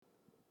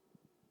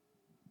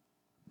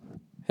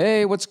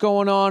Hey, what's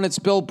going on? It's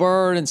Bill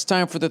Burr, and it's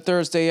time for the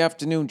Thursday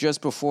afternoon, just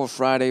before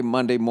Friday,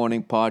 Monday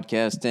morning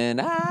podcast, and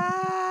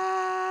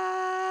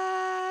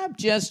I'm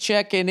just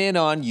checking in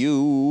on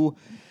you,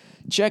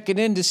 checking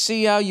in to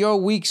see how your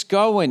week's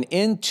going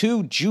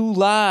into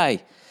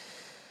July.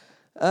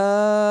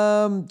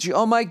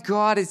 Oh my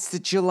God, it's the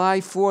July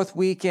 4th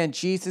weekend.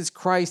 Jesus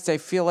Christ, I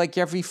feel like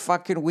every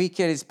fucking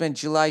weekend has been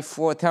July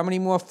 4th. How many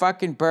more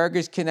fucking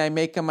burgers can I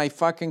make on my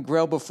fucking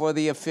grill before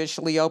they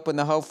officially open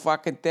the whole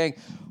fucking thing?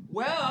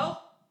 Well,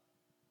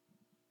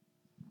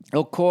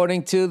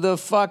 according to the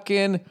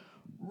fucking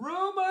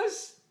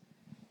rumors,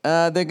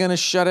 they're going to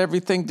shut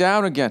everything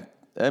down again.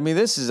 I mean,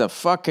 this is a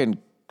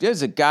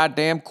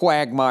goddamn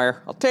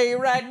quagmire. I'll tell you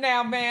right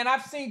now, man,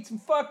 I've seen some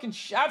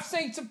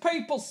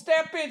people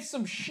step in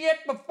some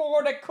shit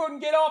before that couldn't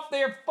get off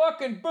their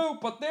fucking boot,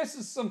 but this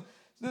is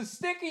the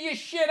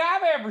stickiest shit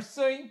I've ever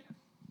seen.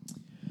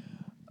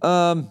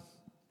 I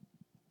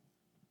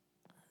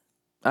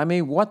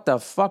mean, what the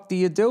fuck do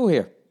you do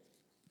here?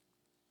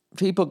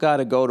 People got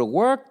to go to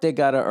work, they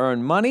got to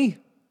earn money,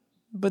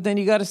 but then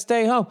you got to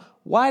stay home.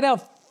 Why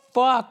the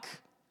fuck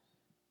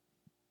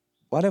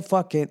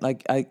ain't,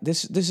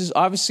 this is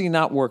obviously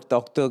not work.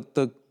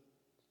 The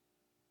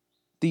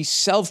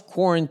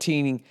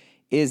self-quarantining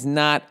is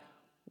not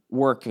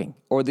working.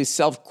 Or the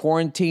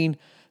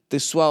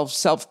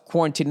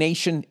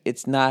self-quarantination,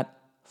 it's not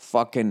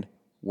fucking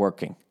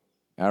working.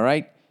 All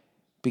right?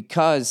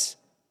 Because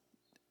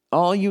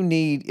all you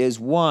need is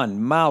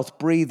one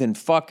mouth-breathing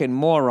fucking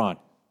moron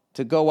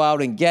to go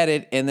out and get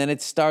it, and then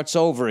it starts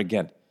over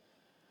again.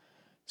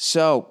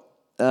 So,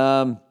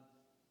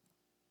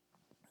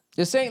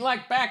 this ain't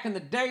like back in the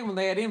day when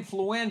they had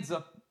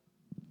influenza.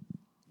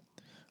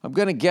 I'm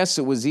going to guess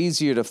it was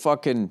easier to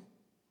fucking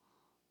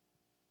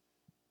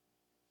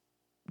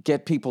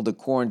get people to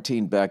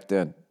quarantine back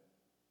then.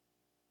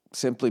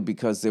 Simply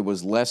because there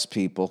was less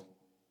people.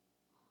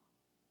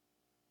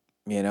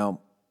 You know?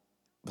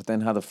 But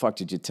then how the fuck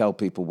did you tell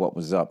people what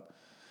was up?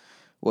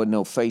 Wasn't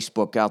no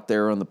Facebook out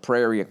there on the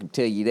prairie, I can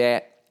tell you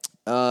that.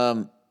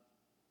 But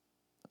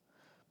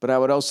I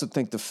would also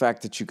think the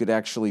fact that you could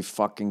actually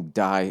fucking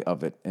die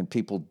of it, and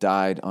people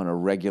died on a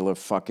regular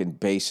fucking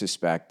basis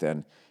back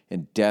then,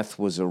 and death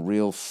was a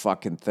real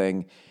fucking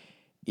thing,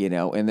 you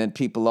know, and then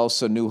people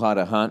also knew how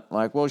to hunt.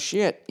 Like, well,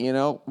 shit, you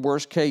know,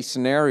 worst case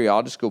scenario,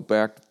 I'll just go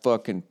back to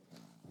fucking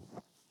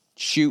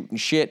shooting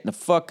shit in the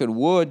fucking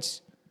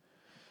woods.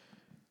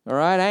 All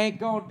right, I ain't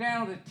going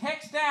down to the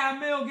textile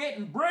mill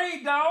getting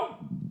braid, dog.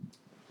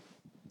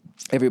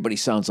 Everybody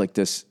sounds like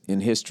this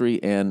in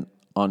history, and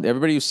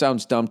everybody who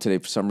sounds dumb today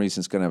for some reason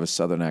is going to have a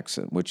Southern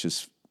accent, which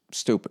is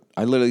stupid.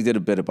 I literally did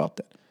a bit about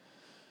that.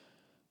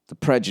 The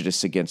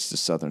prejudice against the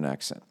Southern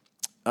accent.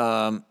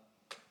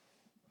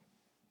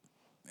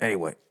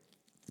 Anyway,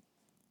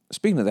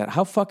 speaking of that,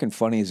 how fucking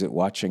funny is it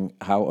watching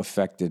how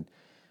affected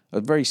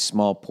a very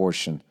small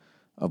portion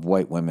of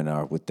white women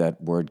are with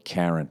that word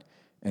Karen?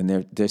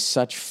 And they're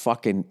such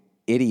fucking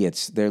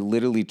idiots. They're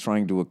literally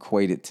trying to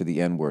equate it to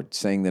the N-word,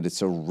 saying that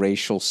it's a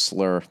racial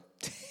slur.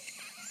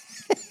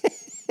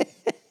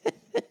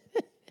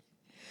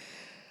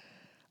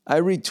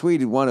 I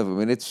retweeted one of them,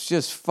 and it's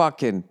just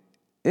fucking,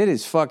 it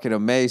is fucking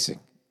amazing.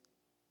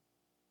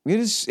 It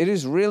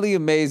is really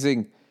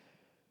amazing.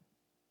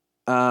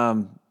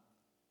 And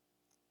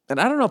I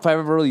don't know if I've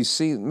ever really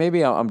seen,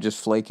 maybe I'm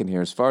just flaking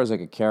here, as far as like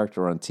a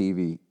character on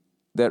TV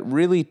that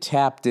really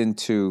tapped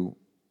into,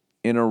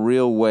 in a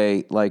real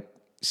way, like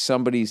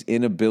somebody's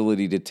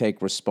inability to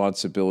take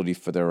responsibility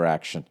for their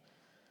action.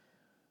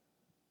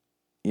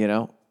 You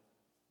know?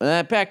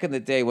 Back in the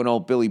day when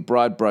old Billy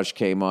Broadbrush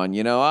came on,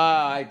 you know,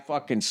 I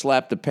fucking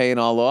slapped the paint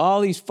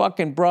all these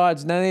fucking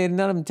broads, none of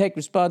them take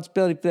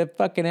responsibility for their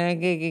fucking...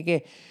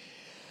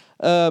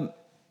 You know,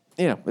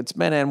 it's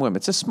men and women.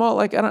 It's a small,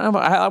 like, I don't know,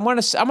 I'm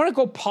gonna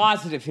go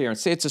positive here and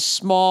say it's a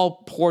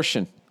small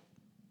portion.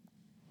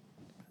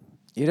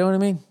 You know what I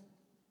mean?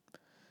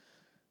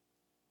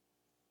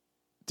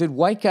 Did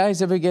white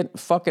guys ever get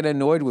fucking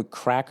annoyed with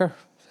cracker?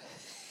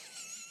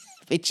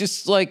 It's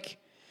just like,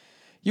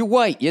 you're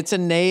white, it's a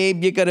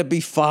name, you're gonna be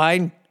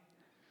fine.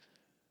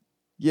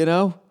 You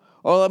know?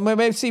 Or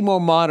maybe see more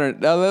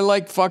modern. They're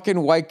like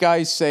fucking white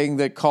guys saying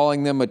that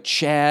calling them a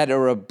Chad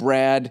or a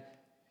Brad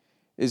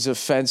is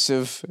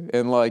offensive.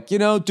 And like, you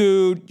know,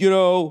 dude, you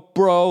know,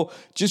 bro,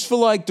 just for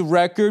like the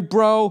record,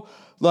 bro,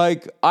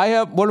 like I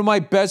have one of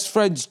my best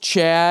friends,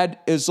 Chad,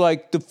 is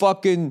like the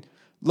fucking...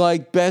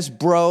 like, best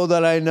bro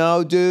that I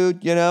know,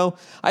 dude, you know?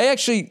 I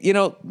actually, you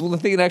know, the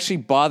thing that actually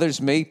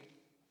bothers me,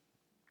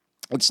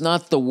 it's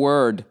not the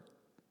word.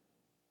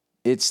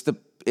 It's the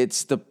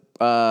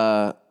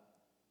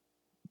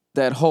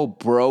that whole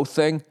bro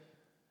thing,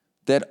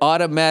 that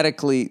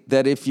automatically,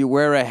 that if you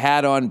wear a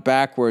hat on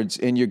backwards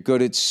and you're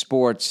good at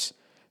sports,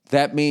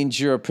 that means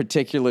you're a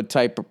particular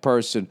type of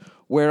person.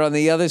 Where on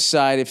the other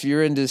side, if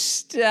you're into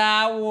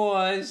Star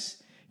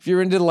Wars, if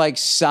you're into like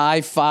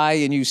sci-fi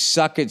and you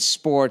suck at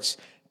sports,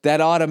 that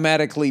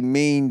automatically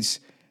means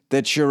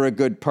that you're a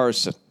good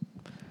person.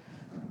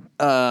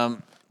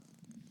 Things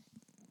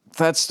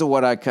That's the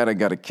one I kind of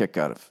got a kick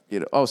out of.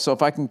 Oh, so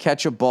if I can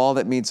catch a ball,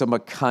 that means I'm a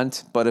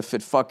cunt. But if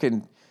it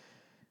fucking,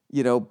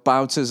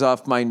 bounces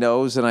off my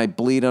nose and I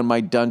bleed on my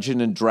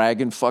Dungeon and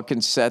Dragon fucking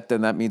set,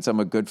 then that means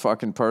I'm a good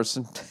fucking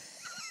person.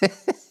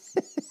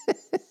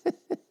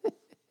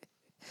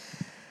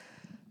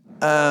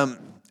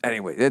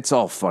 Anyway, it's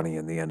all funny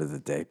in the end of the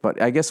day.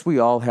 But I guess we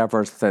all have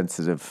our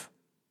sensitive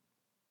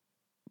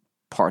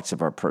parts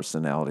of our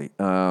personality.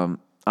 I'm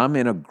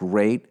in a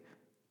great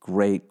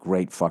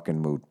fucking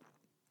mood.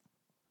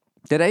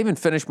 Did I even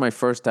finish my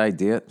first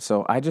idea?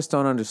 So I just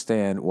don't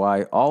understand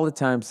why all the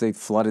times they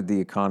flooded the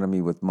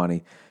economy with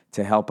money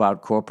to help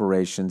out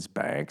corporations,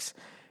 banks,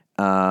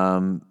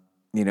 airlines,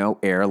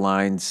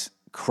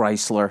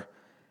 Chrysler,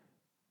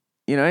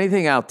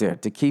 anything out there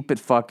to keep it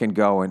fucking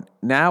going.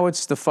 Now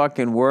it's the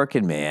fucking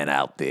working man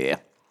out there.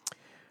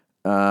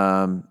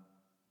 And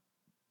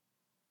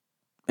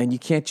you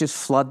can't just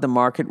flood the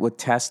market with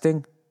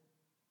testing.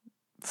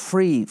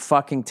 Free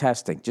fucking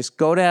testing. Just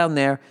go down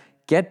there,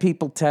 get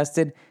people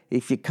tested.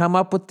 If you come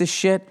up with the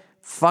shit,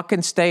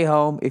 fucking stay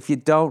home. If you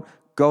don't,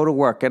 go to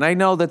work. And I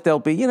know that there'll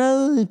be,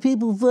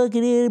 people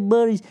fucking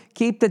antibodies.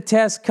 Keep the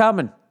tests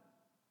coming.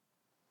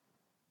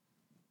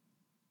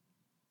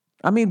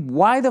 I mean,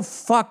 why the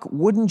fuck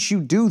wouldn't you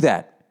do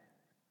that?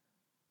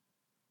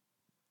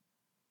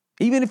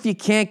 Even if you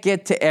can't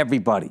get to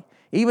everybody.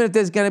 Even if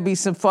there's going to be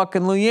some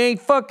fucking, you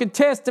ain't fucking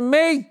testing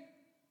me.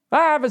 I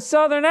have a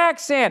southern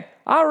accent.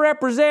 I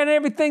represent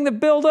everything the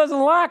bill doesn't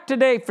like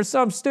today for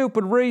some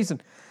stupid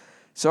reason.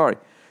 Sorry.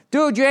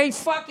 Dude, you ain't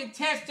fucking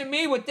testing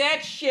me with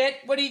that shit.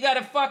 What, do you got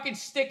to fucking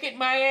stick it in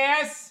my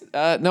ass?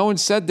 No one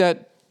said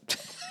that.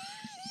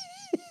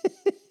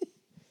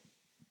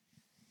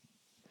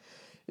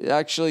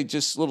 Actually,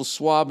 just a little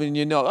swab in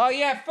your nose. Oh,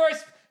 yeah,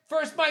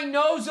 first my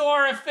nose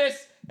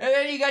orifice, and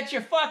then you got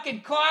your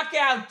fucking cock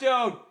out,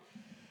 dude.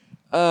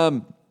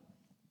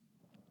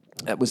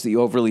 That was the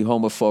overly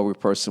homophobic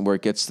person where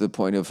it gets to the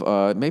point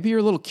of, maybe you're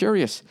a little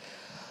curious.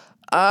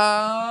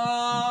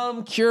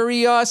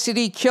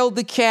 Curiosity killed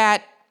the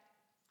cat.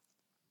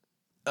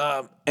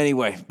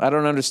 Anyway, I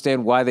don't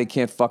understand why they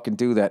can't fucking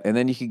do that. And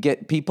then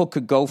people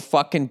could go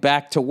fucking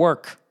back to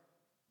work.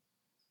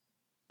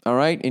 All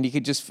right? And you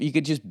could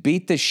just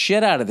beat the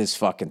shit out of this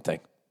fucking thing.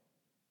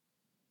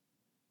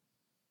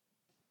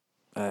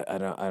 I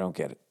don't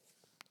get it.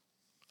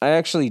 I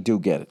actually do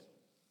get it.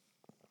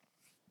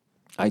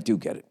 I do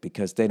get it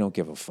because they don't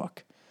give a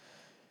fuck.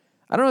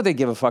 I don't know if they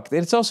give a fuck.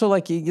 It's also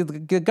like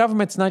the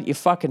government's not your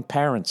fucking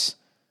parents.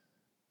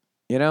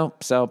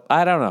 So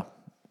I don't know.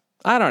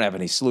 I don't have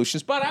any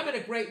solutions, but I'm in a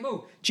great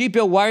mood. Gee,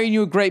 Bill, why are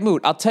you in a great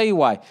mood? I'll tell you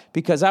why.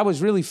 Because I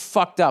was really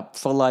fucked up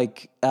for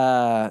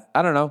I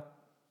don't know,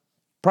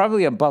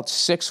 probably about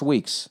 6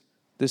 weeks.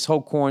 This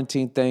whole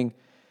quarantine thing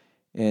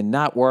and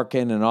not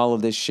working and all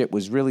of this shit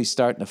was really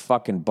starting to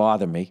fucking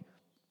bother me.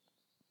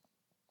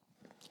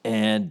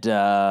 And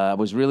I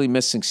was really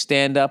missing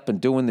stand-up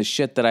and doing the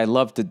shit that I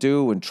love to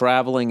do and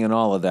traveling and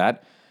all of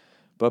that.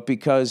 But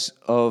because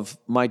of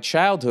my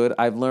childhood,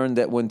 I've learned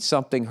that when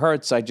something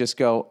hurts, I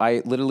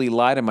literally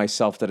lie to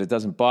myself that it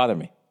doesn't bother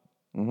me.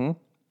 Mm-hmm.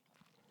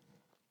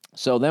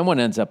 So then what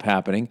ends up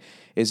happening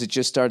is it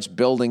just starts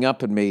building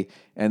up in me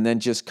and then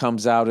just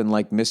comes out in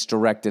like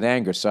misdirected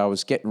anger. So I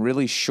was getting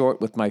really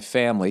short with my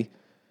family,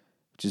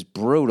 which is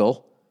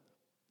brutal.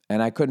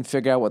 And I couldn't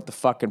figure out what the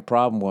fucking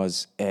problem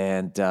was.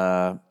 And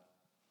I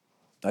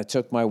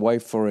took my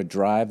wife for a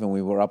drive, and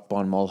we were up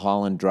on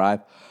Mulholland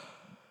Drive.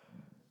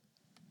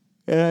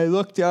 And I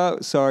looked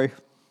out, sorry,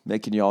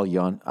 making you all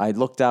yawn. I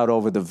looked out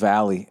over the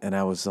valley, and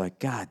I was like,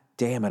 God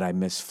damn it, I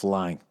miss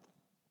flying.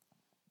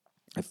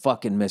 I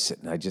fucking miss it.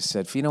 And I just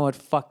said, you know what,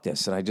 fuck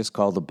this. And I just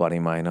called a buddy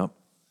of mine up,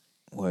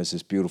 who has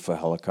this beautiful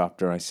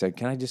helicopter. I said,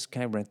 can I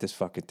rent this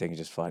fucking thing and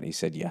just fly? And he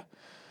said, yeah.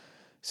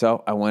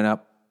 So I went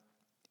up.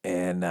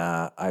 And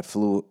I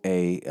flew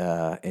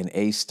an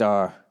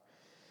A-Star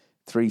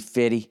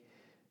 350,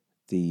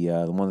 the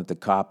one that the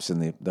cops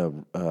and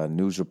the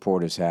news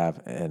reporters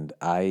have, and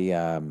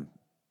I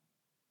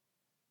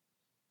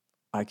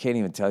can't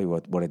even tell you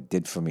what it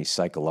did for me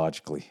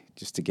psychologically,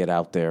 just to get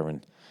out there,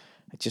 and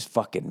I just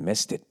fucking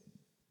missed it.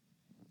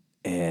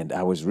 And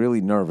I was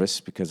really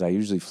nervous because I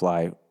usually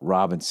fly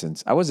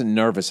Robinsons. I wasn't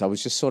nervous. I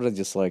was just sort of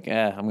just like,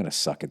 I'm gonna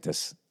suck at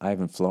this. I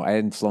hadn't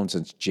flown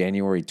since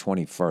January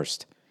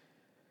 21st.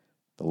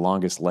 The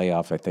longest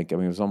layoff, I think. I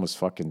mean, it was almost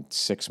fucking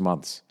 6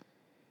 months.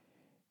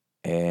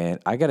 And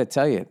I got to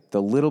tell you,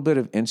 the little bit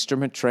of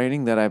instrument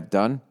training that I've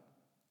done,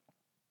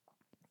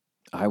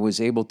 I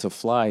was able to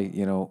fly,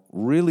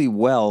 really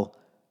well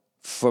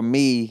for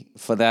me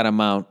for that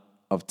amount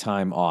of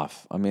time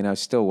off. I mean, I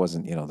still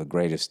wasn't, the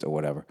greatest or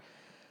whatever.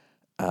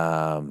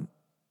 But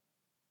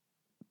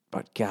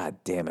God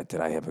damn it,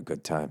 did I have a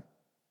good time.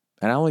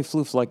 And I only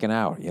flew for like an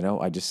hour,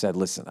 I just said,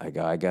 listen, I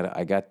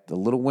got the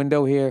little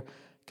window here.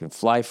 Can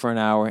fly for an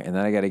hour, and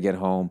then I got to get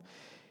home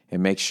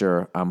and make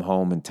sure I'm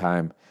home in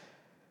time,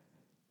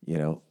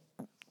 to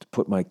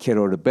put my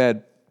kiddo to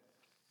bed.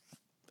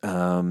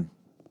 And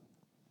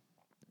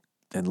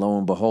lo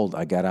and behold,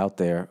 I got out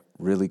there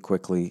really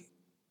quickly,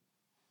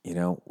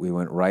 We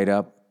went right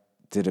up,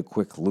 did a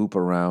quick loop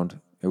around.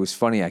 It was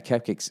funny. I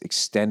kept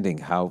extending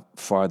how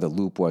far the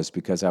loop was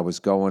because I was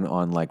going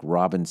on like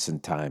Robinson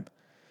time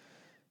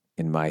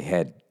in my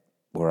head,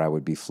 where I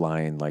would be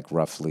flying like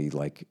roughly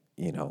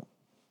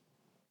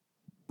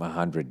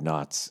 100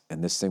 knots.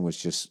 And this thing was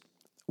just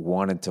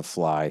wanting to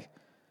fly.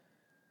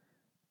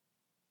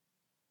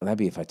 That'd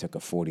be if I took a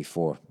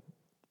 44.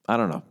 I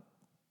don't know.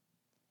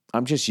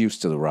 I'm just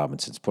used to the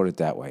Robinsons, put it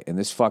that way. And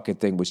this fucking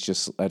thing was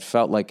just, it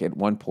felt like at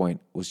one point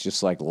was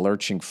just like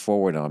lurching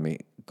forward on me,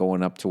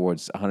 going up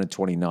towards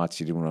 120 knots.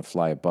 You didn't want to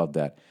fly above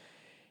that.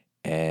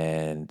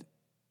 And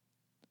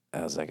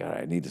I was like, all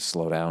right, I need to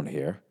slow down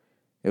here.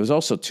 It was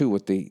also, too,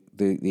 with the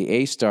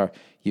A-Star,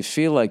 you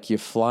feel like you're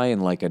flying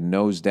like a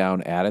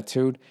nose-down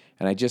attitude.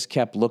 And I just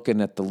kept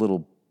looking at the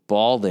little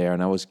ball there,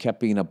 and I was kept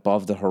being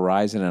above the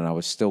horizon, and I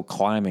was still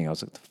climbing. I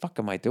was like, what the fuck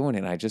am I doing?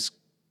 And I just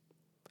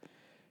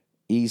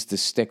eased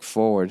it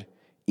forward,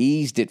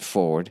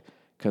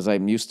 because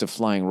I'm used to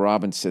flying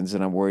Robinsons,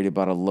 and I'm worried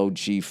about a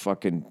low-G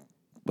fucking,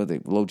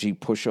 low-G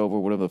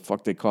pushover, whatever the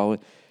fuck they call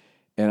it.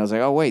 And I was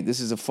like, oh, wait, this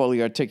is a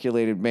fully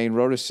articulated main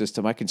rotor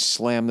system. I can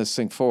slam this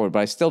thing forward. But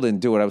I still didn't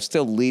do it. I was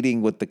still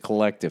leading with the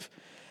collective.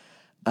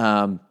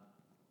 And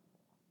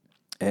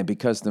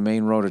because the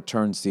main rotor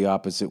turns the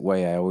opposite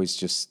way, I always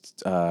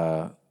just,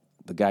 the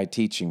guy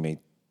teaching me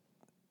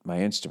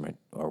my instrument,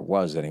 or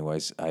was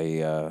anyways,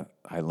 I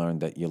learned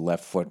that your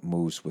left foot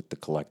moves with the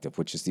collective,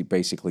 which is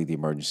basically the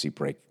emergency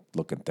brake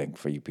looking thing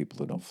for you people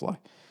who don't fly.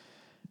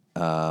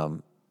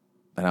 And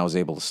I was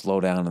able to slow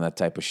down and that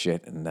type of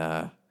shit. And,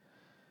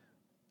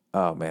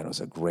 oh, man, it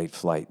was a great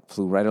flight.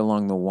 Flew right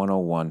along the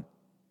 101.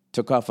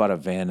 Took off out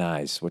of Van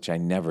Nuys, which I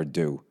never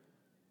do.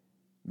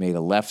 Made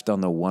a left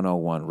on the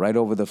 101, right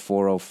over the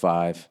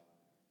 405,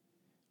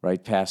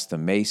 right past the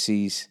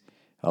Macy's,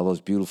 all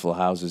those beautiful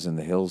houses in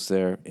the hills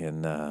there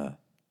in the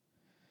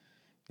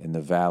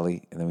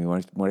valley. And then we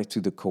went right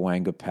through the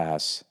Coanga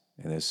Pass.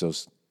 And there's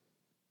those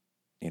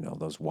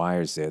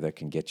wires there that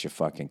can get you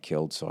fucking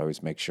killed. So I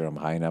always make sure I'm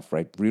high enough,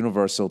 right?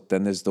 Universal,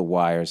 then there's the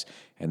wires.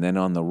 And then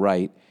on the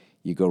right,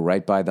 you go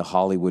right by the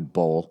Hollywood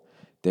Bowl.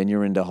 Then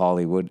you're into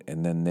Hollywood.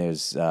 And then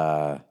there's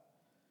the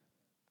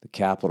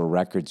Capitol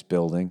Records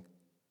building.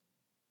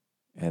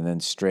 And then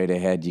straight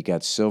ahead, you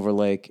got Silver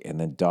Lake and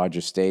then Dodger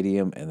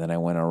Stadium. And then I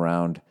went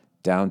around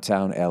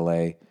downtown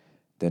L.A.,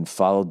 then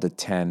followed the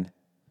 10,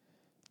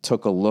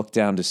 took a look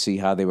down to see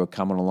how they were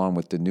coming along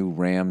with the new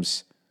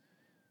Rams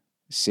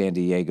San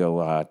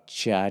Diego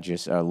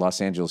Chargers, Los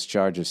Angeles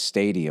Chargers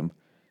Stadium.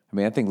 I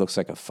mean, that thing looks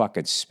like a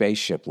fucking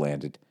spaceship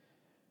landed.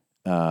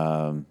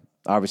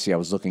 Obviously, I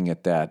was looking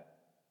at that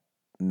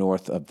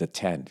north of the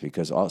 10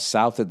 because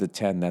south of the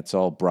 10, that's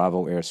all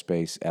Bravo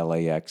Airspace,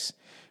 LAX,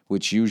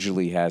 which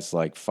usually has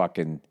like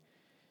fucking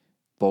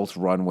both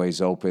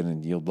runways open,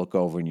 and you'll look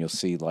over and you'll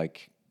see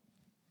like,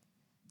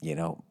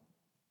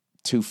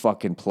 two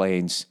fucking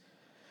planes,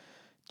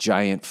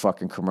 giant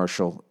fucking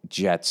commercial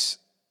jets.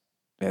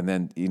 And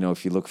then,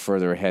 if you look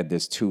further ahead,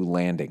 there's two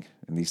landing,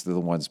 and these are the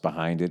ones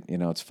behind it.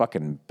 It's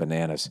fucking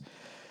bananas.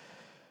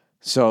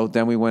 So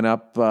then we went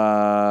up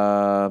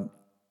over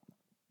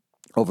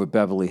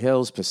Beverly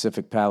Hills,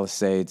 Pacific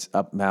Palisades,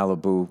 up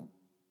Malibu,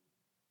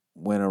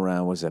 went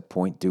around, was at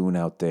Point Dune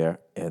out there,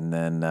 and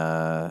then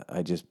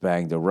I just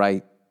banged a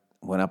right,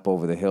 went up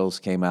over the hills,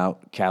 came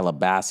out,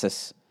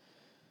 Calabasas,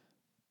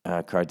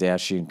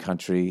 Kardashian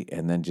country,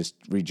 and then just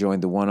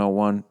rejoined the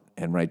 101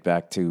 and right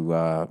back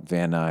to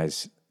Van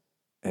Nuys,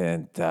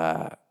 and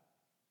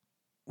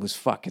was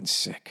fucking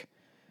sick.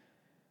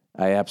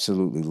 I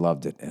absolutely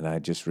loved it, and I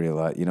just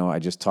realized, I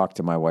just talked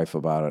to my wife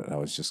about it, and I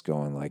was just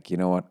going like, you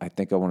know what, I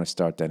think I want to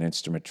start that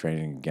instrument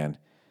training again,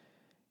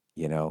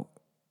 and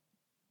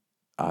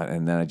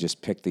then I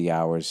just picked the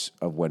hours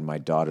of when my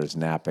daughter's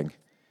napping,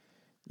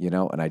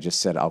 and I just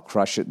said, I'll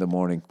crush it in the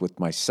morning with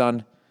my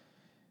son,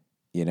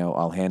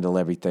 I'll handle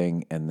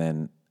everything, and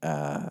then,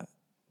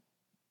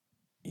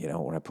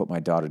 when I put my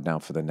daughter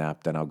down for the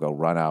nap, then I'll go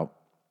run out.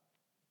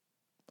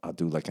 I'll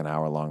do like an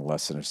hour-long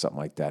lesson or something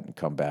like that and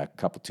come back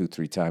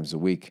 2-3 times a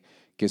week.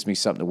 Gives me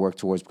something to work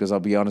towards because I'll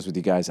be honest with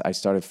you guys, I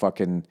started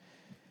fucking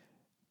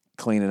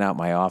cleaning out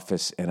my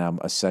office and I'm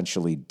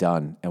essentially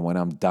done. And when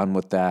I'm done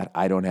with that,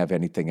 I don't have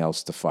anything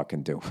else to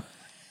fucking do.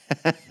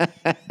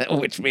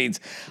 Which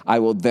means I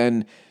will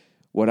then,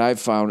 what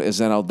I've found is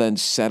then I'll then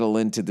settle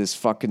into this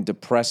fucking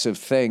depressive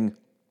thing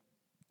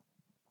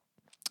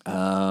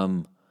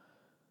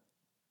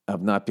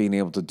of not being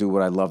able to do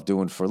what I love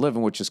doing for a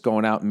living, which is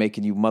going out and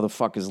making you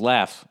motherfuckers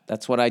laugh.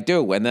 That's what I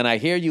do. And then I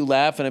hear you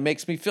laugh, and it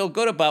makes me feel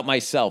good about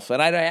myself.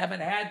 And I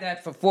haven't had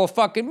that for 4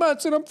 fucking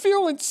months, and I'm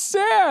feeling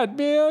sad,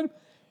 man.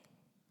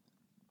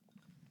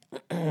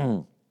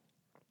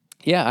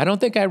 Yeah, I don't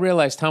think I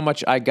realized how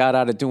much I got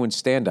out of doing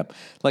stand-up.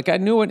 Like, I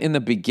knew it in the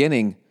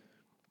beginning.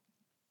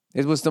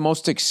 It was the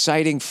most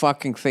exciting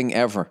fucking thing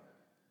ever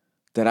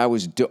that I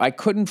was doing. I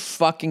couldn't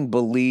fucking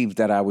believe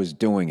that I was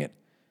doing it.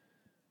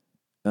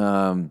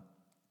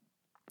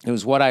 It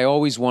was what I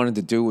always wanted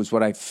to do. It was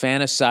what I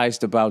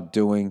fantasized about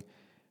doing.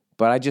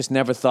 But I just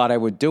never thought I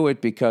would do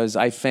it because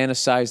I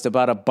fantasized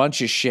about a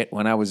bunch of shit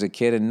when I was a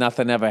kid and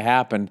nothing ever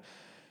happened.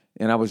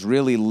 And I was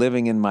really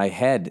living in my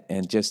head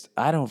and just,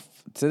 to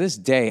this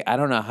day, I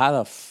don't know how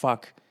the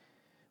fuck,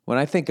 when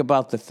I think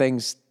about the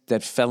things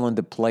that fell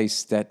into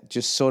place that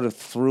just sort of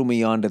threw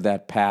me onto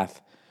that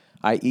path,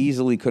 I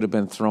easily could have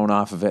been thrown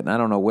off of it, and I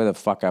don't know where the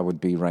fuck I would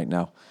be right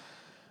now.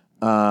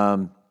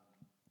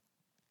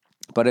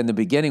 But in the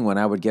beginning, when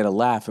I would get a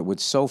laugh, it would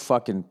so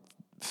fucking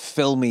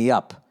fill me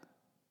up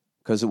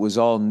because it was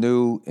all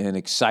new and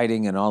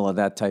exciting and all of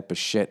that type of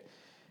shit.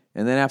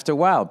 And then after a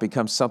while, it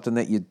becomes something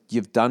that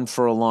you've done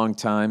for a long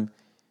time,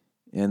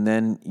 and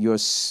then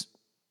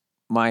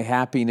my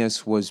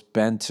happiness was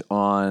bent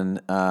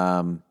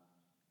on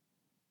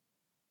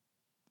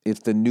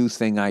if the new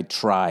thing I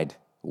tried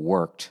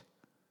worked.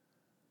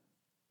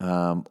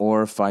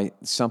 Or if I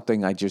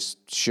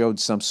just showed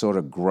some sort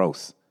of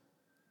growth.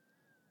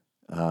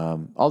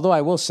 Although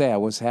I will say I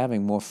was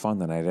having more fun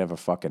than I'd ever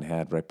fucking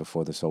had right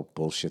before this whole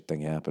bullshit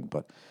thing happened.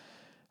 But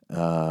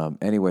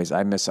anyways,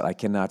 I miss it. I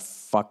cannot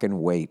fucking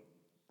wait.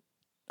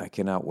 I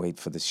cannot wait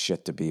for this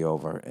shit to be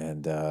over.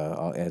 And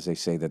as they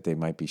say that they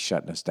might be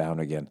shutting us down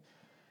again.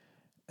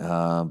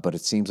 But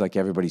it seems like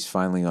everybody's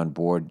finally on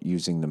board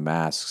using the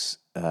masks.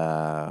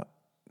 And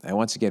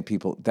once again,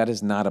 people, that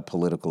is not a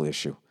political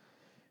issue.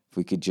 If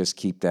we could just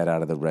keep that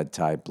out of the red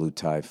tie, blue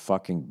tie,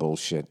 fucking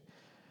bullshit.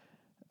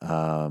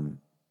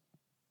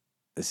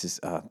 This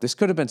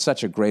could have been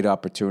such a great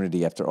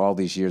opportunity after all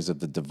these years of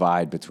the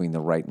divide between the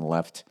right and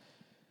left.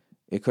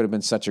 It could have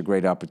been such a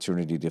great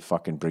opportunity to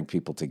fucking bring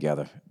people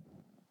together.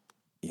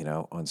 You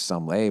know, on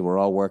some, hey, we're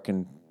all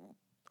working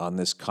on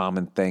this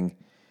common thing.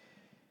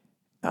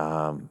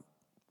 But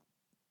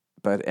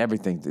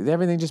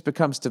everything just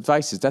becomes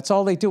devices. That's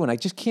all they do. And I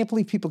just can't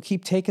believe people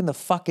keep taking the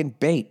fucking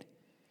bait.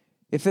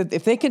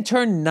 If they can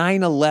turn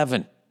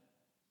 9/11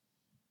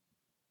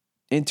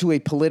 into a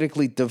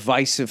politically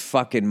divisive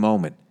fucking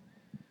moment,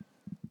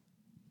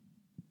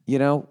 you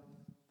know,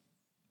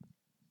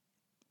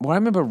 well, I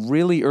remember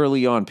really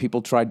early on,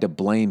 people tried to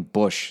blame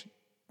Bush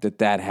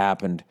that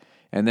happened.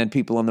 And then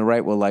people on the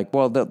right were like,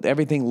 well,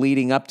 everything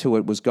leading up to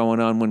it was going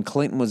on when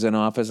Clinton was in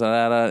office.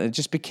 It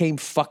just became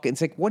fucking,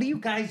 it's like, what are you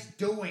guys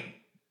doing?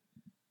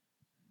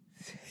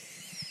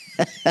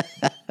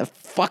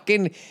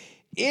 Fucking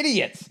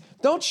idiots.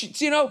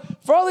 Don't you know,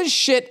 for all this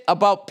shit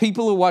about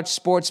people who watch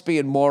sports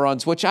being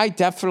morons, which I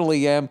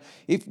definitely am,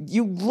 if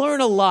you learn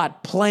a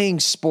lot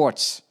playing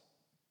sports.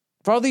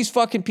 For all these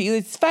fucking people,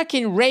 it's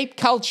fucking rape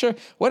culture,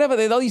 whatever,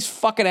 all these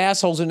fucking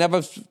assholes who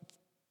never,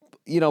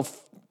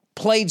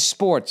 played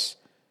sports.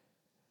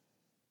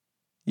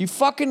 You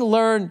fucking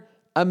learn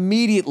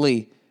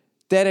immediately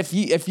that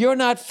if you're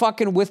not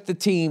fucking with the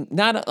team,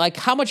 not like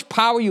how much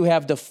power you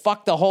have to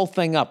fuck the whole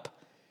thing up.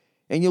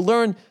 And you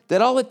learn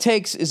that all it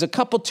takes is a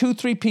couple,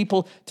 2-3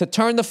 people to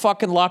turn the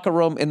fucking locker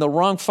room in the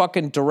wrong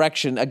fucking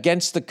direction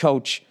against the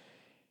coach.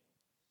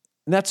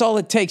 And that's all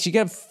it takes. You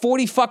get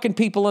 40 fucking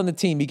people on the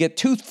team. You get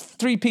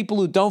 2-3 people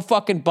who don't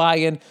fucking buy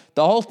in.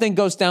 The whole thing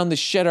goes down the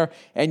shitter,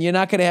 and you're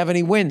not going to have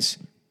any wins.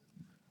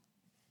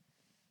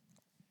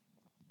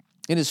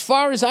 And as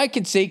far as I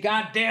can see,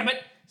 God damn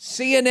it,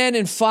 CNN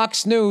and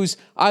Fox News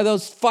are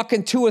those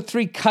fucking 2 or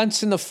 3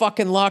 cunts in the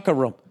fucking locker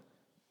room.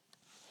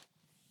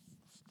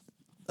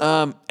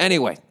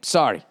 Anyway,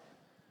 sorry.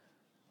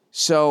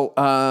 So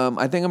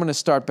I think I'm going to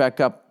start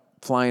back up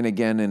flying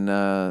again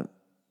and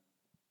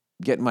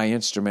getting my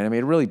instrument. I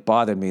mean, it really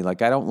bothered me.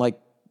 Like, I don't like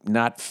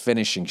not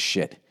finishing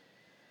shit.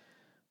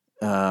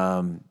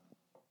 It's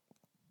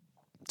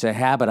a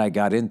habit I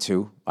got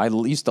into. I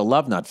used to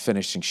love not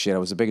finishing shit. I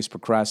was the biggest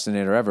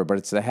procrastinator ever, but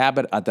it's the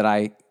habit that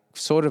I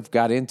sort of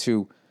got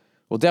into,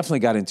 definitely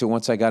got into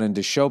once I got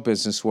into show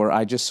business, where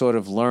I just sort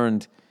of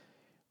learned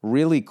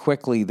really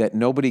quickly that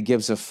nobody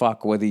gives a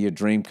fuck whether your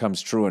dream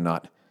comes true or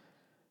not.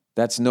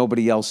 That's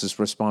nobody else's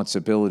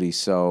responsibility.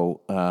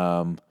 So,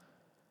 and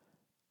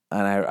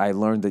I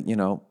learned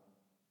that,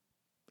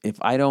 if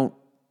I don't,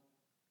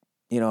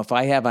 if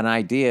I have an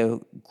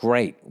idea,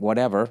 great,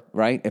 whatever,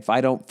 right? If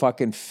I don't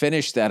fucking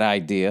finish that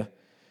idea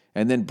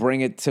and then bring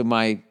it to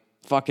my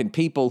fucking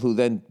people who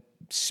then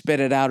spit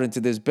it out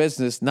into this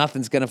business,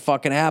 nothing's going to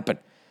fucking happen.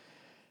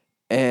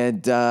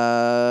 And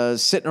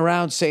sitting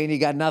around saying you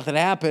got nothing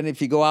happen,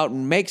 if you go out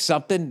and make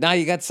something, now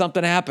you got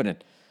something happening.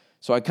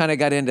 So I kind of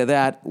got into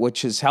that,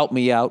 which has helped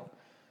me out.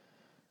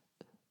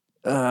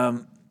 I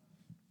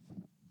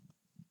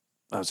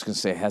was going to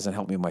say it hasn't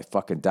helped me with my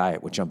fucking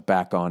diet, which I'm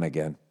back on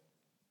again,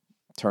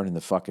 turning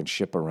the fucking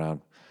ship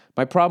around.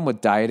 My problem with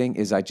dieting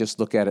is I just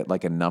look at it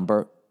like a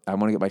number. I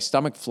want to get my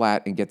stomach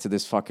flat and get to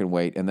this fucking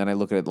weight, and then I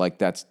look at it like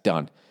that's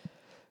done.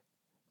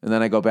 And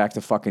then I go back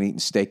to fucking eating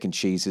steak and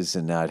cheeses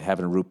and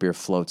having root beer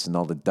floats and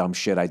all the dumb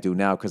shit I do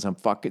now because I'm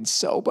fucking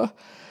sober.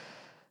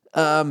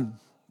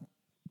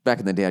 Back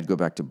in the day, I'd go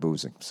back to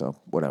boozing, so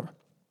whatever.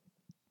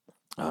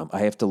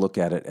 I have to look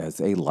at it as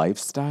a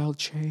lifestyle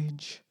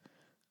change.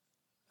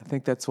 I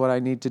think that's what I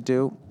need to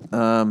do.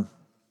 All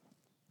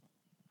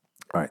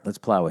right, let's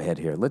plow ahead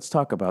here. Let's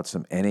talk about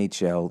some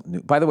NHL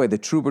news. By the way, the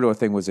Troubadour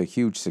thing was a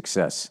huge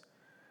success.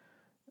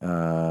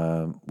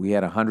 We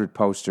had 100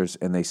 posters,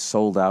 and they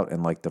sold out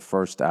in like the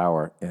first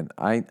hour. And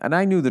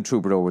I knew the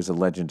Troubadour was a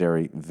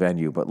legendary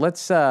venue, but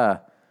let's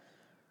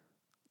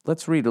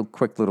read a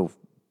quick little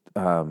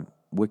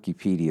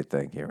Wikipedia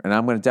thing here. And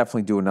I'm going to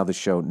definitely do another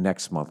show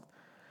next month.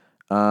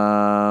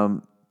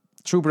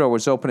 Troubadour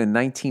was opened in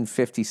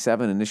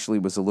 1957. Initially,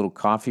 it was a little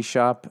coffee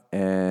shop,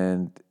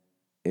 and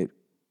it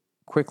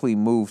quickly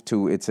moved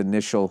to its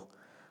initial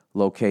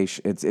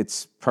location,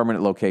 its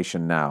permanent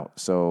location now.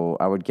 So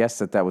I would guess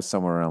that was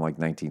somewhere around like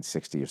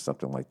 1960 or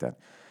something like that.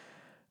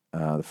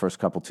 The first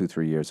couple,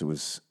 2-3 years, it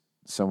was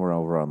somewhere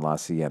over on La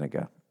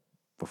Cienega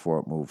before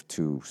it moved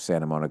to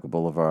Santa Monica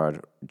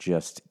Boulevard,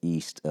 just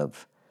east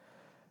of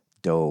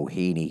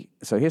Doheny.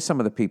 So here's some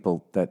of the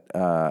people that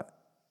the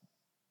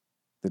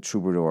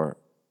Troubadour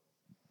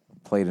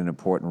played an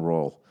important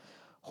role.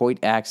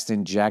 Hoyt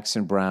Axton,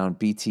 Jackson Browne,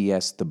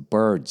 BTS, The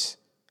Byrds.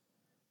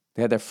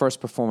 They had their first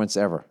performance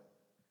ever.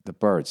 The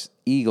Byrds.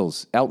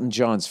 Eagles. Elton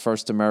John's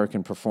first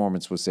American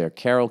performance was there.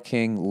 Carole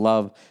King,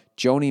 Love,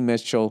 Joni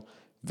Mitchell,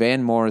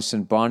 Van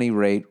Morrison, Bonnie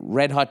Raitt,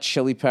 Red Hot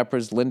Chili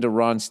Peppers, Linda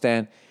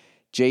Ronstadt,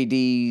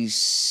 J.D.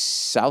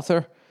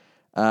 Souther,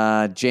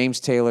 James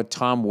Taylor,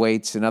 Tom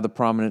Waits, and other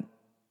prominent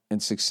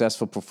and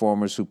successful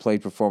performers who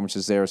played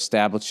performances there,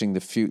 establishing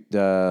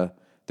their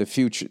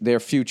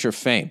future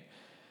fame.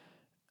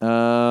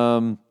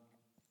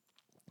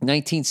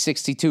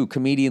 1962,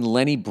 comedian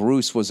Lenny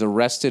Bruce was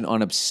arrested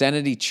on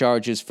obscenity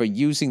charges for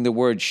using the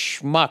word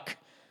schmuck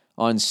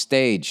on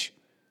stage.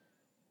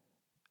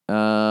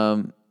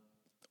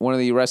 One of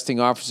the arresting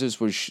officers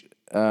was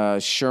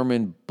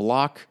Sherman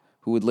Block,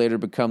 who would later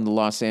become the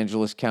Los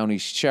Angeles County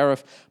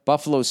Sheriff.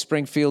 Buffalo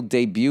Springfield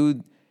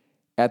debuted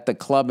at the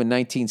club in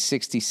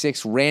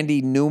 1966.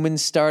 Randy Newman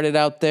started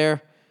out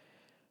there.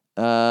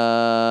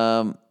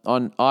 On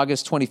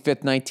August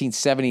 25th,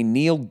 1970,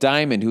 Neil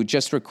Diamond, who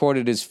just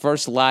recorded his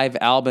first live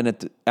album at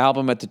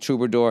the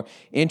Troubadour,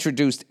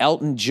 introduced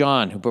Elton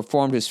John, who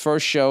performed his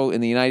first show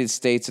in the United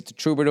States at the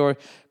Troubadour.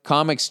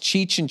 Comics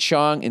Cheech and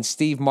Chong and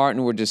Steve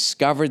Martin were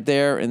discovered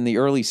there in the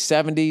early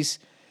 70s.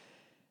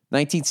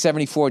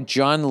 1974,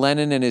 John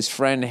Lennon and his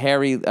friend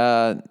Harry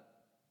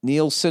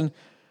Nilsson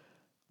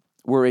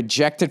were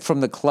ejected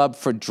from the club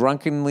for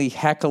drunkenly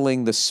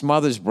heckling the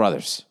Smothers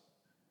Brothers.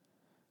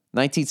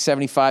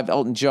 1975,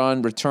 Elton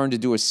John returned to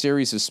do a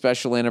series of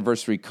special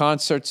anniversary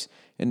concerts.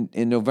 In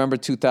November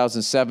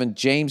 2007,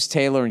 James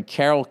Taylor and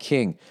Carole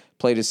King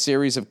played a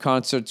series of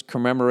concerts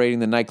commemorating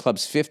the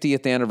nightclub's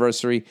 50th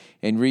anniversary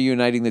and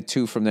reuniting the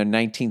two from their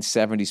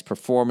 1970s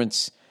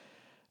performance.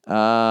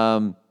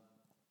 And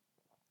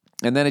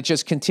then it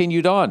just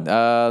continued on.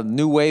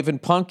 New Wave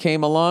and Punk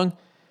came along.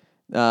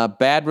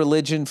 Bad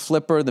Religion,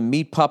 Flipper, the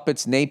Meat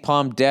Puppets,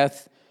 Napalm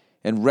Death,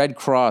 and Red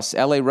Cross.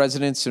 LA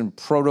residents and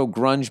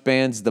proto-grunge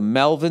bands, the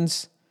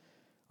Melvins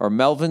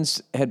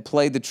had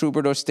played the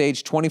Troubadour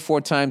stage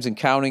 24 times and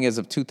counting as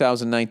of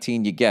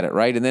 2019. You get it,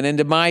 right? And then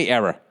into my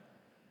era.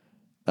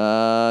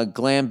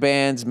 Glam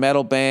bands,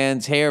 metal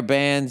bands, hair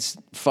bands,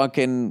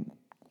 fucking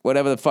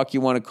whatever the fuck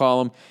you want to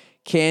call them.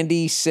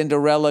 Candy,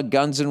 Cinderella,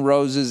 Guns N'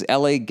 Roses,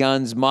 LA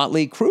Guns,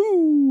 Motley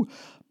Crue,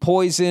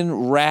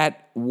 Poison,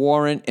 Rat,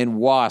 Warrant, and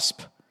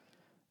Wasp.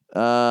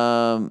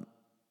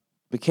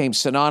 Became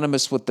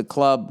synonymous with the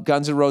club.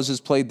 Guns N'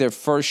 Roses played their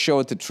first show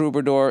at the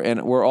Troubadour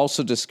and were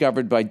also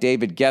discovered by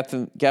David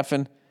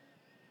Geffen.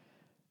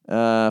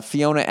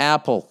 Fiona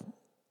Apple.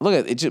 Look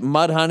at it,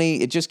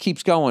 Mudhoney. It just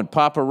keeps going.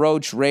 Papa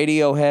Roach,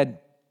 Radiohead,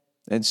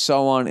 and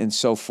so on and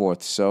so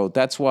forth. So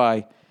that's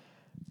why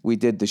we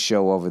did the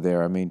show over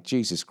there. I mean,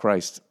 Jesus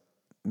Christ.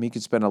 Me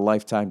could spend a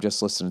lifetime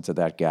just listening to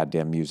that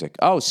goddamn music.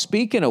 Oh,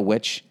 speaking of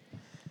which,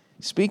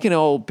 speaking of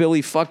old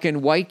Billy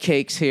fucking White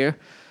Cakes here,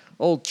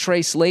 old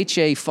Tres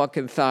Leche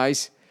fucking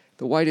thighs,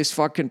 the whitest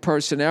fucking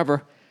person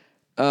ever.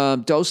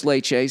 Dos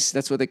Leches,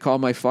 that's what they call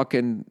my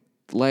fucking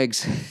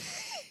legs.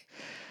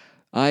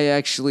 I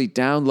actually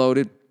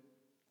downloaded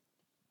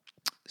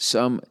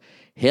some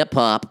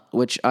hip-hop,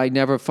 which I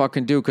never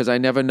fucking do because I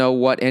never know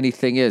what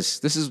anything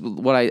is. This is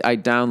what I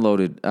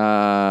downloaded.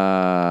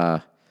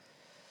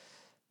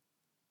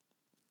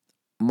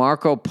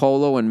 Marco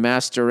Polo and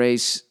Master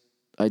Ace.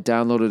 I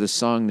downloaded a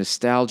song,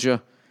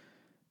 Nostalgia.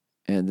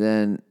 And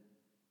then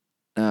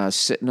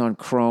sitting on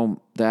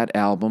Chrome, that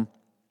album.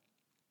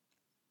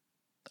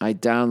 I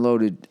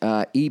downloaded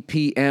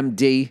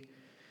EPMD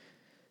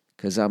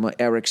because I'm an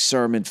Eric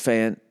Sermon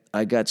fan.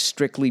 I got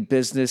Strictly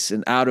Business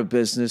and Out of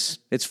Business.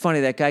 It's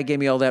funny, that guy gave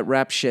me all that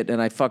rap shit and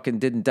I fucking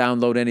didn't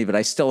download any of it.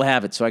 I still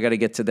have it, so I got to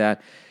get to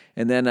that.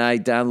 And then I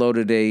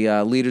downloaded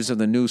a Leaders of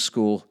the New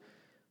School,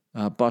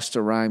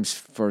 Busta Rhymes'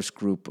 first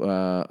group,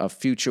 A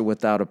Future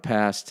Without a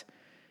Past.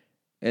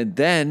 And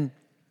then,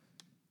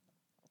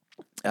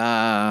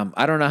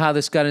 I don't know how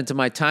this got into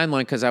my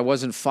timeline because I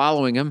wasn't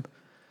following him.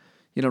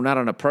 You know, not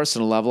on a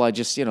personal level. I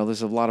just,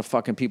 there's a lot of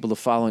fucking people to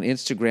follow on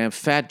Instagram.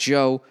 Fat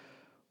Joe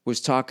was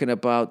talking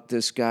about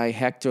this guy,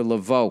 Hector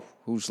Lavoe,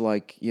 who's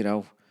like,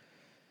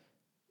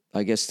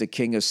 I guess the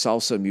king of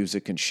salsa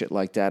music and shit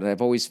like that. And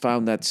I've always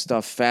found that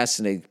stuff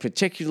fascinating.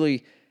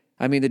 Particularly,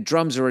 I mean, the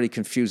drums are already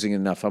confusing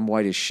enough. I'm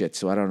white as shit,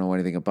 so I don't know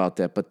anything about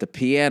that. But the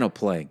piano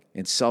playing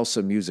in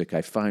salsa music,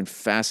 I find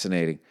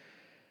fascinating.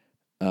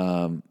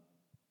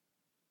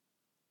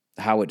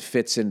 How it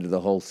fits into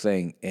the whole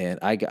thing. And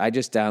I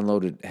just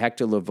downloaded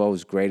Hector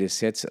Lavoe's greatest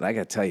hits, and I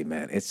got to tell you,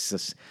 man, it's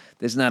just,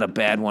 there's not a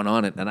bad one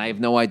on it, and I have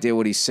no idea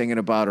what he's singing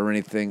about or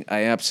anything.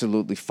 I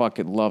absolutely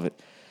fucking love it.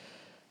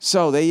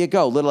 So there you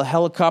go, little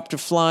helicopter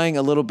flying,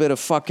 a little bit of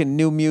fucking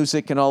new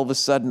music, and all of a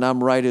sudden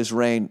I'm right as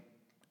rain,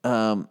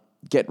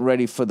 getting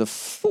ready for the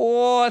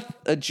 4th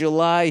of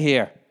July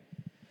here.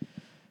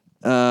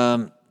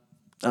 I'm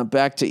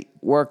back to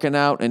working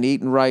out and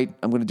eating right.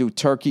 I'm going to do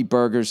turkey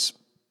burgers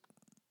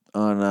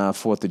on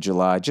 4th of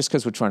July, just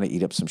because we're trying to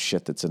eat up some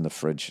shit that's in the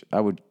fridge.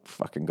 I would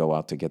fucking go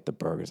out to get the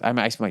burgers. I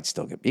might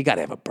still get, you got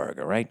to have a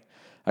burger, right?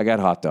 I got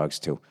hot dogs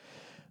too.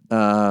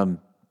 And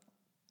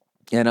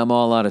I'm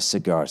all out of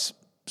cigars.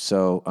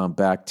 So I'm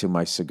back to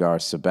my cigar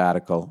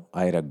sabbatical.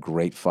 I had a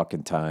great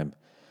fucking time.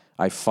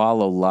 I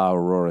follow La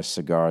Aurora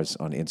Cigars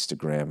on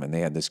Instagram, and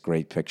they had this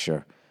great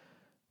picture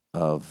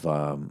of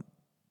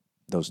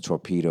those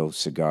torpedo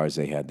cigars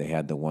they had. They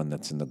had the one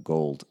that's in the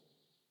gold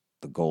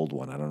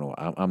one. I don't know.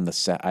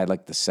 I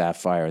like the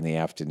sapphire in the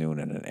afternoon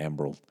and an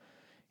emerald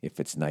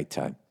if it's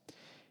nighttime.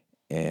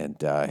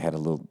 And I had a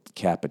little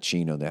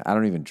cappuccino there. I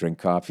don't even drink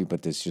coffee,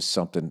 but there's just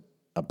something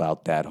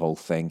about that whole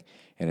thing.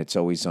 And it's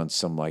always on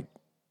some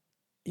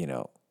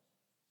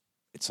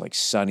it's like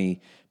sunny,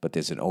 but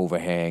there's an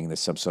overhang. There's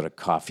some sort of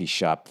coffee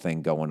shop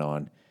thing going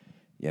on.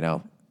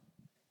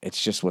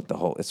 It's just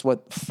it's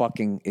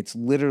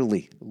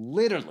literally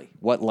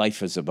what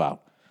life is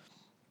about.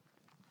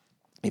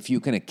 If you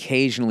can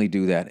occasionally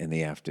do that in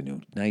the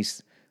afternoon,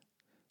 nice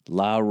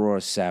La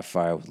Aurora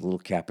Sapphire with a little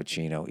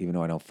cappuccino, even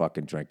though I don't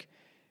fucking drink,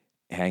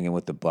 hanging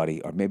with the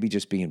buddy, or maybe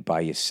just being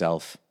by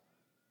yourself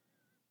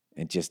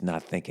and just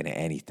not thinking of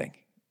anything.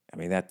 I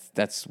mean,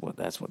 that's what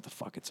the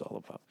fuck it's all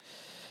about.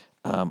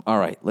 All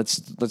right, let's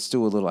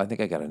do a little. I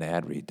think I got an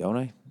ad read, don't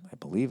I? I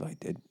believe I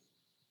did.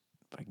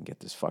 If I can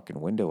get this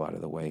fucking window out of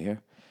the way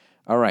here.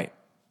 All right.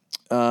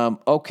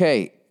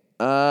 Okay.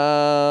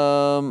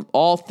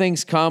 All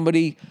Things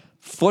Comedy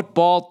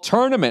Football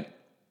Tournament.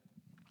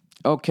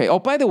 Okay. Oh,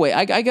 by the way,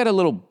 I got a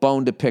little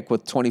bone to pick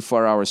with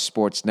 24-hour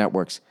sports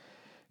networks.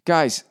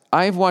 Guys,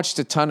 I've watched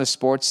a ton of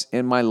sports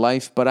in my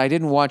life, but I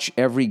didn't watch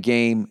every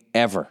game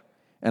ever.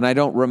 And I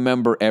don't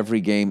remember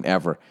every game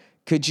ever.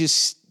 Could you,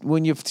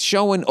 when you're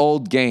showing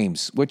old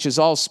games, which is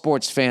all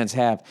sports fans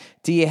have,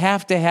 do you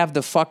have to have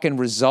the fucking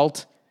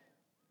result?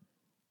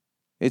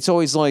 It's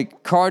always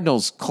like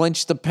Cardinals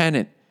clinch the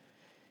pennant.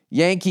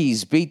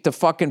 Yankees beat the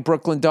fucking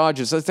Brooklyn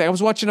Dodgers. I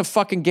was watching a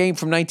fucking game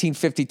from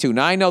 1952.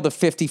 Now, I know the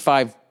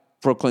 55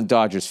 Brooklyn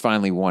Dodgers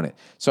finally won it.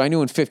 So I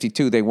knew in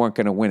 52 they weren't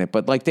going to win it.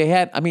 But like they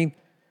had,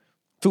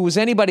 if it was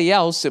anybody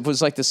else, if it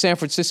was like the San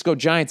Francisco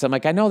Giants, I'm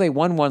like, I know they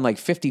won one like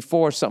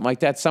 54 or something like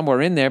that,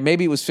 somewhere in there.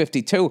 Maybe it was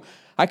 52.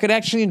 I could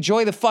actually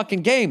enjoy the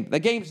fucking game. The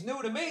game's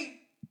new to me.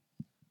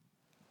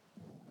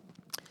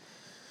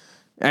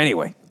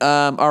 Anyway,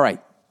 all right.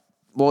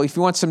 Well, if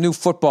you want some new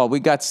football, we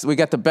got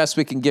the best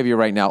we can give you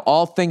right now.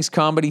 All Things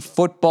Comedy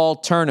Football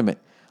Tournament.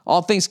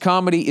 All Things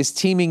Comedy is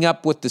teaming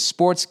up with the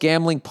Sports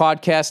Gambling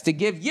Podcast to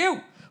give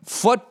you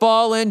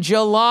football in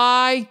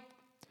July.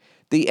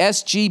 The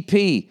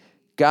SGP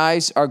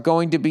guys are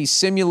going to be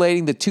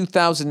simulating the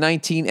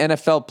 2019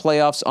 NFL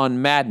playoffs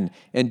on Madden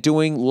and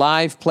doing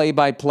live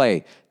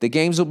play-by-play. The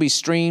games will be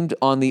streamed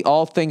on the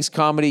All Things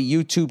Comedy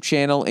YouTube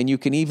channel, and you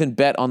can even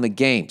bet on the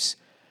games.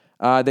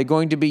 They're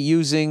going to be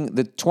using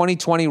the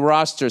 2020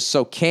 roster,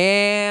 so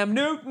Cam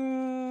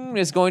Newton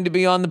is going to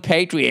be on the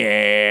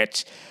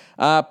Patriots.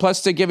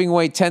 Plus, they're giving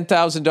away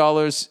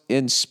 $10,000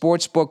 in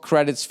sportsbook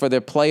credits for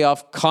their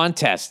playoff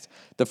contest.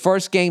 The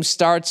first game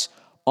starts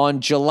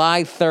on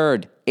July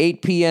 3rd,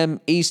 8 p.m.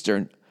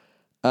 Eastern.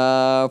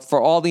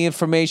 For all the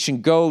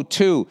information, go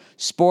to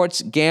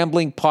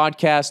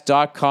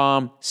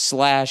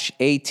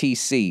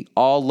sportsgamblingpodcast.com/ATC.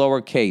 All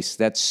lowercase.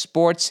 That's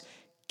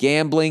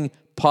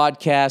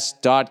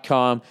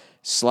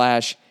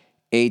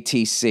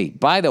sportsgamblingpodcast.com/ATC.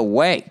 By the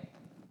way,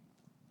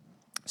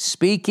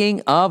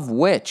 speaking of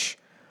which,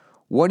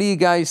 what do you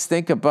guys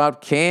think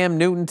about Cam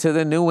Newton to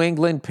the New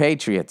England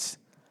Patriots?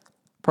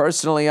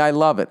 Personally, I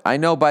love it. I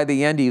know by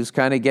the end he was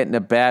kind of getting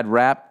a bad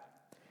rap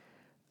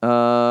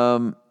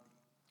down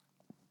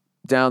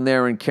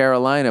there in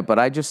Carolina, but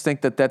I just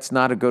think that that's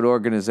not a good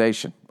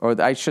organization. Or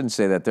I shouldn't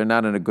say that. They're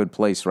not in a good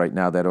place right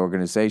now, that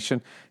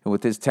organization. And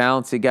with his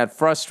talents, he got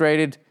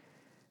frustrated.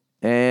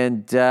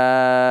 And,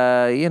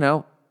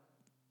 I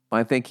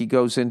think he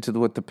goes into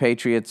with the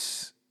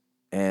Patriots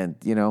and,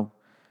 the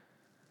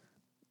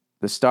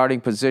starting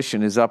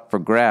position is up for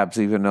grabs,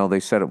 even though they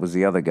said it was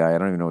the other guy. I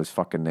don't even know his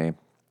fucking name.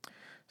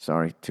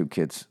 Sorry, 2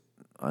 kids,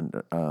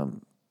 under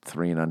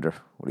 3 and under.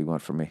 What do you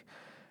want from me?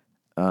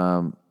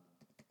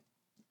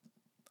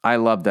 I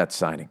love that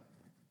signing.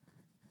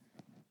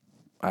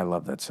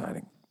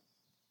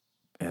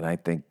 And I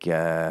think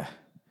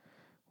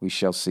we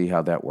shall see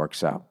how that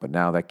works out. But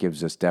now that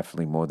gives us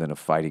definitely more than a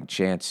fighting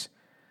chance.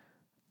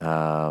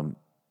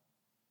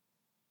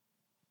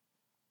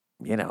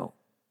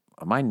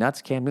 am I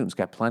nuts? Cam Newton's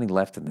got plenty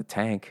left in the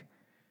tank.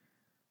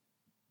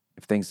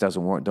 If things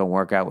don't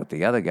work out with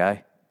the other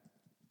guy,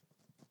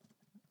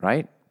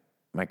 right?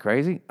 Am I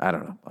crazy? I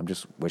don't know. I'm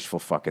just wishful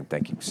fucking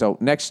thinking. So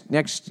next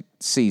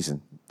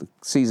season, the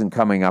season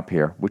coming up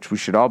here, which we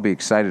should all be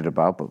excited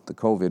about, but the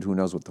COVID, who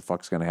knows what the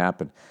fuck's going to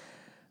happen.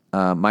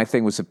 My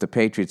thing was if the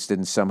Patriots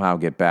didn't somehow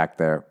get back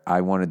there,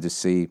 I wanted to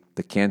see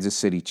the Kansas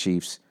City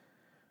Chiefs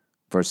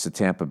versus the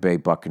Tampa Bay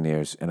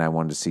Buccaneers, and I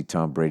wanted to see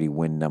Tom Brady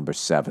win number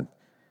 7.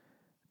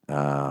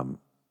 And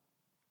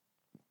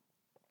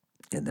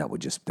that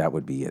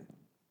would be it.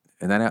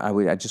 And then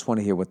I just want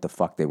to hear what the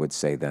fuck they would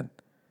say then.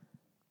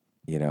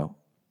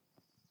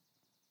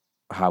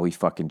 How he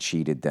fucking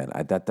cheated then.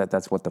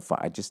 That's what the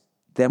fuck.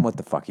 Then what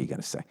the fuck are you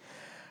going to say?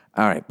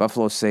 All right,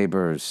 Buffalo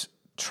Sabres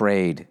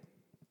trade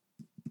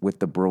with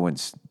the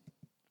Bruins.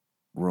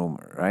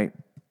 Rumor, right?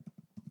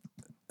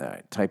 All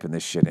right, typing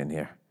this shit in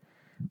here.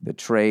 The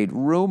trade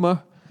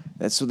rumor.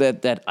 That's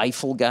that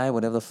Eiffel guy,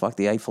 whatever the fuck,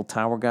 the Eiffel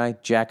Tower guy,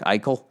 Jack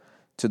Eichel,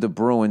 to the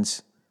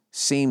Bruins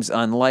seems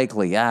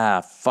unlikely.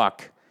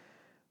 Fuck.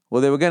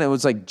 Well, it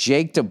was like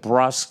Jake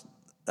DeBrusk,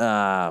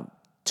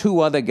 2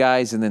 other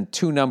guys, and then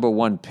 2 number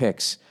 1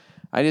 picks.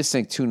 I just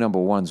think 2 number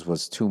 1s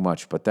was too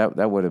much, but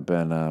that would have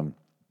been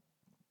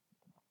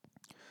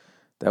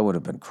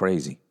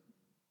crazy.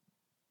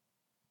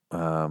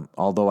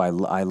 Although I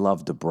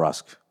love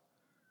DeBrusk,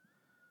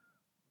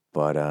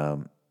 but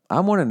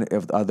I'm wondering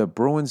are the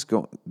Bruins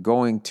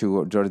going to,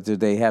 or do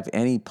they have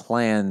any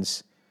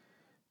plans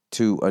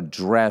to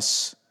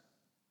address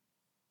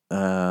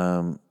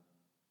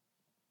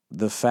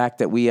the fact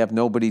that we have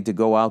nobody to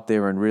go out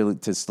there and really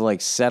to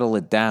like settle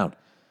it down,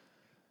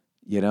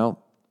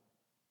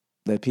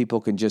 that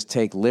people can just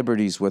take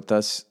liberties with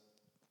us.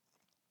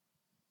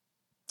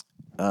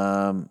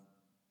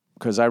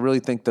 Because I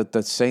really think that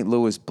the St.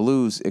 Louis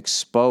Blues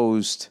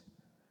exposed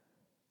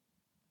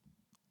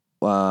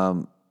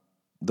the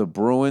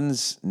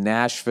Bruins,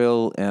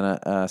 Nashville,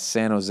 and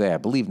San Jose. I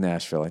believe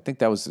Nashville. I think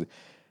that was,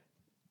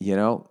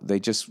 they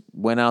just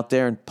went out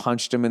there and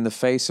punched them in the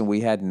face, and we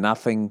had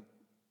nothing.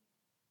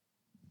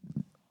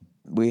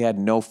 We had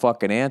no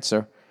fucking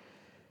answer.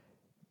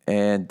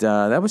 And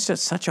that was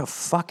just such a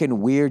fucking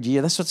weird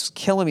year. That's what's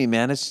killing me,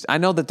 man. I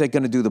know that they're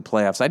going to do the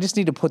playoffs. I just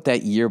need to put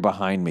that year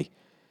behind me.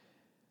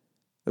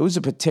 It was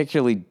a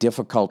particularly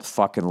difficult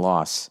fucking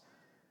loss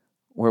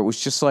where it was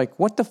just like,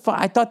 what the fuck?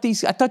 I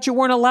thought you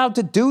weren't allowed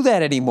to do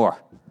that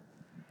anymore.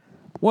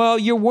 Well,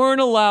 you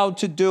weren't allowed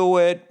to do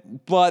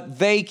it, but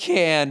they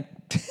can.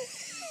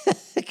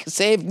 Because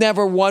they've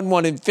never won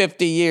one in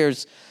 50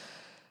 years.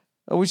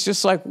 It was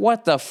just like,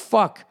 what the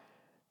fuck?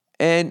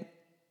 And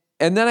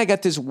then I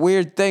got this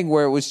weird thing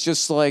where it was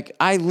just like,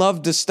 I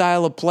loved the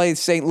style of play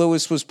St.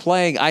 Louis was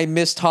playing. I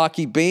missed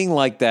hockey being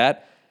like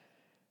that.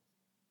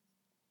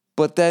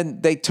 But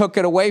then they took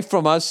it away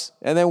from us,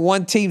 and then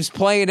one team's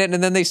playing it,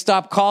 and then they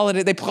stopped calling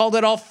it. They called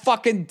it all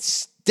fucking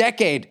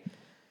decade.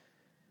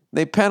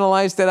 They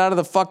penalized it out of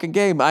the fucking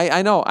game.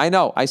 I know.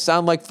 I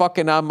sound like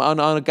fucking I'm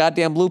on a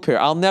goddamn loop here.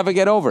 I'll never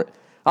get over it.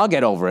 I'll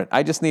get over it.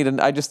 I just need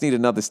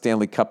another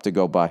Stanley Cup to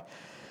go by.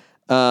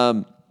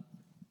 All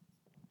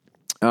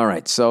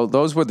right, so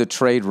those were the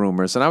trade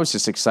rumors, and I was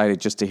just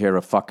excited just to hear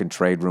a fucking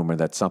trade rumor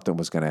that something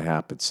was going to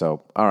happen.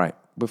 So, all right,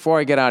 before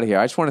I get out of here,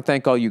 I just want to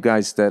thank all you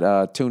guys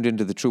that tuned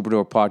into the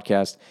Troubadour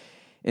podcast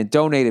and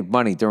donated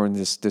money during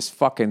this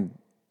fucking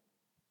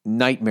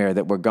nightmare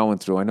that we're going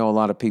through. I know a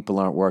lot of people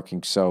aren't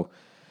working, so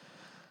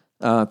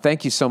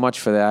thank you so much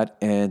for that.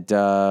 And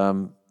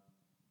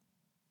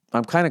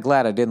I'm kind of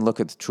glad I didn't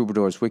look at the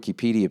Troubadour's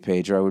Wikipedia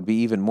page, or I would be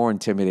even more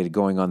intimidated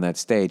going on that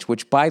stage,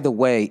 which, by the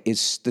way,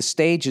 the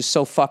stage is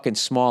so fucking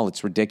small,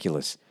 it's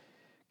ridiculous.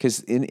 Because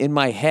in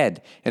my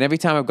head, and every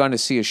time I've gone to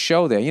see a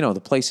show there, the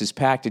place is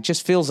packed. It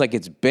just feels like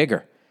it's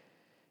bigger.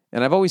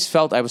 And I've always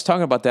felt, I was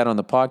talking about that on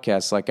the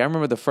podcast, like I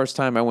remember the first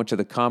time I went to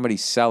the Comedy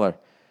Cellar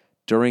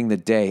during the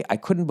day, I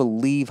couldn't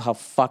believe how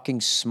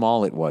fucking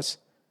small it was.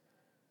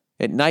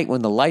 At night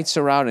when the lights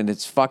are out and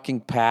it's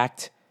fucking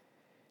packed,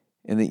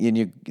 and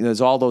there's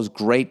all those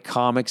great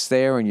comics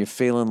there, and you're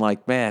feeling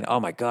like, man, oh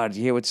my God,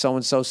 you hear what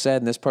so-and-so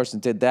said, and this person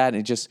did that, and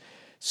it just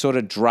sort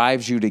of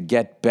drives you to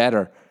get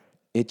better.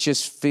 It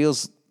just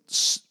feels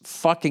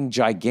fucking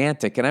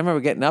gigantic. And I remember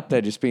getting up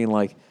there just being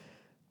like,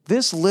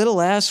 this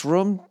little ass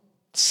room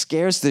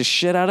scares the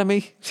shit out of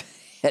me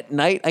at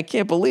night. I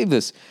can't believe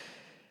this.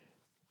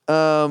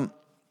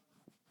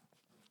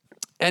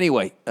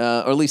 Anyway, or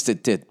at least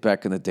it did.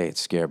 Back in the day, it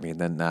scared me. And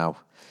then now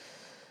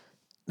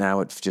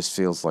it just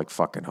feels like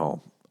fucking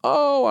home.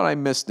 Oh, and I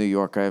miss New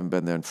York. I haven't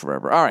been there in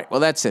forever. All right, well,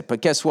 that's it.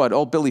 But guess what?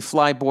 Old Billy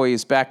Flyboy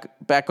is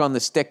back on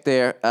the stick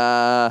there.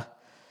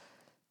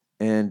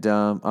 And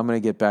I'm going to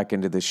get back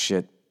into this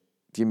shit.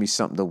 Give me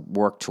something to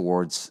work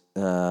towards.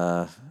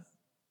 And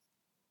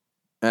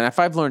if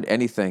I've learned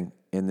anything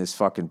in this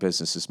fucking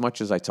business, as much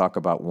as I talk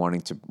about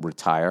wanting to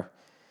retire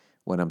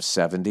when I'm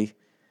 70,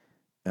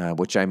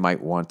 which I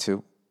might want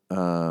to,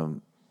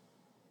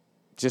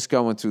 just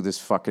going through this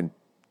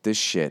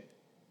shit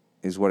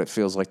is what it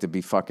feels like to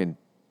be fucking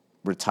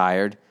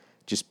retired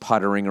just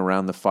puttering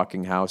around the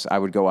fucking house, I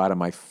would go out of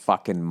my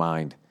fucking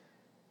mind.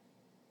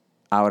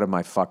 Out of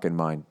my fucking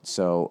mind.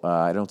 So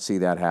I don't see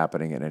that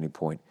happening at any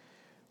point,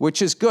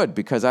 which is good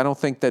because I don't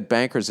think that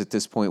bankers at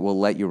this point will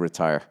let you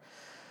retire.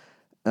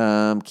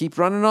 Keep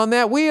running on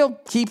that wheel.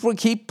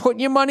 Keep putting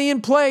your money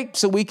in play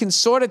so we can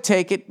sort of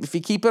take it. If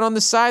you keep it on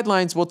the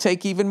sidelines, we'll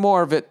take even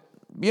more of it.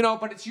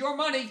 But it's your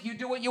money. You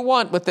do what you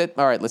want with it.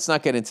 All right, let's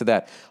not get into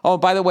that. Oh,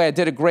 by the way, I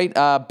did a great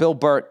Bill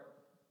Burt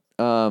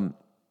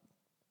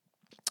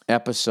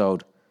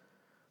episode.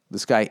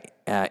 This guy,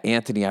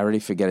 Anthony, I already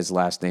forget his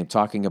last name,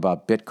 talking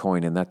about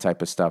Bitcoin and that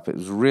type of stuff. It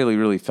was really,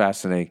 really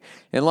fascinating.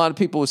 And a lot of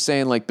people were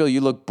saying, like, Bill,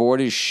 you look bored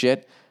as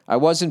shit. I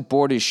wasn't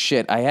bored as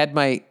shit. I had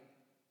my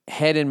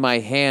head in my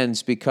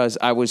hands because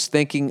I was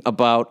thinking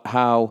about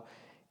how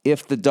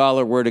if the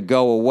dollar were to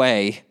go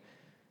away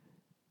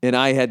and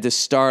I had to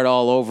start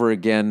all over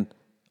again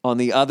on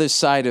the other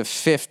side of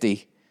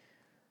 50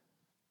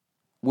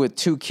 with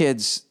 2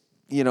 kids,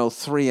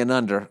 3 and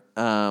under,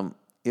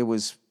 it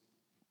was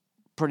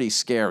pretty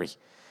scary.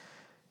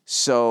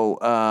 So,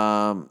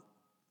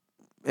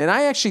 and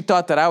I actually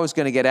thought that I was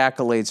going to get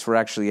accolades for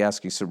actually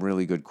asking some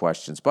really good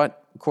questions,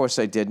 but of course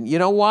I didn't. You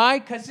know why?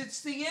 Because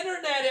it's the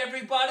internet,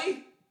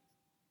 everybody.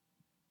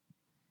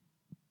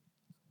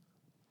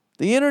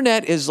 The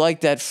internet is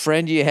like that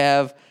friend you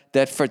have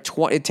that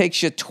it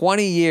takes you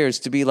 20 years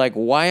to be like,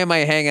 why am I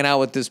hanging out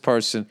with this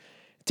person?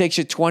 It takes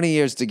you 20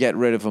 years to get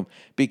rid of them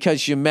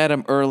because you met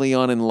him early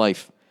on in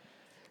life.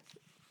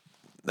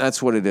 That's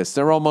what it is.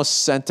 They're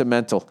almost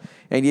sentimental.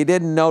 And you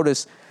didn't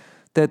notice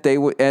that they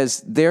were,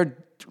 as their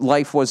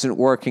life wasn't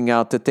working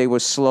out, that they were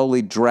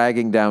slowly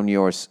dragging down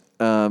yours.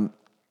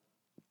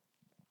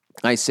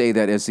 I say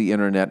that as the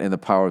internet and the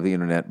power of the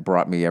internet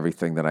brought me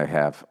everything that I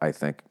have, I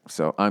think.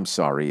 So I'm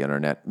sorry,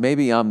 internet.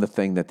 Maybe I'm the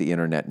thing that the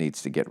internet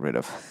needs to get rid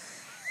of.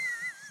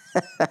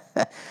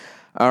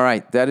 All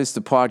right, that is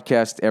the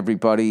podcast,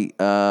 everybody.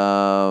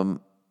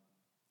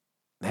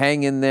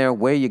 Hang in there.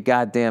 Wear your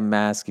goddamn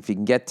mask. If you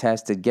can get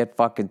tested, get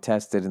fucking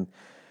tested. And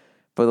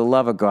for the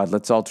love of God,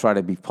 let's all try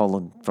to be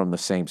pulling from the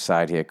same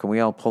side here. Can we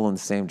all pull in the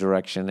same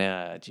direction?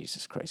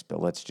 Jesus Christ, Bill,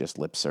 let's just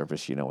lip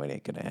service. It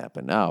ain't going to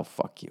happen. Oh,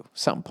 fuck you.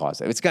 Something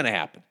positive. It's going to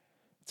happen.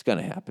 It's going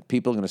to happen.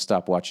 People are going to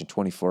stop watching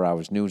 24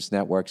 hours news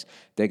networks.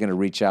 They're going to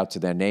reach out to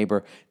their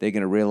neighbor. They're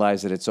going to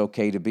realize that it's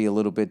okay to be a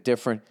little bit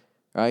different,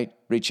 right?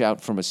 Reach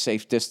out from a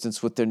safe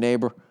distance with their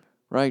neighbor,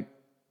 right?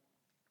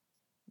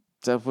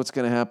 Is that what's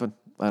going to happen?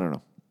 I don't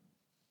know.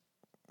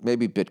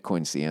 Maybe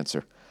Bitcoin's the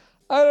answer.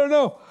 I don't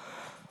know.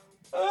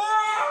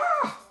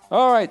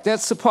 All right,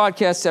 that's the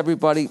podcast,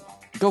 everybody.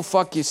 Go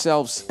fuck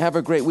yourselves. Have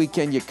a great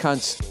weekend, you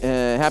cunts.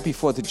 Happy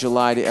 4th of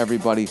July to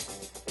everybody.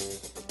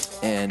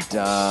 And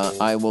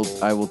I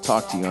will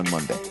talk to you on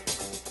Monday.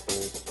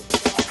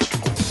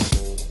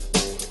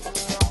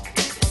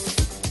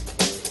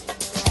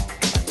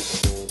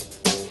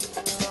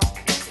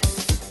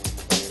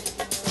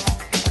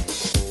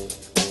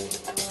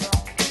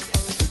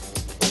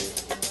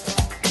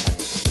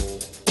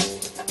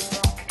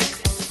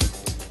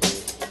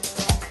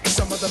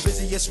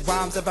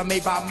 Rhymes ever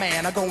made by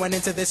man are going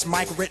into this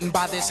mic written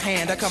by this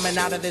hand are coming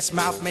out of this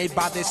mouth made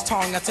by this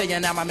tongue. I tell you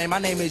now, my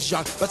name is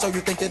Young, but so you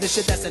think that this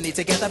shit destiny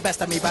to get the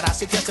best of me, but I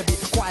suggest to be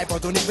quiet, bro.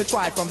 Don't even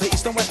try it from the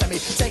east and west of me,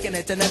 taking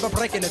it and never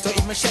breaking it or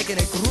even shaking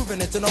it,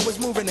 grooving it and always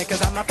moving it,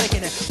 cause I'm not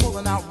faking it,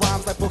 pulling out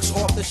rhymes like books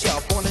off the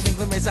shelf. Born in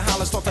England, raised in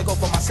Holland, thought I go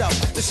for myself.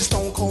 This is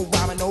stone cold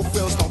rhyming, no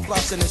frills, no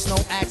fluffs, and it's no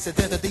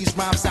accident that these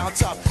rhymes sound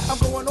tough. I'm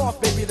going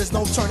off, baby, there's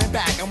no turning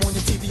back. I'm on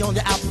your TV, on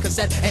your album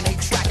cassette, and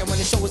 8-track, and when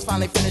the show is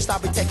finally finished,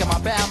 I'll be taking my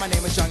bow. My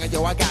name is Young, and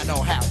yo, I got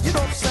no how. You know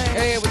what I'm saying?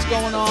 Hey, what's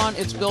going on?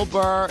 It's Bill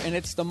Burr, and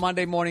it's the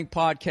Monday Morning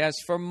Podcast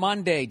for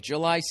Monday,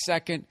 July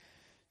 2nd,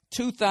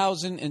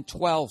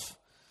 2012.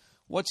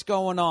 What's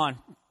going on?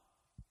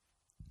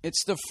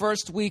 It's the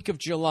first week of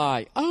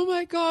July. Oh,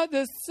 my God,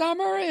 the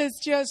summer is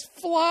just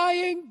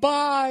flying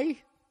by.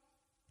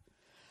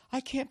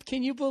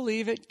 Can you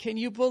believe it? Can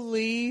you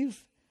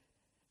believe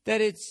that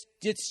it's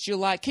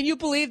July? Can you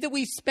believe that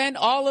we spent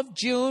all of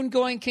June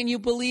going, can you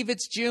believe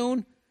it's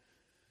June?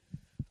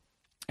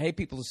 I hate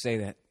people who say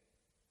that.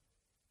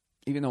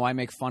 Even though I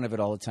make fun of it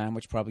all the time,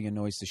 which probably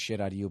annoys the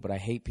shit out of you, but I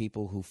hate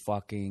people who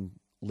fucking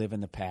live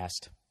in the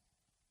past.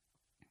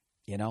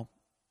 You know?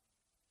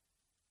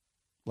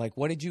 Like,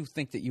 what did you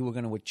think that you were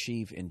going to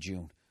achieve in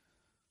June?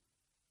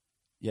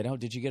 You know,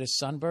 did you get a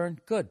sunburn?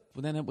 Good.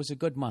 Well, then it was a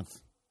good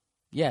month.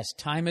 Yes,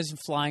 time isn't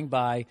flying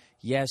by.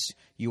 Yes,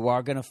 you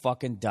are going to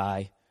fucking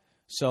die.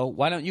 So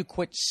why don't you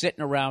quit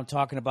sitting around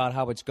talking about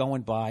how it's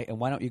going by, and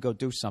why don't you go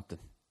do something?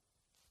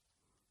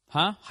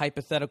 Huh?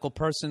 Hypothetical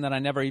person that I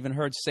never even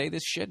heard say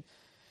this shit.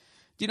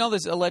 Do you know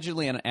there's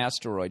allegedly an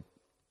asteroid?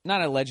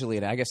 Not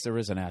allegedly, I guess there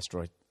is an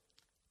asteroid.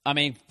 I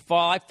mean, for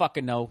all I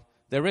fucking know,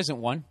 there isn't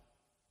one.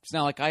 It's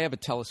not like I have a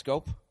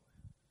telescope.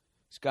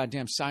 It's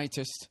goddamn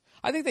scientists.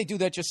 I think they do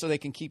that just so they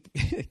can keep...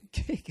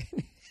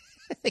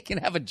 they can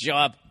have a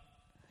job.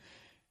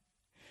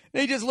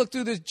 They just look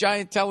through this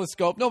giant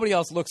telescope. Nobody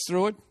else looks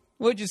through it.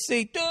 What'd you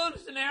see? Dude,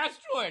 it's an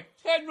asteroid.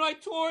 It's heading right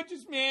towards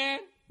us, man.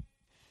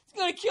 It's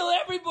going to kill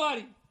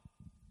everybody.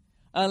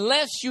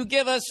 Unless you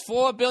give us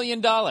 $4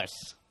 billion.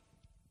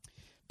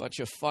 Bunch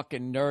of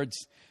fucking nerds.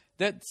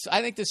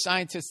 I think the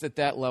scientists at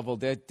that level,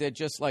 they're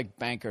just like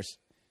bankers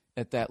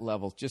at that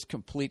level. Just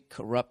complete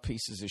corrupt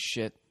pieces of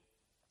shit.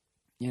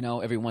 You know,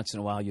 every once in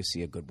a while you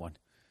see a good one.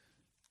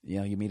 You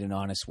know, you meet an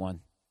honest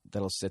one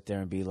that'll sit there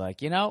and be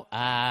like,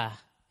 I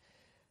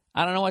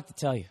don't know what to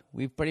tell you.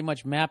 We've pretty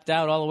much mapped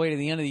out all the way to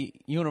the end of the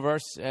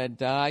universe,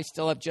 and I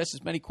still have just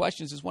as many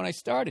questions as when I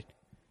started.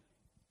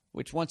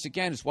 Which, once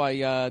again, is why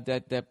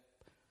that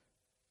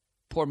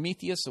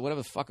Prometheus, or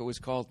whatever the fuck it was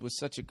called, was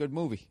such a good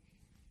movie.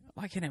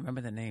 Why can't I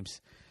remember the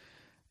names?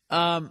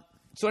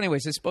 So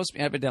anyways, it's supposed to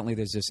be, evidently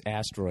there's this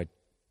asteroid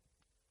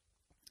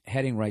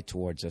heading right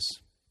towards us,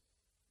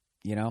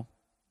 you know?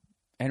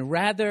 And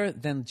rather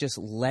than just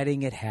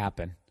letting it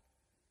happen,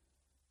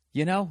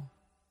 you know,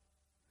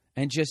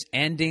 and just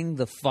ending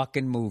the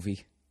fucking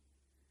movie,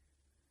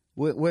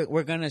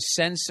 we're going to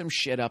send some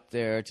shit up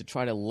there to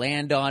try to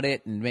land on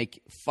it and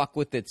fuck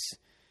with its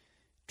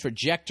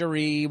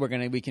trajectory.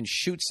 We can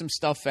shoot some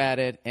stuff at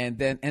it, and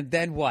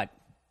then what?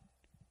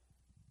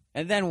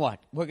 And then what?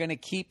 We're going to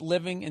keep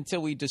living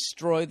until we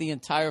destroy the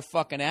entire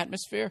fucking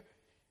atmosphere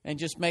and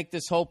just make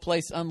this whole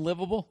place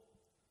unlivable?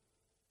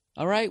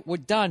 All right? We're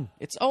done.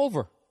 It's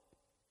over.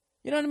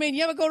 You know what I mean?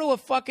 You ever go to a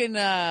fucking,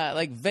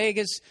 like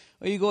Vegas,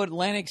 or you go to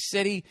Atlantic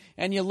City,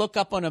 and you look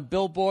up on a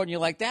billboard, and you're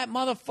like, that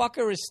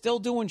motherfucker is still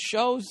doing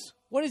shows?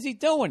 What is he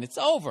doing? It's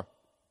over.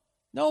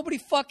 Nobody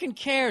fucking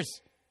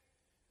cares.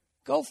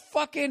 Go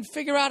fucking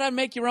figure out how to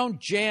make your own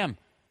jam.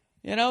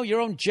 You know, your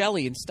own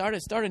jelly, and start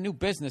a new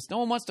business. No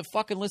one wants to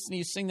fucking listen to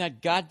you sing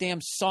that goddamn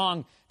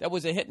song that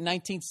was a hit in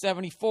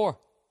 1974.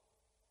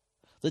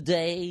 The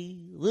day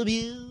the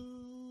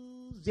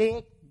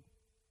music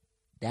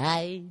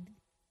died.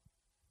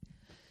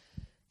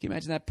 Can you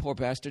imagine that poor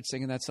bastard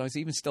singing that song? Is he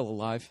even still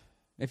alive?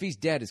 If he's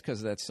dead, it's because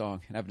of that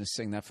song, and I've been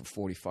singing that for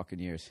 40 fucking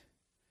years.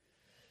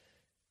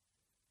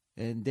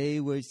 And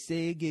they were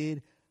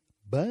singing,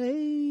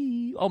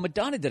 bye. Oh,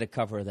 Madonna did a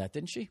cover of that,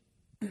 didn't she?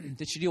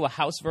 Did she do a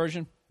house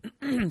version?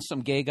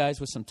 Some gay guys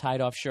with some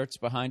tied-off shirts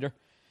behind her.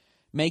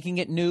 Making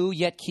it new,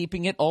 yet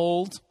keeping it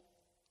old.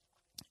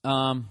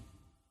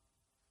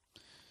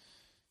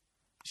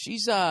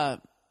 She's, you know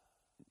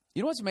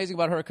what's amazing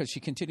about her? Because she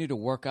continued to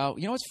work out.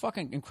 You know what's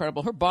fucking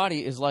incredible? Her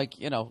body is like,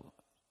 you know,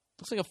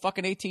 looks like a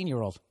fucking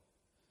 18-year-old.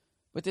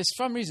 But there's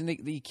some reason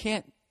you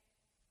can't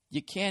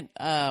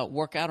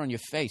work out on your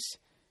face.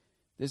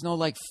 There's no,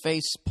 like,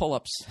 face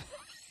pull-ups.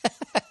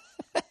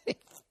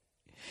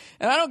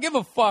 And I don't give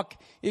a fuck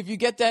if you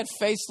get that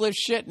facelift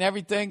shit and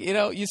everything. You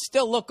know, you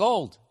still look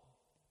old.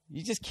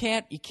 You just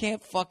can't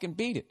fucking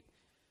beat it.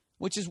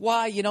 Which is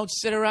why you don't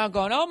sit around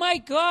going, oh, my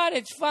God,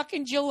 it's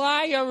fucking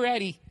July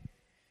already.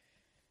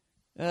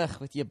 Ugh,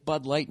 with your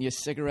Bud Light and your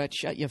cigarette.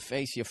 Shut your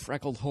face, you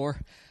freckled whore.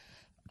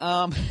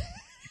 I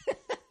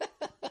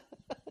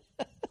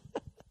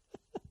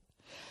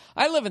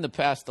live in the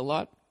past a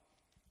lot.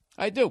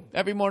 I do.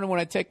 Every morning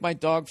when I take my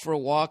dog for a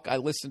walk, I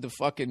listen to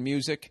fucking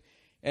music.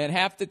 And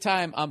half the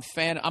time, I'm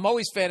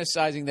always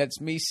fantasizing that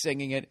it's me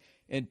singing it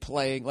and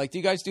playing. Like, do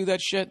you guys do that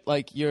shit?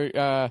 Like, you're,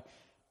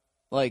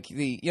 like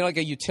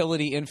a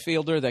utility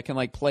infielder that can,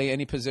 like, play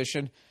any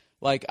position?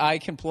 Like, I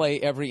can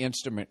play every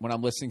instrument when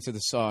I'm listening to the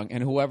song.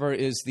 And whoever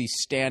is the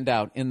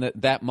standout in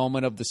that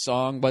moment of the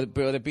song, whether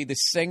it be the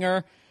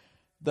singer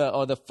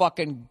or the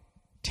fucking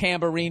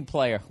tambourine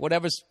player,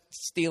 whatever's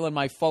stealing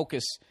my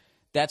focus,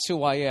 that's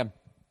who I am.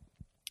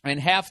 And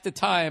half the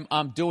time,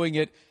 I'm doing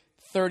it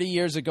 30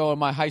 years ago in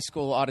my high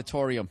school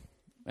auditorium,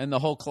 and the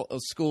whole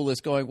school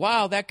is going,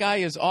 wow, that guy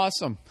is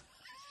awesome.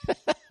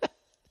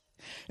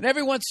 And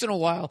every once in a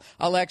while,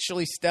 I'll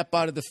actually step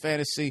out of the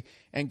fantasy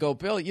and go,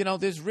 Bill, you know,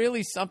 there's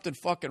really something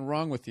fucking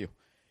wrong with you.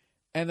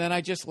 And then I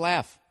just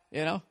laugh,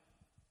 you know.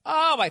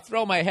 Oh, I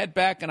throw my head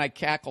back and I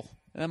cackle.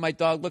 And then my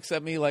dog looks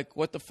at me like,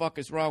 what the fuck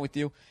is wrong with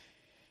you?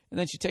 And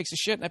then she takes a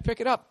shit and I pick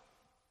it up.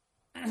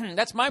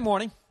 That's my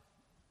morning.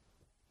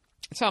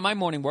 That's how my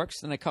morning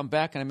works. Then I come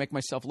back and I make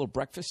myself a little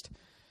breakfast.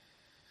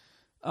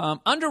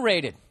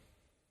 Underrated.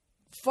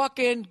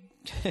 Fucking.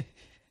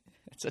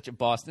 It's such a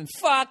Boston.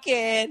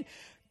 Fucking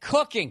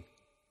cooking.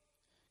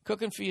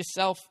 Cooking for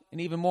yourself,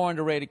 and even more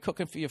underrated,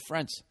 cooking for your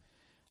friends.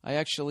 I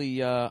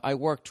actually, I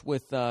worked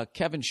with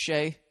Kevin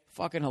Shea.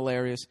 Fucking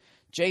hilarious.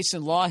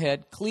 Jason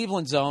Lawhead,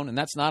 Cleveland's own, and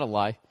that's not a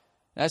lie.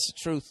 That's the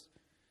truth.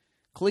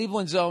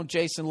 Cleveland's own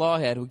Jason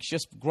Lawhead, who's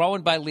just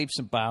growing by leaps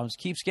and bounds,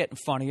 keeps getting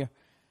funnier.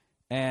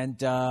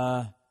 And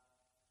I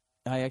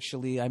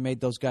made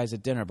those guys a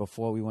dinner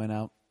before we went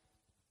out.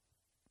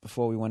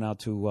 Before we went out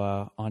to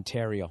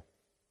Ontario,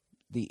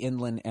 the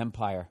Inland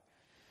Empire.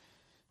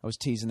 I was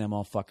teasing them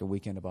all fucking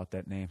weekend about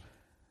that name,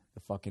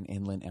 the fucking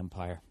Inland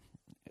Empire.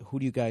 Who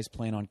do you guys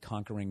plan on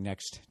conquering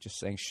next? Just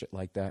saying shit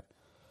like that.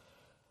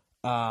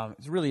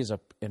 It really is an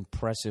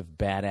impressive,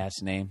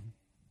 badass name.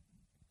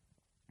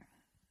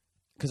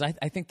 Because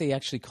I think they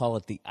actually call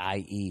it the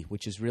IE,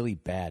 which is really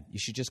bad. You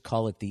should just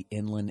call it the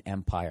Inland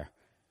Empire.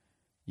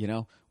 You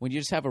know, when you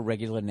just have a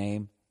regular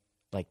name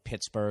like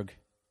Pittsburgh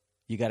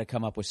you got to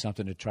come up with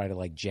something to try to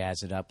like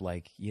jazz it up.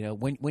 Like, you know,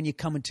 when you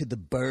come into the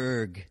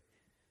burg,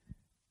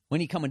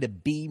 when you come into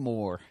be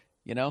more,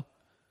 you know?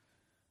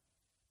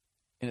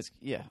 And it's,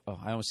 yeah. Oh,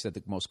 I almost said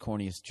the most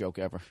corniest joke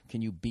ever.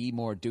 Can you be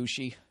more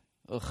douchey?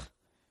 Ugh.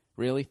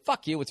 Really?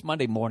 Fuck you. It's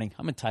Monday morning.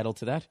 I'm entitled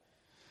to that.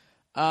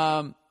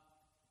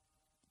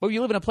 But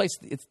you live in a place,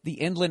 it's the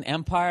Inland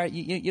Empire.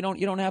 You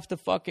don't have to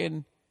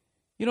fucking,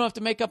 you don't have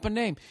to make up a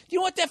name. You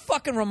know what that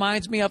fucking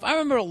reminds me of? I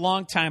remember a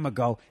long time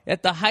ago,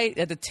 at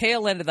the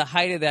tail end of the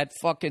height of that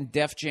fucking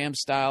Def Jam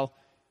style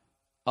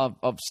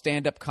of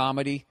stand-up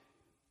comedy,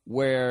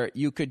 where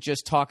you could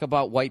just talk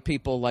about white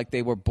people like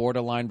they were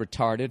borderline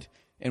retarded,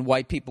 and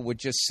white people would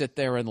just sit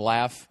there and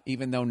laugh,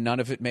 even though none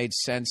of it made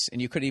sense,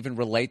 and you couldn't even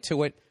relate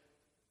to it.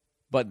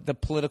 But the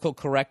political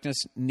correctness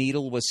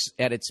needle was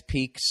at its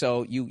peak,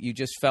 so you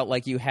just felt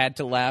like you had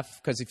to laugh,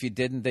 because if you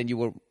didn't, then you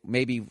were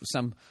maybe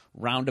some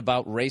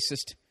roundabout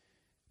racist.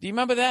 Do you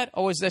remember that?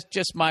 Or is that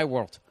just my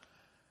world?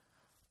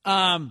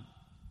 I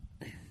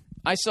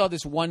saw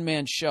this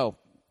one-man show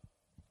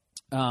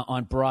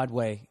on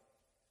Broadway,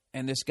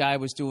 and this guy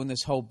was doing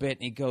this whole bit,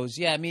 and he goes,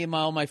 yeah, me and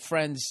all my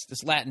friends,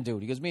 this Latin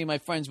dude, he goes, me and my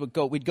friends we'd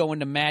go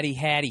into Matty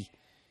Hattie.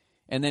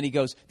 And then he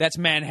goes, that's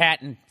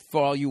Manhattan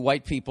for all you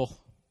white people.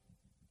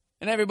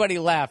 And everybody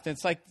laughed. And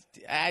it's like,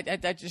 I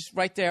just,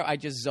 right there, I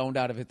just zoned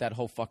out of it that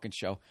whole fucking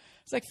show.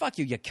 It's like, fuck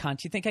you, you cunt.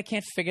 You think I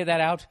can't figure that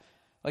out?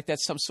 Like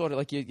that's some sort of,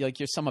 like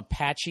you're some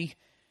Apache,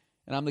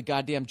 and I'm the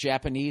goddamn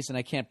Japanese, and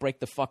I can't break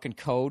the fucking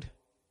code.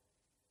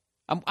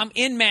 I'm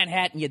in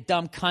Manhattan, you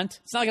dumb cunt.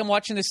 It's not like I'm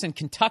watching this in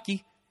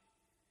Kentucky.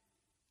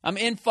 I'm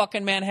in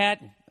fucking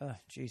Manhattan. Oh,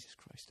 Jesus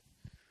Christ.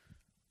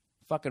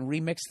 Fucking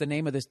remix the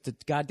name of the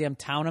goddamn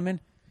town I'm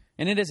in.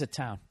 And it is a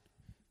town.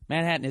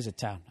 Manhattan is a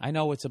town. I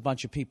know it's a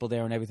bunch of people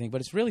there and everything, but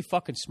it's really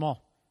fucking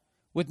small.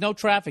 With no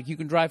traffic, you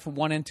can drive from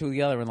one end to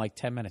the other in like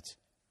 10 minutes.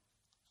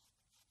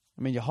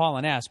 I mean, you're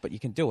hauling ass, but you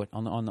can do it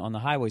on the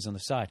highways on the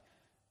side.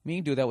 I mean,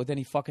 you can do that with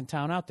any fucking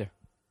town out there.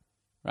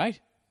 Right?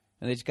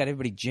 And they just got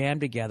everybody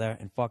jammed together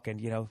and fucking,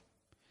 you know,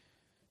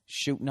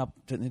 shooting up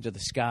into the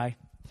sky.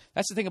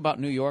 That's the thing about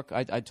New York.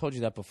 I told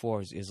you that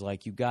before. Is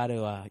like you got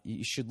to,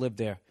 you should live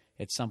there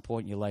at some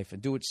point in your life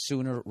and do it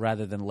sooner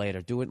rather than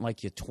later. Do it in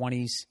like your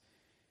 20s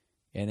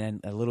and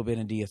then a little bit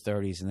into your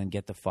 30s and then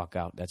get the fuck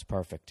out. That's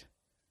perfect.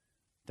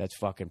 That's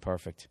fucking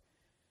perfect.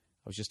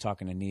 I was just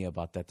talking to Nia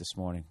about that this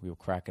morning. We were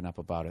cracking up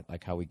about it,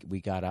 like how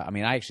we got out. I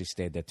mean, I actually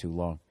stayed there too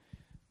long,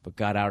 but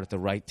got out at the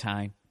right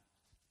time.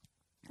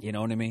 You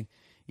know what I mean?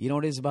 You know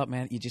what it is about,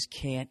 man? You just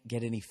can't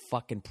get any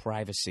fucking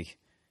privacy.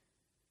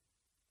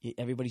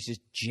 Everybody's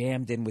just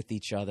jammed in with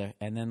each other.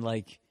 And then,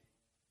 like,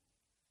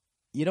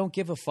 you don't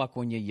give a fuck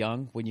when you're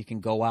young, when you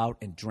can go out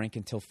and drink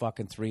until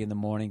fucking 3 in the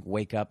morning,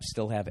 wake up,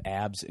 still have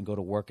abs, and go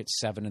to work at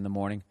 7 in the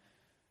morning,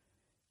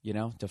 you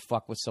know, to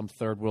fuck with some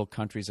third world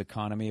country's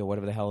economy or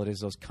whatever the hell it is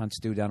those cunts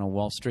do down on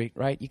Wall Street,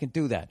 right? You can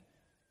do that.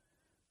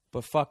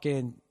 But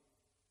fucking,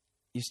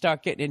 you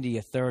start getting into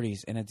your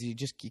 30s, and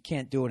you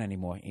can't do it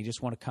anymore. You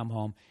just want to come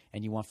home,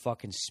 and you want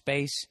fucking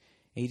space,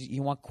 and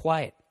you want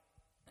quiet,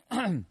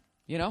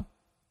 you know?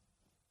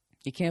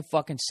 You can't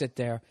fucking sit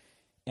there,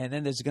 and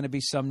then there's going to be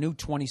some new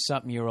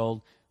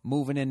 20-something-year-old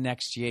moving in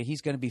next year.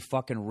 He's going to be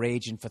fucking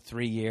raging for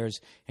 3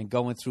 years and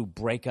going through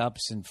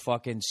breakups and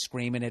fucking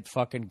screaming at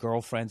fucking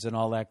girlfriends and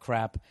all that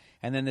crap.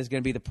 And then there's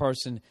going to be the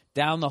person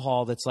down the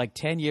hall that's like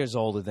 10 years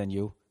older than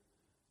you,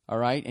 all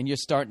right? And you're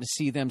starting to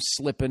see them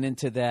slipping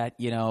into that,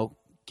 you know,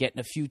 getting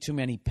a few too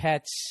many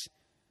pets,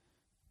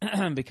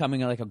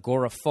 becoming like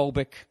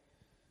agoraphobic.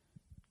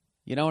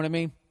 You know what I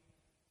mean?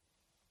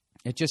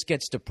 It just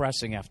gets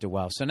depressing after a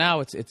while. So now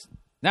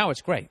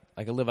it's great.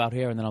 I can live out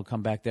here, and then I'll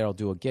come back there. I'll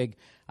do a gig.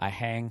 I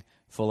hang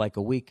for like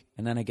a week,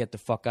 and then I get the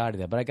fuck out of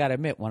there. But I got to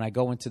admit, when I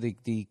go into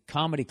the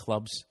comedy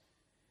clubs,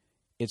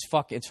 it's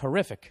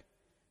horrific.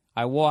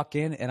 I walk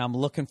in, and I'm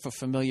looking for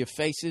familiar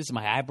faces.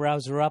 My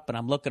eyebrows are up, and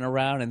I'm looking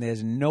around, and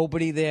there's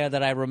nobody there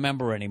that I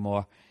remember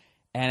anymore.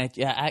 And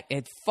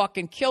it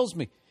fucking kills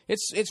me.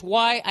 It's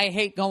why I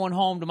hate going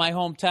home to my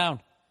hometown.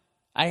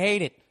 I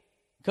hate it.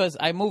 Because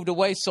I moved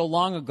away so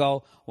long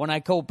ago, when I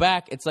go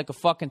back, it's like a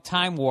fucking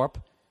time warp.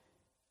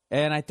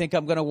 And I think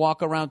I'm going to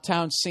walk around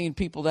town seeing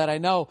people that I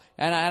know,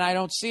 and I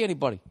don't see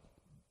anybody.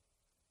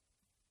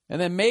 And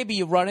then maybe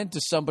you run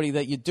into somebody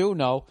that you do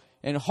know,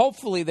 and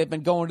hopefully they've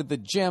been going to the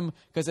gym,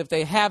 because if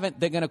they haven't,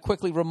 they're going to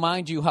quickly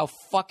remind you how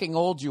fucking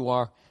old you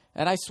are.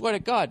 And I swear to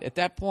God, at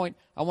that point,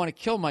 I want to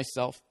kill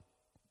myself.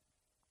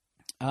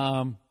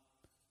 Then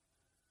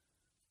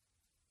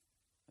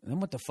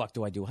what the fuck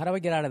do I do? How do I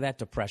get out of that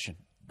depression?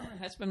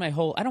 That's been my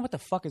whole... I don't know what the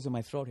fuck is in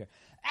my throat here.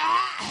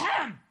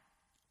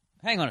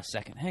 Hang on a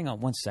second. Hang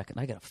on 1 second.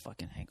 I gotta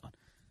fucking... Hang on.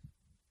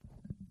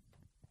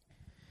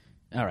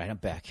 All right, I'm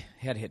back.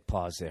 I had to hit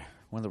pause there.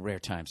 One of the rare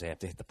times I have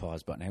to hit the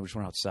pause button. I just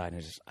went outside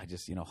and I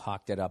just you know,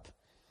 hawked it up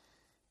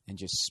and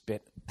just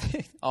spit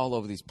all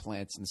over these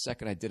plants. And the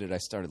second I did it, I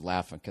started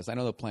laughing, because I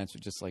know the plants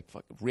were just like,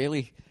 fuck,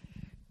 really?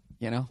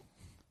 You know?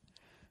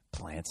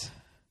 Plants.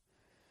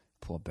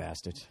 Poor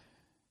bastards.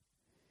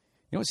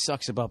 You know what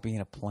sucks about being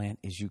a plant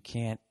is you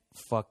can't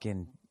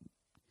fucking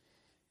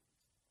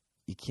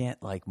you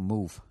can't, like,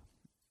 move.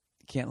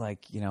 You can't,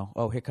 like,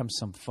 oh, here comes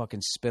some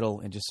fucking spittle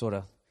and just sort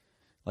of,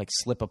 like,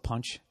 slip a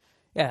punch.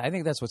 Yeah, I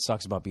think that's what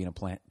sucks about being a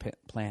plant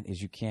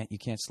is you can't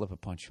slip a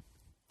punch.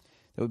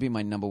 That would be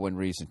my number one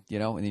reason,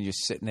 And then you're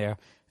just sitting there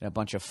and a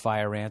bunch of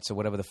fire ants or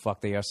whatever the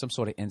fuck they are, some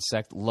sort of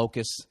insect,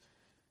 locusts,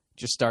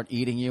 just start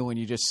eating you and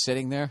you're just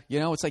sitting there.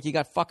 It's like you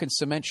got fucking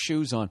cement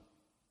shoes on.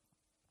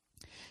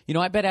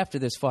 I bet after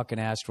this fucking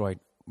asteroid,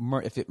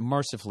 if it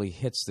mercifully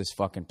hits this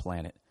fucking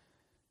planet,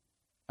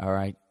 all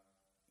right,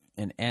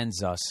 and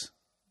ends us,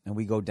 and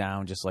we go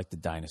down just like the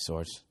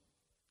dinosaurs,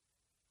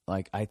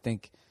 like, I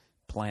think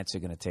plants are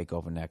going to take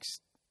over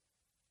next.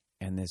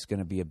 And there's going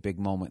to be a big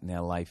moment in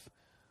their life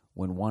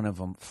when one of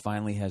them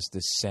finally has the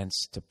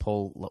sense to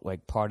pull,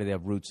 like, part of their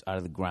roots out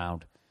of the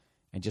ground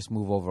and just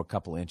move over a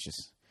couple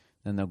inches.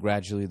 Then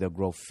they'll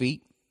grow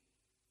feet,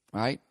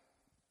 right?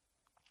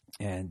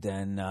 And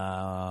then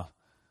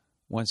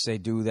once they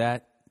do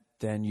that,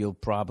 then you'll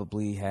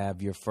probably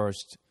have your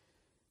first,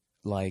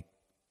 like,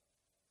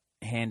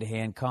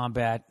 hand-to-hand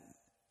combat.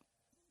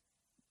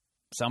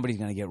 Somebody's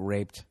going to get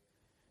raped,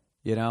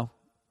 And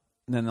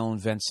then they'll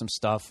invent some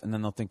stuff, and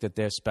then they'll think that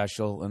they're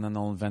special, and then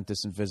they'll invent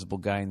this invisible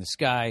guy in the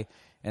sky,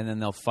 and then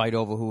they'll fight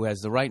over who has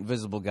the right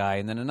invisible guy,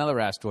 and then another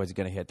asteroid's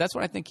going to hit. That's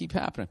what I think keeps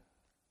happening.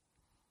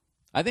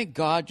 I think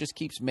God just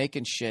keeps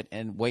making shit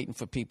and waiting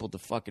for people to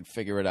fucking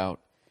figure it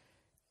out.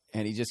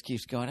 And he just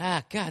keeps going,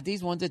 God,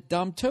 these ones are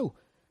dumb too,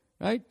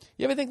 right?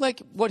 You ever think,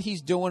 like, what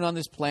he's doing on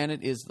this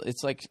planet is,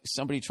 it's like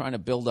somebody trying to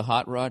build a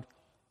hot rod,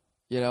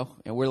 and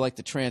we're like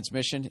the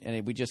transmission,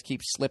 and we just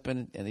keep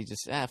slipping, and he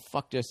just,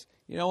 fuck this.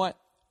 You know what?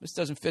 This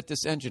doesn't fit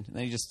this engine. And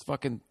then he just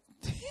fucking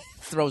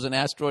throws an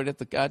asteroid at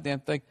the goddamn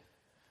thing.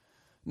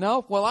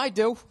 No? Well, I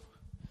do.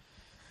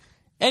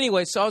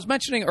 Anyway, so I was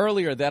mentioning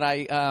earlier that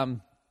I, Cleo,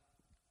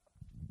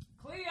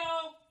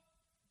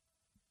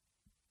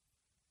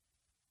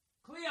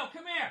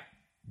 come here.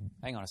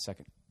 Hang on a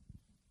second.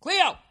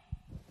 Cleo!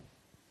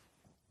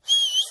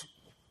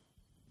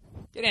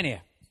 Get in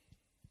here.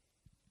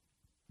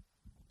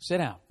 Sit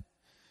down.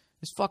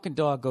 This fucking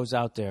dog goes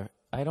out there.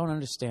 I don't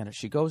understand it.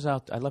 She goes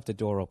out. I left the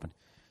door open.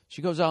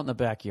 She goes out in the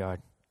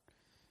backyard,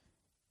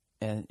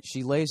 and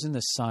she lays in the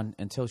sun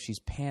until she's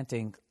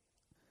panting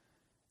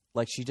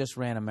like she just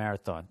ran a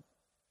marathon.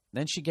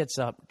 Then she gets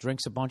up,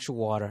 drinks a bunch of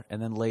water, and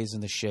then lays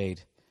in the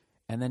shade,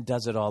 and then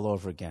does it all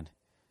over again.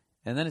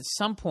 And then at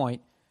some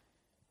point,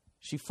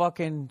 she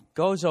fucking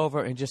goes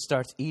over and just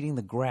starts eating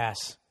the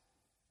grass,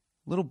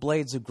 little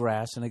blades of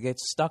grass, and it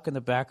gets stuck in the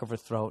back of her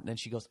throat, and then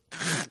she goes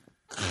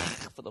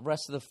for the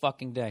rest of the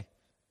fucking day.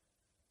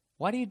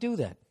 Why do you do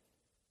that?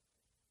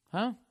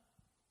 Huh?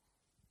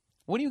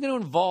 When are you going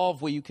to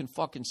involve where you can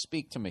fucking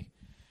speak to me?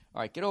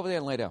 All right, get over there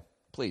and lay down,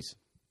 please.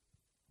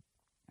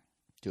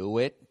 Do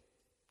it.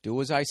 Do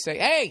as I say.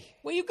 Hey,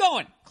 where you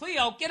going?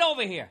 Cleo, get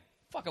over here.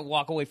 Fucking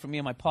walk away from me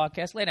on my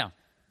podcast. Lay down.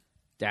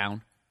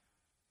 Down.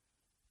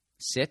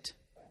 Sit.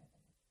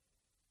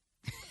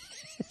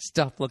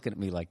 Stop looking at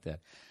me like that.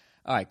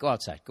 All right, go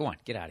outside. Go on.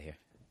 Get out of here.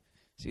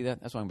 See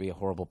that? That's why I'm going to be a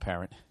horrible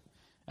parent.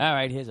 All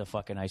right, here's a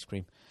fucking ice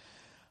cream.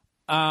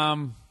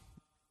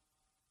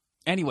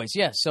 Anyways,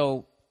 yeah,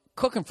 so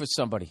cooking for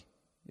somebody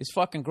is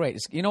fucking great.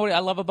 You know what I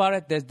love about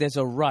it? There's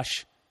a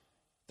rush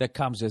that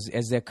comes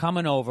as they're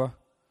coming over.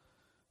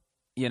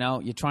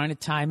 You're trying to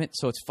time it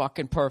so it's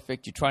fucking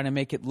perfect. You're trying to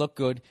make it look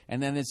good.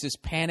 And then there's this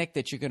panic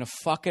that you're going to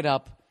fuck it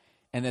up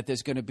and that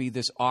there's going to be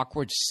this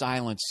awkward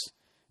silence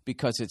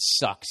because it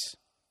sucks,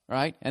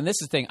 right? And this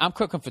is the thing. I'm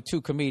cooking for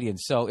two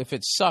comedians, so if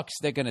it sucks,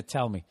 they're going to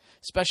tell me,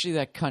 especially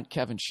that cunt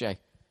Kevin Shea.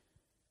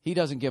 He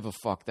doesn't give a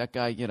fuck. That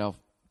guy,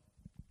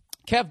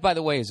 Kev, by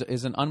the way,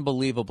 is an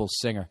unbelievable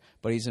singer,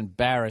 but he's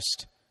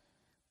embarrassed.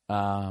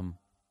 I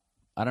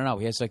don't know.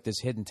 He has like this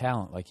hidden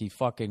talent. Like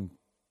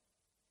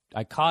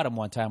I caught him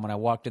one time when I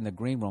walked in the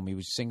green room. He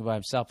was singing by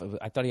himself.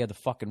 I thought he had the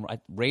fucking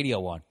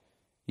radio on.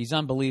 He's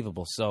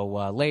unbelievable. So,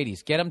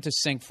 ladies, get him to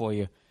sing for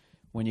you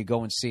when you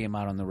go and see him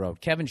out on the road.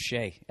 Kevin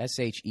Shea,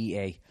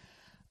 Shea.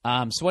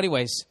 So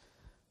anyways,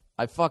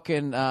 I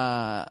fucking,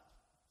 there's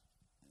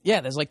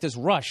like this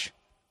rush.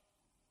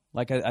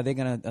 Like, are they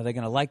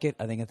gonna like it?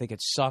 I think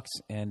it sucks.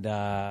 And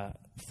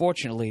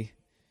fortunately,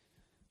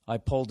 I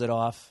pulled it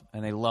off,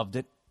 and they loved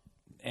it.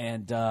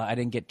 And I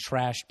didn't get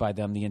trashed by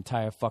them the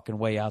entire fucking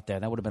way out there.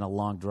 That would have been a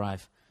long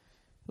drive.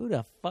 Who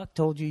the fuck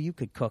told you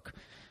could cook?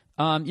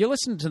 You're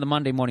listening to the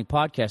Monday Morning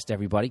Podcast,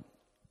 everybody.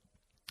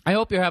 I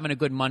hope you're having a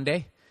good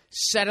Monday.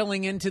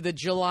 Settling into the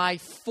July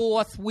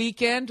 4th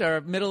weekend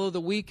or middle of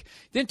the week.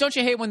 Then don't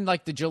you hate when,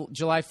 like, the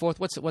July 4th,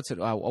 what's it,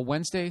 a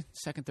Wednesday?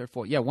 2nd, 3rd,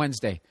 4th? Yeah,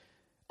 Wednesday.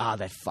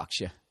 That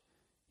fucks you.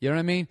 You know what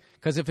I mean?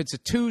 Because if it's a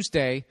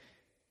Tuesday,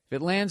 if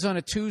it lands on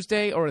a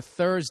Tuesday or a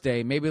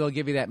Thursday, maybe they'll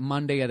give you that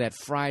Monday or that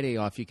Friday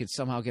off. You could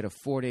somehow get a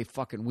 4-day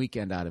fucking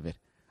weekend out of it.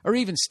 Or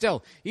even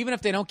still, even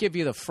if they don't give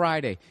you the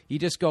Friday, you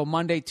just go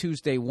Monday,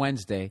 Tuesday,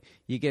 Wednesday.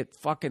 You get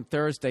fucking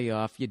Thursday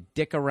off. You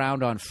dick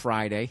around on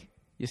Friday.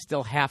 You're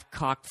still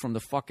half-cocked from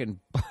the fucking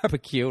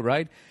barbecue,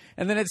 right?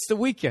 And then it's the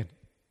weekend.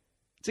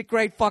 It's a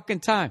great fucking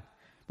time.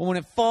 But when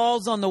it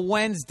falls on the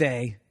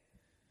Wednesday,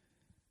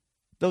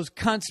 Those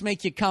cunts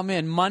make you come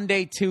in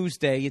Monday,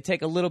 Tuesday. You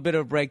take a little bit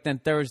of a break, then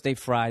Thursday,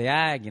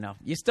 Friday.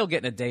 You're still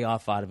getting a day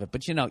off out of it.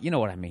 But you know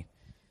what I mean.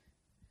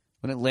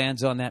 When it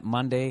lands on that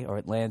Monday or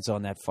it lands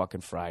on that fucking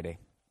Friday.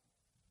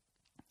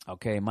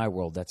 Okay, in my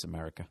world, that's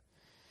America.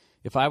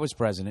 If I was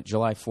president,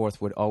 July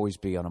 4th would always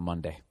be on a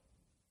Monday.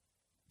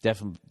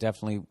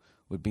 Definitely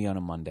would be on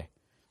a Monday.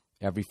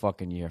 Every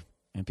fucking year.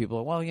 And people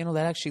are, well,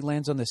 that actually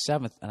lands on the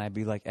 7th. And I'd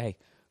be like, hey,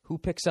 who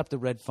picks up the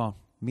red phone?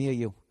 Me or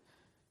you?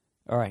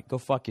 All right, go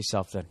fuck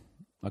yourself then.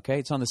 Okay,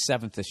 it's on the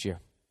 7th this year.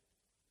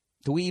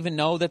 Do we even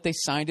know that they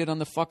signed it on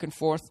the fucking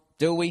 4th?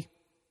 Do we?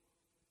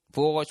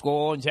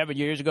 7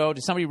 years ago.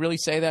 Did somebody really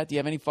say that? Do you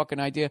have any fucking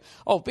idea?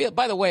 Oh,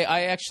 by the way,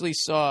 I actually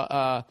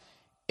saw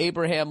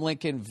Abraham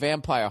Lincoln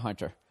Vampire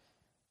Hunter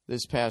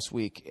this past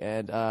week.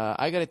 And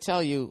I got to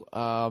tell you,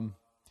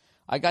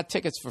 I got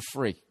tickets for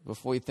free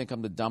before you think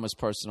I'm the dumbest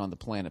person on the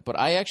planet. But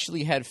I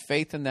actually had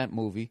faith in that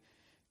movie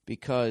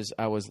because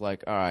I was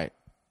like, all right,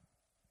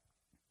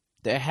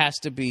 there has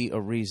to be a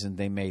reason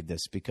they made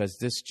this because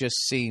this just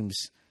seems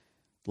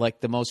like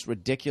the most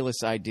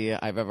ridiculous idea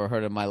I've ever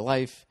heard in my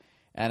life.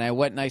 And I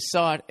went and I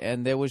saw it,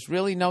 and there was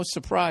really no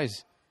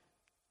surprise.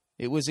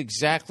 It was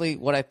exactly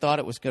what I thought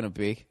it was going to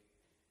be.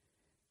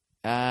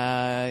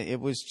 It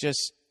was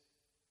just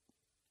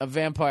a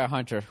vampire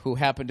hunter who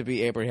happened to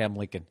be Abraham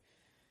Lincoln.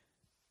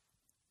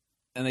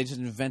 And they just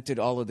invented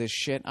all of this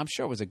shit. I'm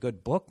sure it was a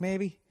good book,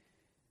 maybe.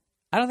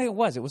 I don't think it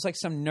was. It was like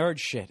some nerd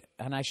shit,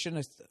 and I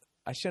shouldn't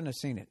have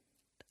seen it.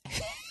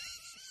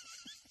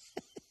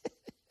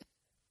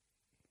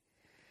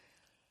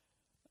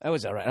 That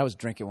was all right. I was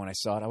drinking when I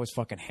saw it. I was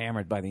fucking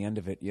hammered by the end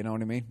of it. You know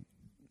what I mean?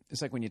 It's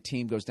like when your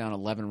team goes down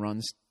 11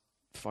 runs,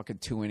 fucking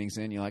 2 innings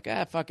in. You're like,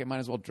 fuck it, might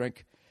as well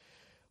drink.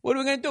 What are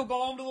we going to do, go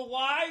home to the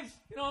wives?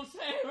 You know what I'm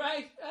saying,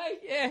 right?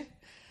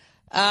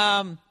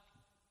 Yeah.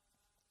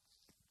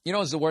 You know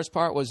what was the worst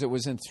part was it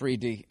was in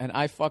 3D, and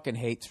I fucking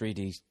hate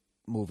 3D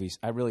movies.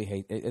 I really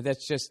hate it.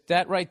 That's just,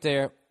 that right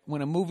there,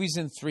 when a movie's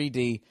in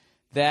 3D,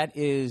 that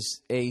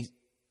is a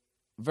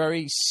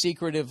very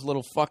secretive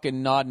little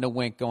fucking nod and a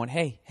wink going,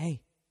 hey,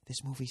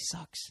 this movie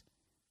sucks.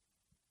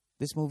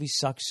 This movie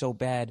sucks so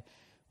bad,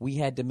 we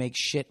had to make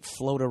shit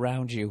float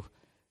around you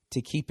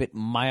to keep it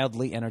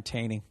mildly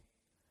entertaining.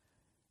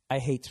 I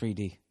hate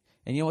 3D.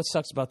 And you know what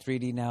sucks about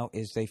 3D now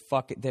is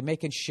they're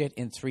making shit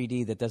in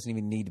 3D that doesn't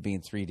even need to be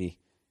in 3D.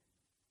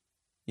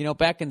 You know,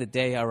 back in the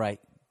day, all right,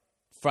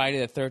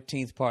 Friday the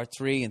 13th, part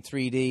 3 in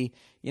 3D,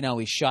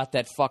 he shot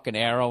that fucking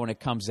arrow and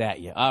it comes at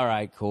you. All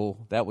right,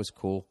 cool. That was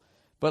cool.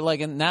 But like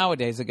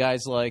nowadays, the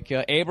guy's like,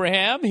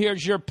 Abraham,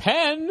 here's your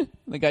pen.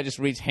 The guy just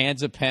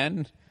hands a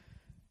pen.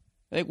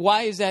 Like,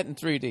 why is that in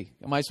 3D?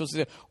 Am I supposed to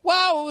say,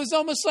 wow, it was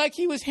almost like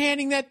he was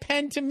handing that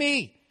pen to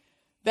me.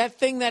 That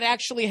thing that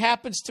actually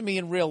happens to me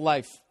in real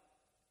life.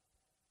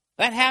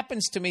 That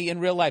happens to me in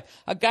real life.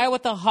 A guy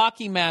with a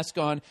hockey mask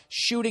on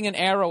shooting an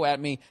arrow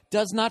at me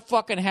does not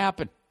fucking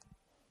happen.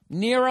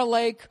 Near a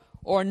lake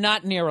or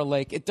not near a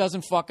lake, it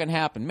doesn't fucking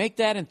happen. Make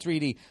that in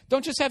 3D.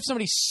 Don't just have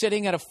somebody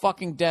sitting at a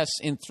fucking desk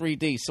in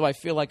 3D so I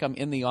feel like I'm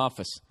in the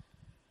office.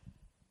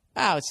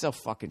 It's so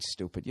fucking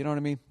stupid. You know what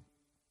I mean?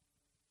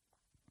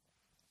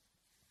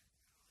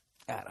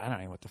 God, I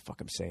don't know what the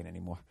fuck I'm saying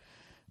anymore.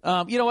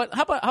 You know what?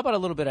 How about a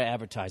little bit of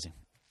advertising?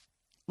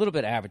 A little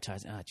bit of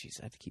advertising. Jeez,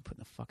 I have to keep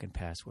putting the fucking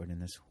password in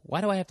this. Why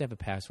do I have to have a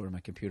password on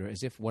my computer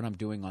as if what I'm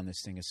doing on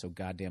this thing is so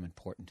goddamn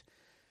important?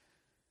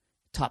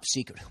 Top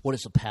secret. What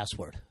is a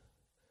password?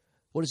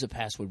 What is a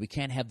password? We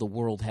can't have the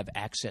world have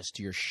access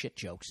to your shit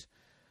jokes.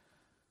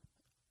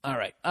 All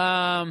right.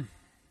 No,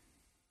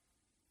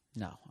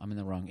 I'm in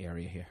the wrong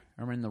area here.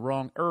 I'm in the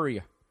wrong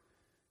area.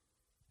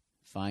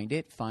 Find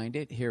it.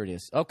 Here it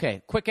is.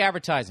 Okay, quick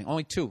advertising.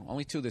 Only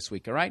two this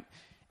week, all right?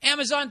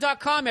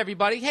 Amazon.com,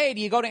 everybody. Hey,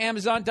 do you go to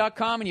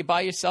Amazon.com and you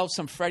buy yourself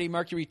some Freddie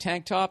Mercury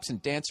tank tops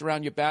and dance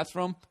around your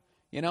bathroom,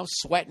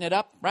 sweating it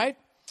up, right?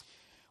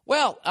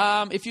 Well,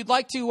 if you'd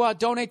like to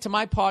donate to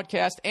my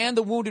podcast and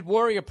the Wounded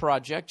Warrior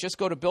Project, just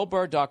go to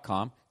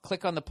BillBurr.com,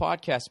 click on the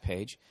podcast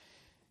page,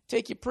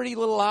 take your pretty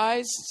little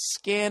eyes,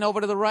 scan over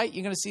to the right,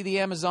 you're going to see the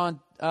Amazon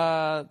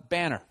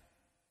banner.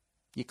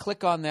 You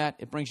click on that,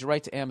 it brings you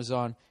right to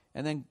Amazon,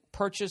 and then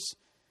purchase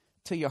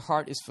till your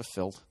heart is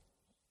fulfilled.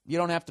 You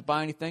don't have to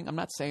buy anything. I'm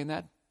not saying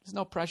that. There's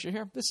no pressure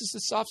here. This is the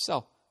soft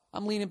sell.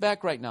 I'm leaning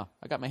back right now.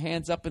 I got my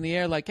hands up in the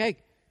air like, hey,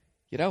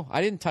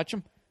 I didn't touch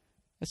them.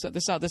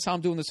 That's how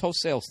I'm doing this whole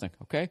sales thing,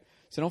 okay?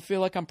 So don't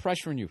feel like I'm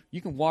pressuring you.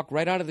 You can walk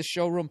right out of the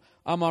showroom.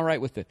 I'm all right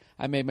with it.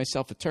 I made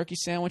myself a turkey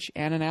sandwich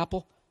and an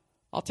apple.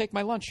 I'll take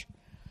my lunch.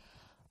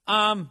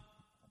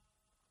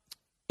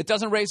 It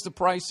doesn't raise the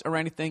price or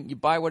anything. You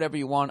buy whatever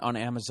you want on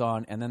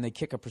Amazon, and then they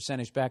kick a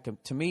percentage back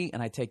to me,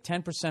 and I take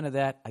 10% of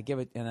that. I give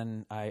it, and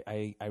then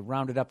I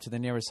round it up to the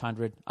nearest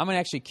 100. I'm going to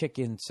actually kick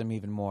in some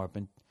even more. I've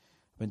been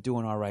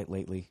doing all right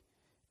lately,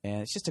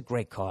 and it's just a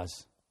great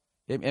cause.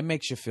 It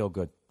makes you feel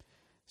good.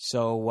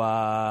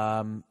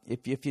 So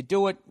if you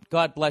do it,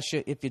 God bless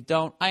you. If you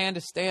don't, I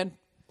understand.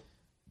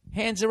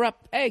 Hands are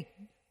up. Hey,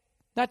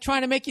 not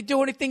trying to make you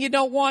do anything you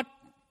don't want,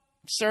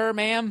 sir,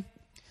 ma'am.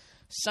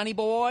 Sonny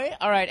boy.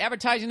 All right,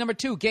 advertising number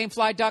 2,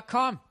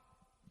 Gamefly.com.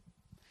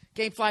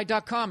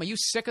 Gamefly.com. Are you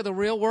sick of the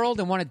real world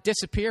and want to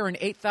disappear in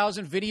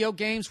 8,000 video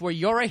games where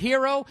you're a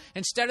hero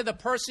instead of the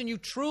person you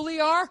truly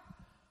are?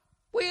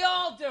 We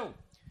all do.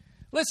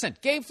 Listen,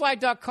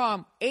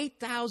 Gamefly.com,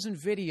 8,000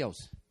 videos.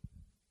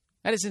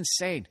 That is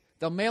insane.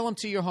 They'll mail them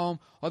to your home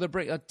or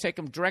they'll take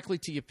them directly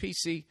to your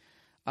PC.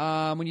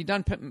 When you're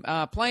done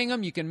playing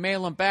them, you can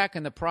mail them back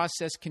and the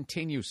process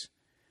continues.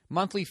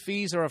 Monthly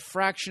fees are a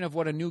fraction of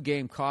what a new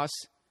game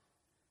costs.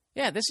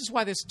 Yeah, this is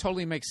why this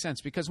totally makes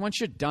sense. Because once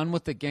you're done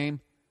with the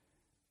game,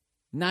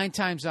 9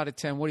 times out of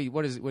 10, what do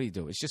you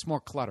do? It's just more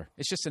clutter.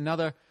 It's just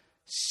another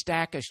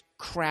stack of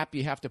crap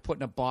you have to put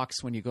in a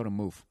box when you go to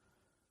move.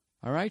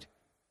 All right?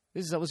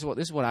 This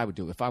is what I would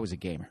do if I was a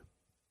gamer.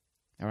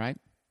 All right?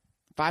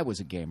 If I was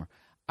a gamer,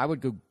 I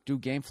would go do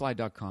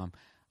Gamefly.com.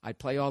 I'd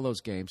play all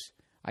those games.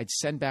 I'd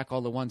send back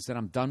all the ones that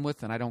I'm done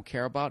with and I don't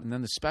care about. And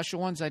then the special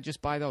ones, I'd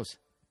just buy those.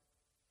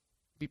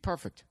 Be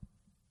perfect.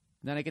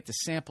 And then I get to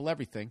sample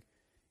everything.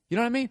 You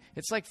know what I mean?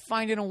 It's like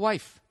finding a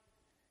wife.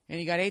 And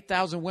you got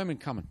 8,000 women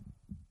coming.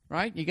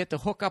 Right? You get to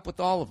hook up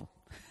with all of them.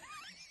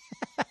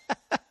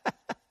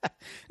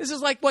 This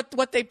is like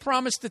what they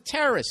promised the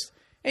terrorists.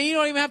 And you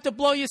don't even have to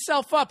blow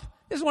yourself up.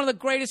 This is one of the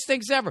greatest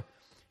things ever.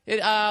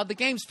 The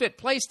games fit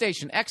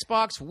PlayStation,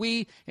 Xbox,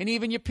 Wii, and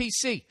even your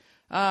PC.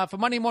 For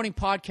Monday Morning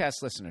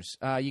Podcast listeners,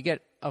 you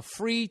get a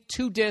free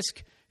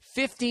 2-disc,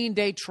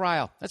 15-day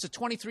trial. That's a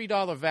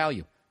 $23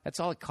 value. That's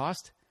all it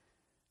cost.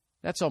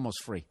 That's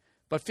almost free.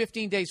 But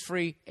 15 days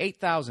free,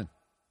 8,000.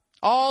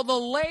 All the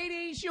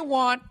ladies you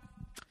want.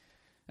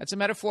 That's a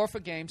metaphor for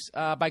games.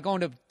 By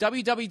going to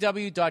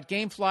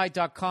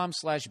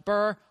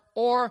www.gamefly.com/Burr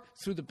or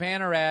through the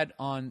banner ad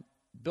on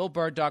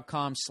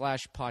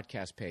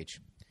billburr.com/podcast page.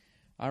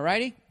 All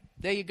righty?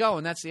 There you go.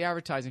 And that's the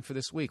advertising for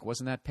this week.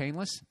 Wasn't that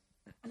painless?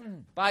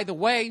 By the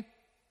way,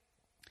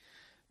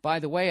 I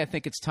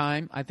think it's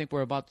time. I think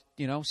we're about,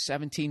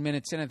 17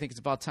 minutes in. I think it's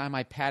about time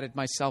I patted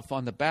myself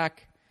on the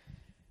back.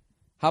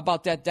 How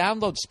about that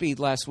download speed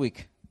last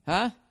week?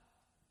 Huh?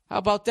 How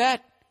about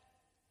that?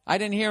 I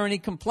didn't hear any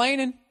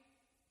complaining.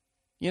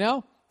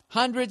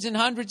 Hundreds and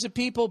hundreds of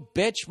people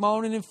bitch,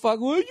 moaning, and fucking,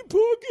 why your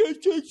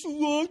podcast take so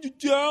long to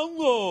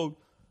download?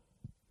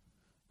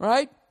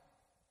 Right?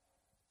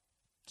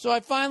 So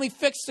I finally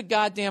fixed the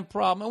goddamn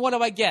problem. And what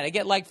do I get? I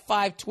get like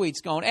 5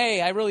 tweets going,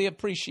 hey, I really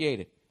appreciate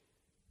it.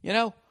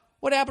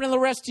 What happened to the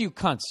rest of you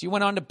cunts? You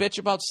went on to bitch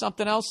about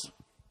something else?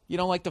 You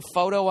don't like the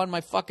photo on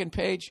my fucking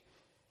page?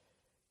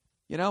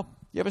 You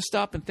ever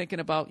stop and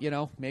thinking about,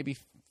 maybe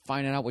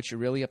finding out what you're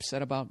really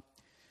upset about?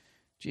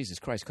 Jesus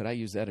Christ, could I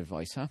use that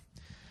advice, huh?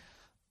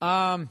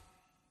 All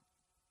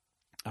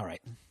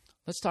right.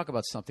 Let's talk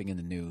about something in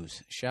the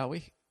news, shall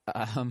we?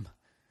 I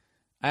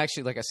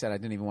actually, like I said, I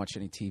didn't even watch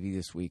any TV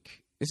this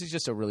week. This is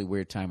just a really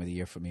weird time of the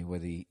year for me where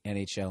the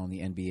NHL and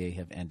the NBA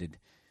have ended.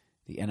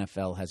 The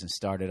NFL hasn't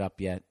started up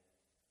yet.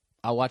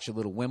 I'll watch a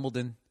little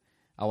Wimbledon.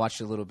 I'll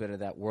watch a little bit of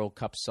that World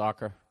Cup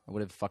soccer, or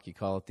whatever the fuck you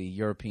call it, the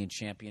European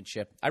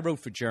Championship. I root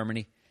for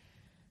Germany.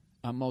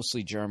 I'm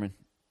mostly German.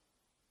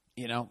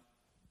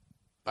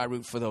 I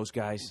root for those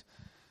guys.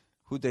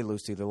 Who'd they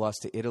lose to? They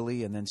lost to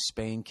Italy, and then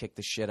Spain kicked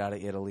the shit out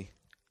of Italy.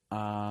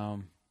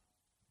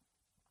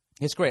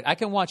 It's great. I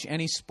can watch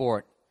any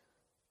sport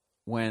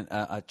when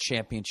a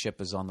championship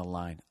is on the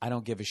line. I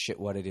don't give a shit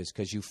what it is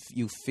because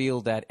you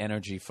feel that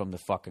energy from the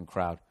fucking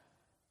crowd.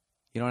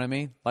 You know what I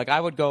mean? Like I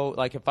would go,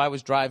 like if I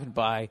was driving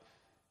by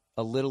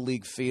a Little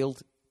League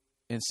field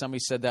and somebody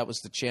said that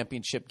was the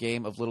championship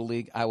game of Little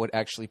League, I would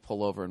actually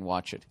pull over and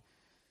watch it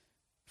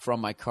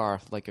from my car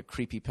like a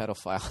creepy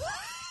pedophile.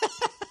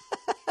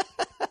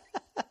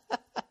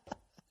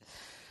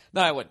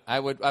 No, I wouldn't. I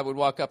would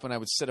walk up and I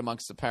would sit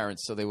amongst the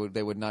parents so they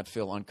would not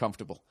feel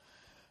uncomfortable.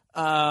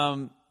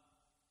 But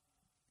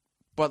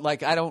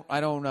like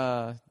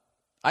I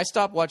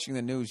stopped watching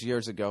the news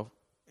years ago.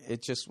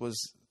 It just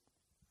was,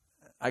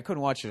 I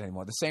couldn't watch it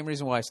anymore. The same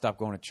reason why I stopped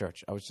going to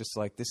church. I was just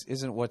like, this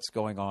isn't what's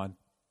going on.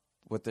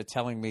 What they're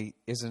telling me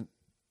is a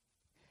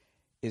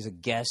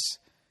guess.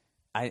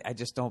 I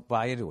just don't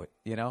buy into it,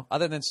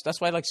 Other than, that's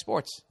why I like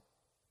sports.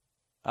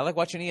 I like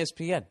watching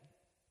ESPN.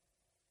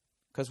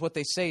 Because what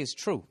they say is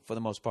true for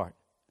the most part.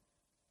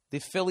 The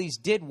Phillies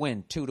did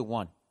win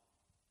 2-1.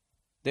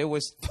 There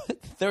was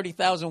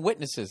 30,000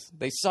 witnesses.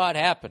 They saw it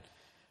happen.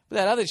 But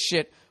that other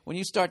shit, when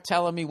you start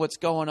telling me what's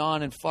going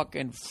on in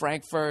fucking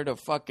Frankfurt or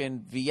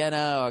fucking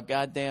Vienna or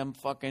goddamn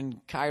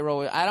fucking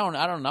Cairo, I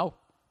don't know.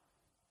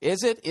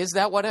 Is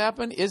that what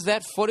happened? Is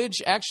that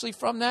footage actually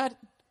from that?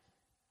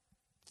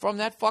 From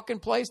that fucking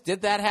place?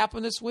 Did that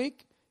happen this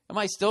week? Am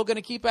I still going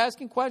to keep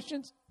asking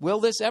questions? Will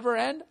this ever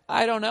end?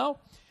 I don't know.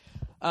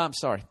 I'm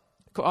sorry.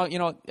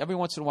 Every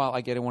once in a while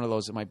I get in one of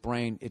those in my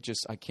brain.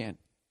 I can't.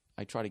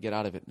 I try to get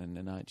out of it, and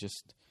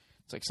it's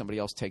like somebody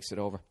else takes it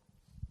over.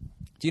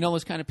 Do you know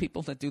those kind of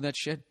people that do that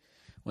shit?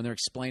 When they're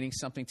explaining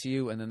something to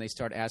you, and then they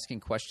start asking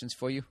questions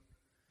for you?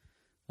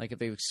 Like if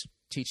they were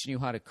teaching you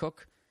how to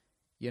cook,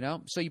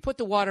 So you put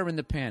the water in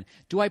the pan.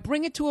 Do I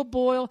bring it to a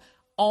boil?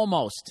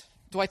 Almost.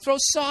 Do I throw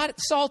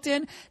salt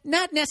in?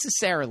 Not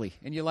necessarily.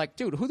 And you're like,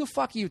 dude, who the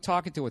fuck are you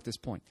talking to at this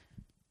point?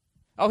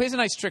 Oh, here's a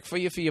nice trick for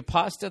your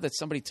pasta that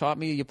somebody taught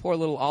me. You pour a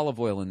little olive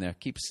oil in there.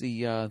 Keeps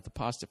the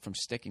pasta from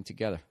sticking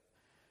together.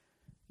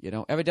 You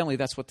know, evidently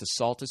that's what the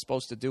salt is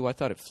supposed to do. I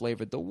thought it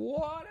flavored the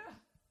water.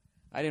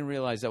 I didn't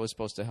realize that was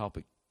supposed to help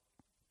it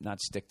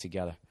not stick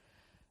together.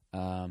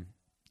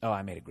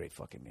 I made a great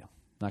fucking meal.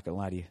 Not going to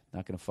lie to you.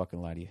 Not going to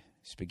fucking lie to you.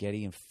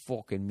 Spaghetti and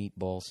fucking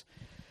meatballs.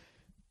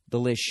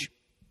 Delish.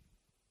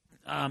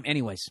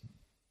 Anyways,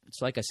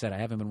 it's like I said, I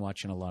haven't been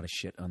watching a lot of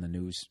shit on the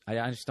news.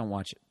 I just don't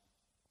watch it.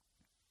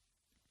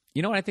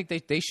 You know what? I think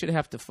they should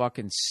have to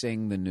fucking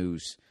sing the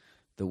news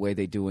the way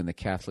they do in the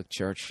Catholic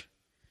Church.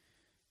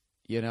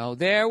 You know,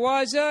 there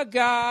was a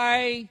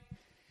guy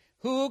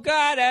who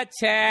got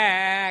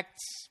attacked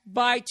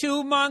by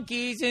 2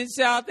 monkeys in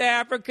South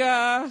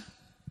Africa.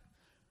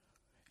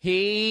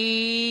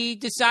 He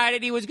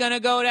decided he was going to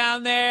go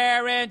down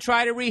there and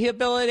try to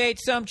rehabilitate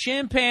some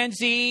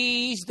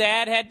chimpanzees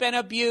that had been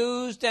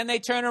abused, and they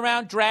turned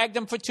around, dragged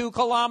him for 2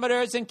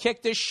 kilometers, and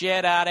kicked the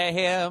shit out of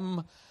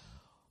him.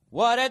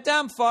 What a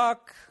dumb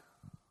fuck.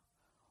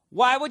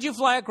 Why would you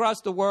fly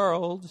across the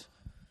world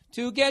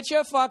to get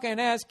your fucking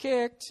ass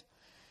kicked?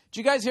 Did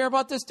you guys hear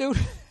about this dude?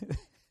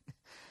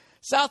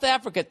 South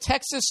Africa,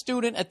 Texas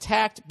student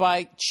attacked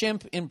by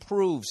chimp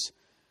improves.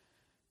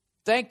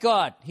 Thank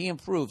God he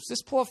improves.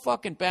 This poor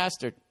fucking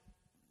bastard,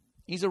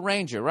 he's a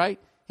ranger, right?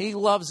 He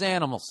loves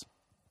animals.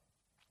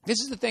 This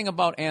is the thing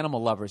about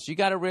animal lovers. You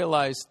got to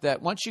realize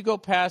that once you go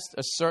past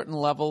a certain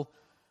level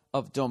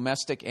of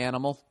domestic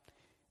animal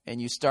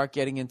and you start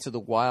getting into the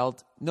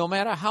wild, no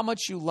matter how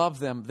much you love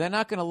them, they're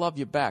not going to love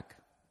you back.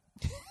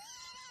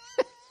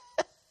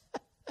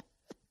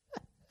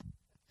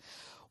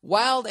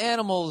 Wild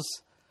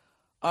animals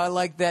are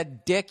like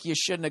that dick you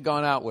shouldn't have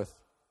gone out with.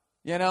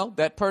 You know,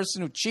 that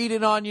person who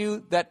cheated on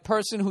you, that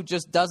person who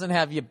just doesn't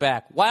have your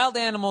back. Wild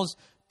animals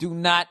do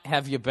not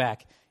have your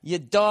back. Your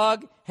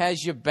dog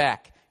has your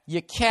back.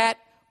 Your cat,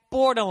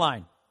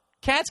 borderline.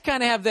 Cats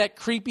kind of have that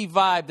creepy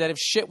vibe that if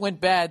shit went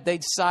bad,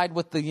 they'd side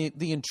with the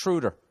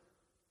intruder.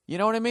 You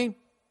know what I mean?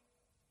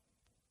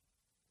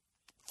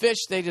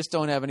 Fish, they just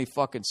don't have any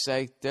fucking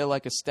say. They're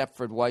like a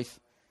Stepford wife.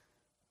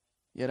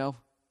 You know?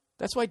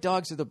 That's why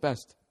dogs are the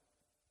best.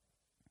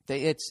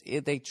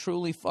 They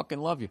truly fucking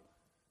love you.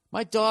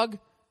 My dog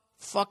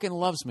fucking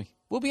loves me.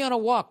 We'll be on a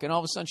walk, and all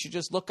of a sudden she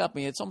just look up at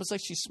me. It's almost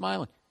like she's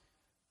smiling.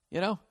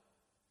 You know?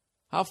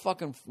 How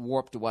fucking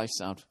warped do I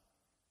sound?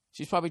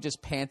 She's probably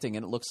just panting,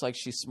 and it looks like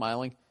she's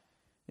smiling.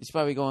 And she's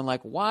probably going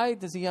like, why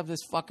does he have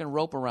this fucking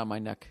rope around my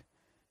neck?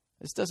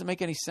 This doesn't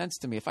make any sense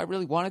to me. If I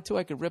really wanted to,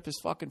 I could rip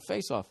his fucking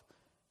face off.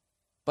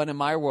 But in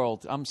my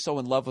world, I'm so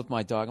in love with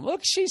my dog. I'm,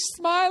 look, she's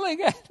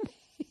smiling at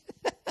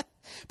me.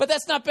 But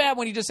that's not bad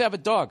when you just have a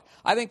dog.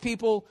 I think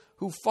people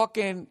who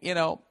fucking, you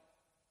know,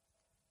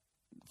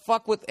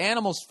 fuck with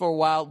animals for a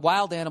while,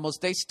 wild animals,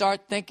 they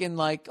start thinking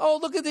like, oh,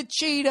 look at the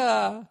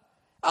cheetah.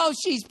 Oh,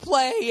 she's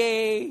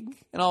playing.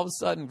 And all of a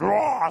sudden,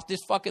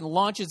 this fucking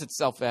launches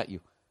itself at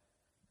you.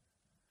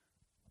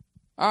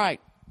 All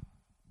right.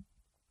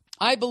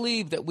 I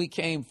believe that we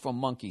came from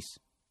monkeys.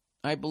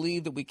 I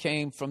believe that we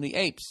came from the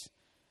apes.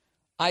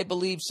 I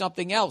believe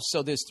something else,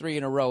 so there's 3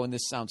 in a row, and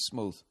this sounds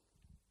smooth.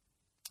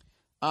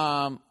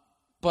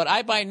 But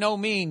I by no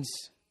means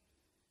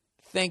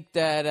think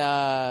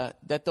that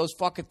those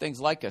fucking things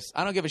like us.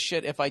 I don't give a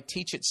shit if I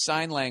teach it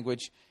sign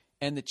language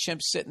and the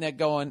chimp's sitting there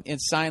going in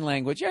sign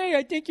language, hey,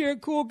 I think you're a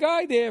cool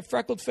guy there,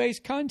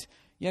 freckled-faced cunt,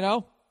 you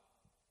know?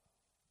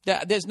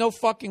 There's no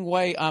fucking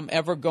way I'm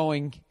ever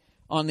going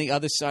on the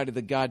other side of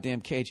the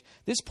goddamn cage.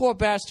 This poor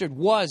bastard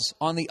was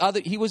on the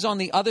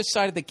other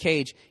side of the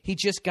cage. He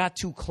just got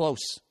too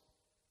close.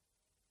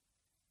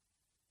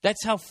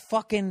 That's how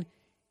fucking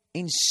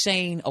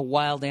insane a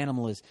wild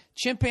animal is.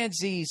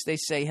 Chimpanzees, they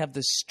say, have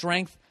the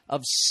strength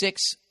of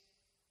six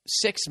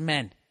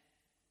men.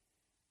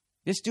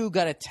 This dude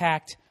got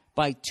attacked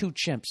by 2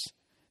 chimps.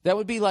 That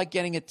would be like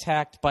getting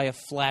attacked by a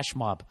flash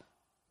mob.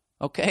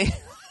 Okay?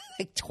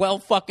 Like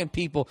 12 fucking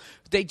people.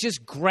 They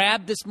just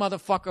grabbed this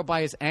motherfucker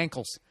by his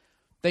ankles.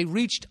 They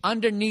reached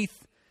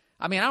underneath.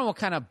 I mean, I don't know what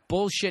kind of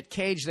bullshit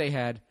cage they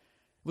had. It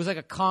was like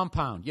a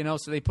compound, you know?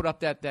 So they put up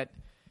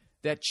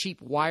that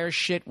cheap wire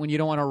shit when you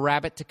don't want a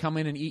rabbit to come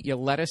in and eat your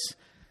lettuce,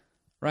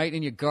 right,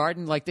 in your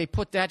garden. Like, they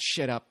put that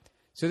shit up.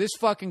 So this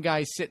fucking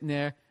guy's sitting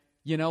there,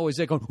 you know, is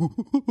like going,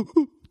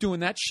 doing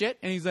that shit.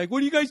 And he's like,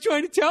 what are you guys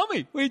trying to tell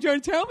me? What are you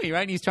trying to tell me,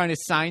 right? And he's trying to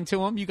sign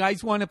to him. You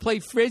guys want to play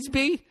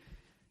Frisbee,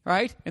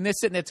 right? And they're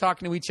sitting there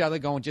talking to each other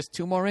going, just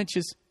 2 more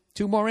inches,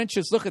 2 more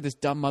inches. Look at this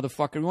dumb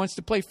motherfucker. He wants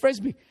to play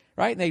Frisbee,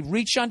 right? And they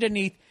reach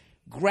underneath,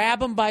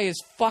 grab him by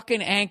his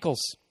fucking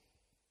ankles.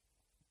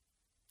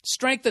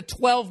 Strength of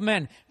 12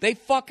 men. They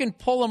fucking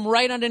pull him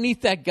right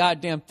underneath that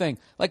goddamn thing.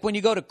 Like when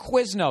you go to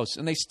Quiznos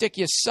and they stick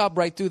your sub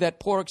right through that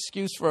poor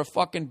excuse for a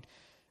fucking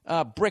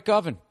brick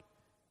oven.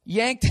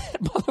 Yanked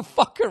that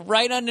motherfucker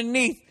right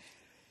underneath.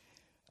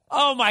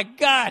 Oh, my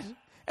God.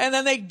 And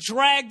then they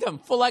dragged him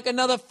for like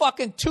another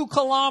fucking 2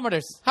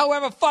 kilometers.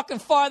 However fucking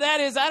far that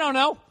is, I don't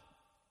know.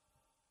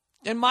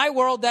 In my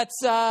world, that's,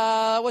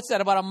 what's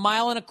that, about a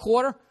mile and a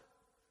quarter?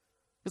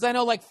 Because I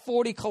know like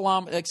 60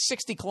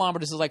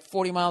 kilometers is like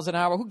 40 miles an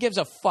hour. Who gives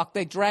a fuck?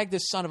 They drag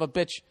this son of a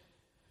bitch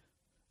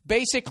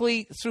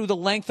basically through the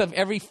length of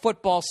every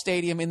football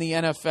stadium in the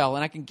NFL.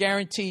 And I can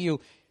guarantee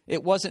you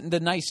it wasn't the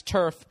nice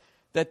turf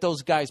that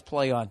those guys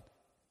play on.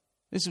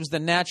 This was the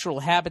natural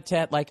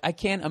habitat. Like, I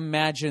can't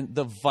imagine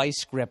the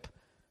vice grip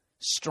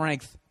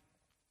strength.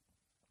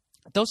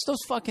 Those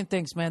fucking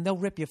things, man, they'll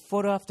rip your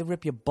foot off, they'll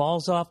rip your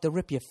balls off, they'll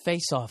rip your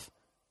face off.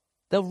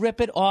 They'll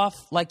rip it off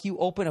like you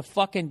open a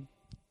fucking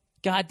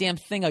goddamn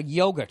thing of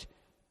yogurt.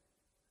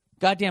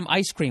 Goddamn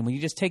ice cream when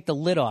you just take the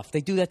lid off. They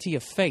do that to your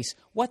face.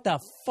 What the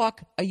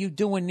fuck are you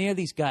doing near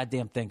these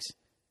goddamn things?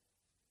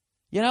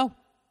 You know?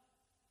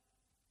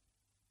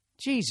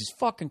 Jesus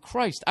fucking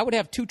Christ. I would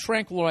have 2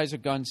 tranquilizer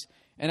guns,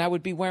 and I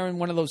would be wearing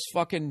one of those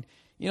fucking,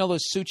 you know,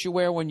 those suits you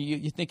wear when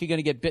you think you're going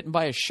to get bitten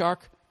by a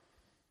shark?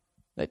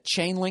 That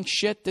chain link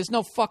shit? There's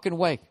no fucking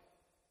way.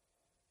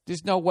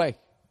 There's no way.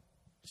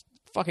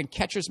 Fucking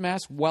catcher's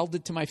mask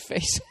welded to my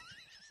face.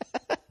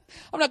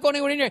 I'm not going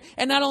anywhere near.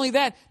 And not only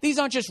that, these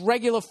aren't just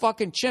regular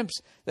fucking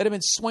chimps that have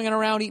been swinging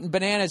around eating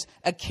bananas,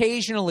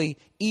 occasionally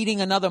eating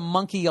another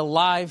monkey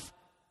alive,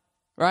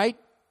 right?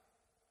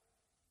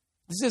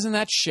 This isn't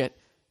that shit.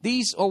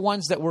 These are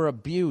ones that were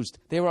abused.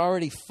 They were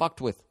already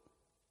fucked with.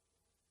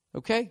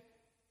 Okay?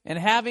 And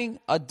having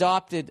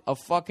adopted a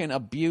fucking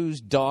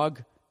abused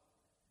dog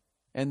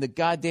and the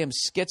goddamn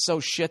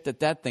schizo shit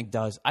that thing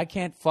does, I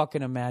can't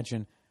fucking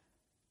imagine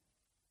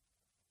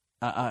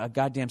a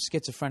goddamn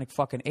schizophrenic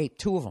fucking ape.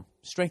 2 of them.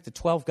 Strength of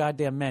 12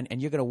 goddamn men.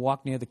 And you're going to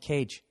walk near the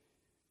cage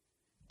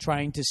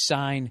trying to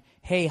sign,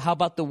 hey, how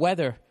about the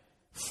weather,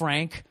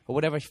 Frank? Or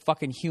whatever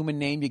fucking human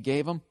name you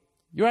gave him.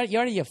 You're out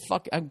of your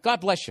fucking...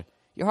 God bless you.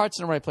 Your heart's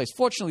in the right place.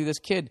 Fortunately, this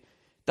kid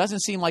doesn't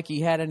seem like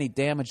he had any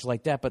damage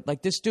like that. But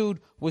like this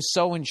dude was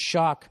so in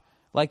shock,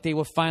 like they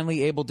were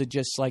finally able to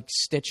just like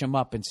stitch him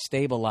up and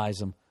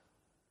stabilize him.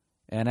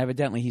 And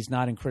evidently he's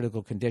not in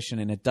critical condition.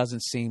 And it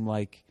doesn't seem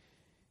like...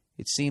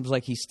 It seems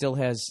like he still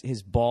has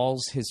his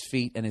balls, his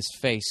feet, and his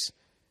face,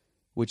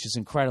 which is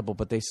incredible.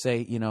 But they say,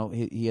 you know,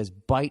 he has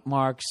bite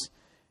marks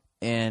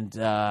and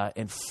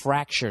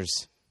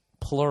fractures,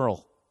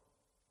 plural.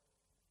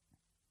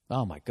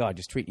 Oh, my God,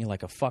 just treating you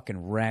like a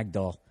fucking rag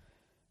doll.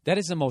 That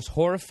is the most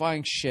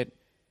horrifying shit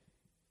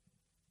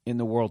in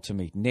the world to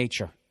me.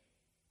 Nature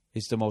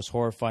is the most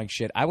horrifying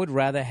shit. I would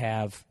rather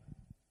have...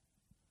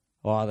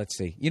 Oh, let's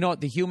see. You know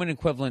what? The human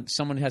equivalent,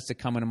 someone has to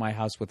come into my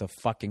house with a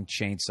fucking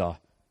chainsaw.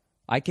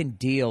 I can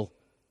deal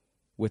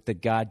with the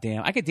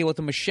goddamn... I could deal with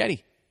a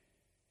machete.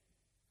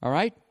 All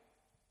right?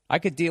 I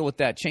could deal with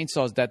that.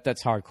 Chainsaws,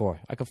 that's hardcore.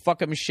 I could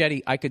fuck a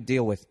machete. I could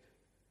deal with.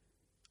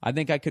 I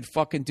think I could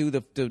fucking do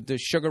the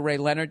Sugar Ray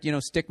Leonard, you know,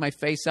 stick my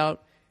face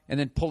out and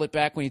then pull it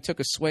back when you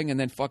took a swing and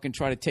then fucking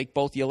try to take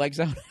both your legs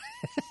out.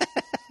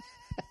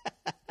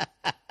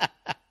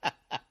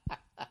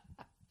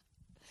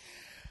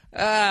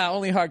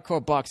 Only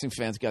hardcore boxing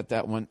fans got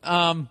that one.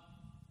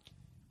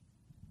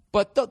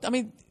 But, I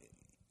mean...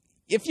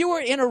 If you were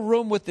in a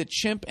room with the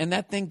chimp and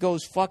that thing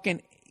goes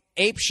fucking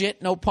ape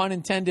shit, no pun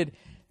intended,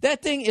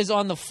 that thing is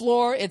on the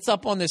floor, it's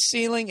up on the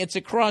ceiling, it's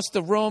across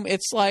the room,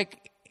 it's like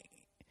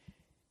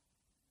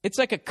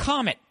a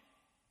comet.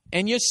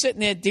 And you're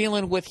sitting there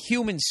dealing with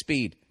human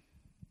speed.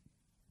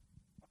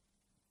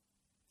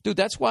 Dude,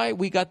 that's why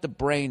we got the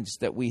brains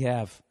that we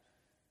have.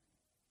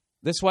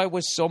 That's why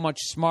we're so much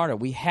smarter.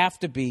 We have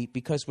to be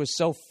because we're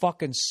so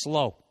fucking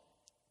slow.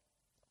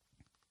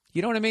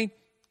 You know what I mean?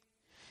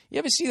 You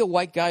ever see the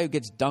white guy who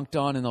gets dunked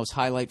on in those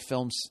highlight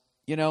films?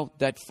 You know,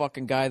 that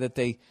fucking guy that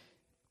they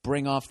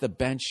bring off the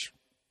bench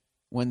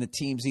when the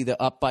team's either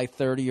up by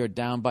 30 or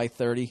down by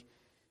 30?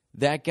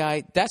 That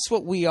guy, that's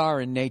what we are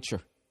in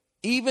nature.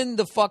 Even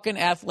the fucking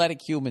athletic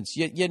humans,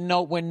 you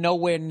know, we're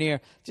nowhere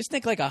near. Just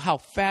think like how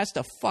fast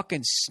a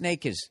fucking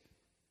snake is.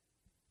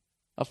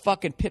 A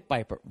fucking pit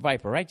viper,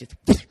 right? Just,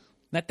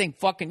 that thing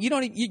fucking,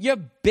 you're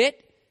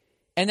bit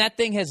and that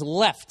thing has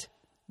left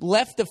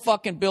the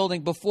fucking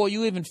building before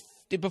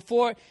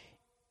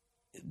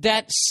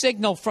that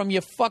signal from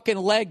your fucking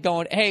leg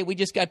going, hey, we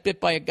just got bit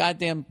by a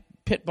goddamn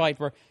pit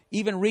viper,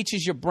 even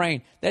reaches your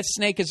brain. That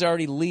snake is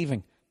already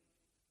leaving.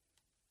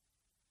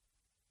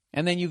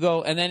 And then you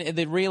go, and then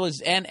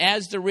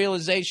as the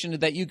realization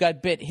that you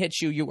got bit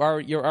hits you,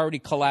 you're already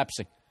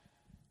collapsing.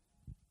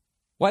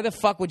 Why the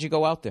fuck would you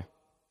go out there?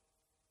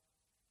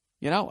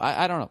 You know,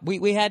 I don't know.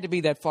 We had to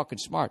be that fucking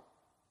smart.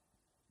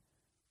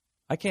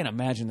 I can't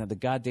imagine that the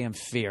goddamn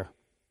fear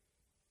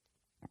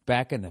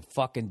back in the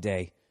fucking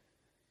day.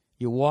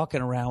 You're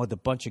walking around with a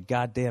bunch of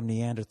goddamn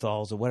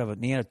Neanderthals or whatever.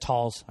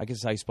 Neanderthals, I guess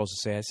is how you're supposed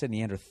to say it. I said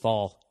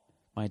Neanderthal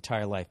my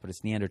entire life, but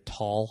it's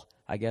Neanderthal,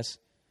 I guess.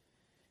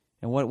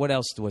 And what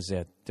else was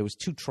there? There was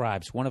 2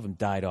 tribes. One of them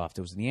died off.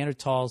 There was the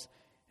Neanderthals,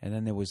 and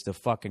then there was the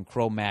fucking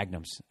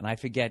Cro-Magnums. And I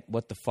forget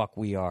what the fuck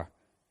we are.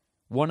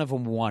 One of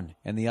them won,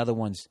 and the other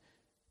ones...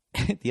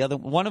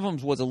 one of them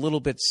was a little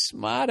bit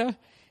smarter,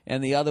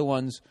 and the other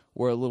ones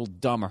were a little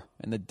dumber.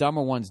 And the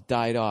dumber ones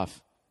died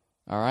off.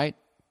 All right?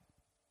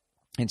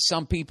 And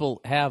some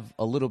people have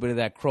a little bit of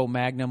that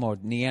Cro-Magnon or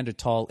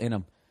Neanderthal in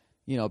them,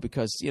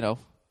 because,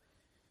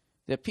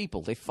 they're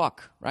people. They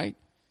fuck, right?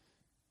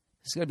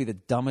 It's going to be the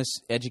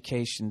dumbest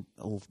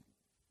educational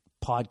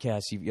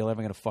podcast you're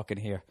ever going to fucking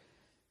hear.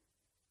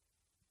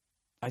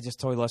 I just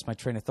totally lost my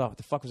train of thought. What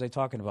the fuck was I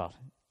talking about?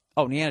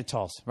 Oh,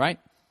 Neanderthals, right?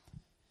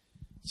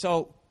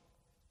 So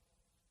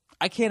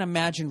I can't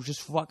imagine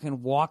just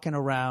fucking walking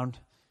around.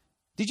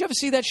 Did you ever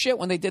see that shit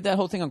when they did that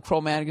whole thing on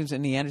Cro-Magnons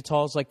and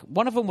Neanderthals? Like,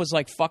 one of them was,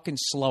 like, fucking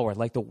slower,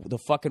 like the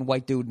fucking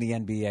white dude in the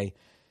NBA.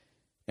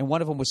 And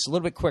one of them was a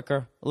little bit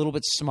quicker, a little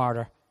bit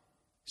smarter.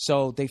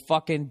 So they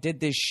fucking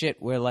did this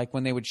shit where, like,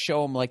 when they would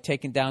show them, like,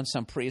 taking down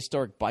some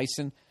prehistoric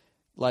bison,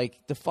 like,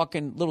 the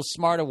fucking little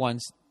smarter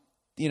ones,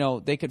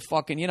 they could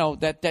fucking,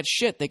 that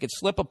shit. They could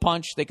slip a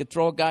punch. They could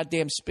throw a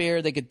goddamn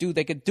spear. They could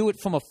do it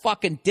from a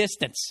fucking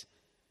distance.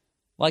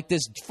 Like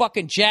this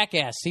fucking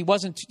jackass. He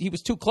was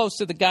too close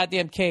to the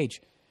goddamn cage.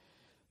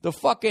 The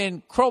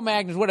fucking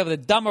Cro-Magnons, whatever, the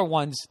dumber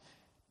ones,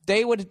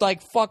 they would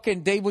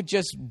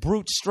just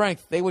brute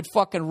strength. They would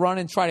fucking run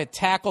and try to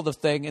tackle the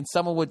thing, and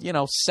someone would,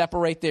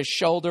 separate their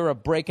shoulder or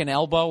break an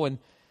elbow, and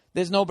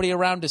there's nobody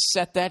around to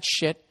set that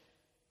shit.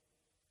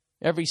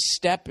 Every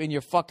step in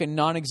your fucking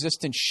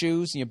non-existent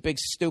shoes and your big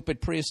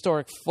stupid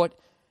prehistoric foot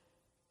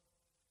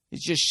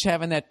is just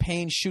having that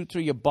pain shoot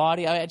through your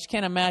body. I just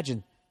can't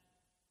imagine.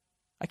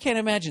 I can't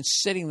imagine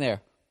sitting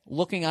there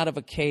looking out of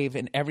a cave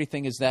and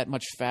everything is that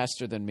much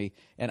faster than me,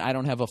 and I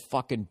don't have a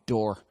fucking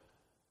door.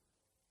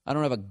 I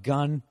don't have a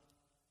gun.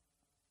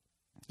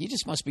 You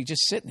just must be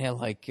just sitting there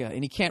like,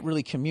 and you can't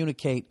really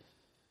communicate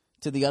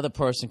to the other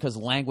person because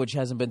language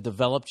hasn't been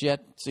developed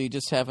yet. So you're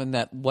just having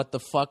that what the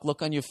fuck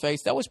look on your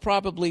face. That was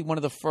probably one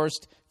of the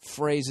first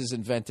phrases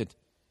invented.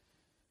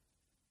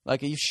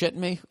 Like, are you shitting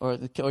me? Or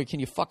can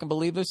you fucking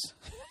believe this?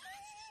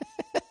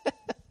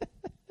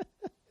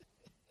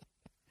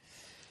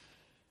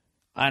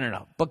 I don't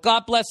know. But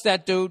God bless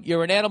that dude.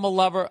 You're an animal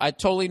lover. I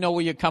totally know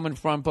where you're coming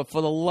from. But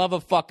for the love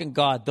of fucking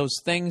God, those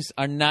things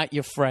are not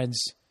your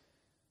friends.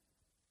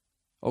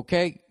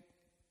 Okay?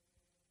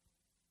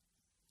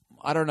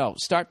 I don't know.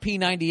 Start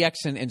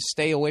P90X and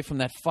stay away from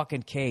that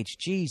fucking cage.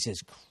 Jesus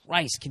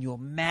Christ. Can you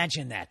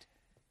imagine that?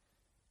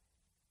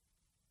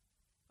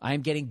 I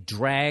am getting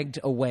dragged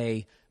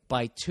away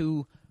by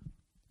two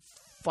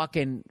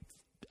fucking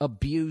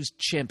abused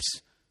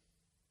chimps.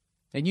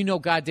 And you know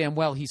goddamn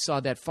well he saw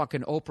that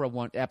fucking Oprah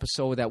one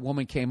episode where that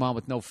woman came on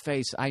with no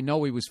face. I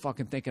know he was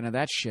fucking thinking of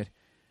that shit.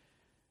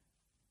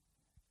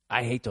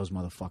 I hate those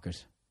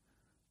motherfuckers.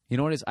 You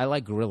know what it is? I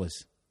like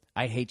gorillas.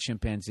 I hate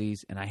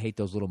chimpanzees, and I hate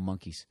those little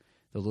monkeys.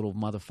 The little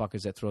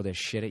motherfuckers that throw their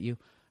shit at you.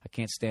 I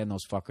can't stand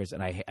those fuckers,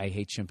 and I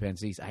hate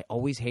chimpanzees. I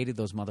always hated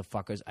those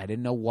motherfuckers. I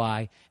didn't know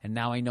why, and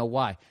now I know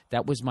why.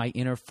 That was my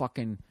inner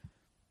fucking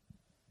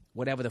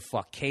whatever the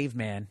fuck,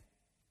 caveman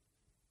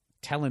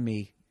telling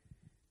me,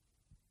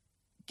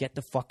 get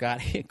the fuck out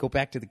of here. Go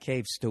back to the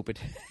cave, stupid.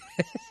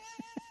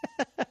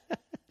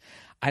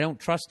 I don't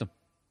trust them.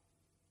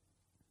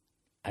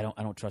 I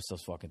don't trust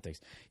those fucking things.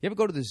 You ever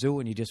go to the zoo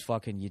and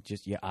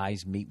your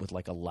eyes meet with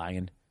like a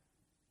lion?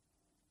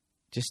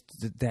 Just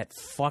that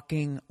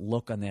fucking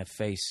look on their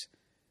face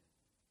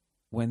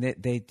when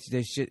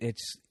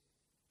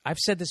I've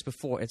said this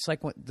before. It's like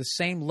the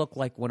same look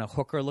like when a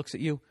hooker looks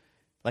at you.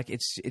 Like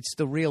it's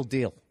the real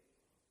deal.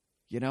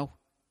 You know?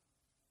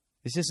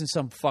 This isn't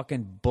some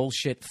fucking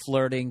bullshit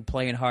flirting,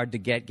 playing hard to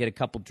get a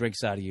couple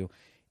drinks out of you.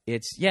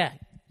 It's, yeah,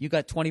 you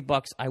got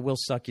 $20, I will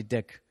suck your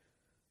dick.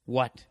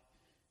 What?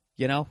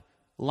 You know?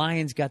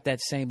 Lions got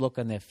that same look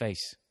on their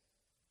face.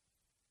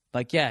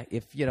 Like, yeah,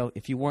 if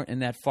you weren't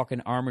in that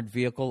fucking armored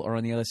vehicle or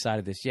on the other side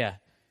of this, yeah.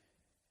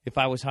 If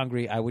I was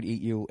hungry, I would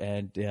eat you,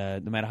 and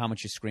no matter how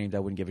much you screamed, I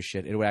wouldn't give a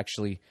shit. It would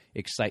actually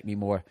excite me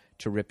more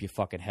to rip your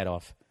fucking head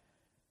off.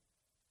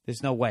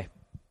 There's no way.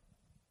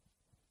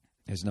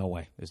 There's no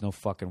way. There's no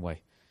fucking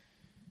way.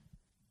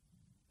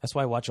 That's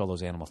why I watch all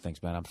those animal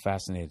things, man. I'm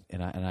fascinated,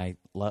 and I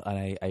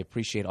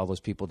appreciate all those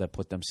people that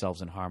put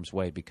themselves in harm's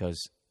way,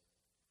 because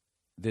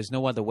there's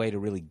no other way to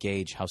really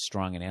gauge how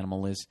strong an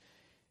animal is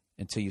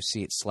until you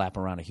see it slap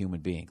around a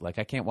human being. Like,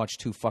 I can't watch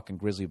two fucking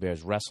grizzly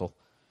bears wrestle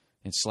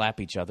and slap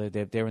each other.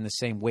 They're in the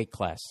same weight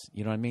class.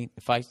 You know what I mean?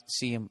 If I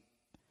see him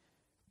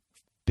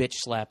bitch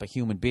slap a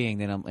human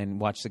being and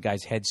watch the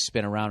guy's head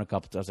spin around a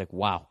couple times, I was like,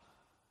 wow.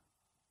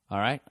 All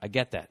right, I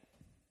get that.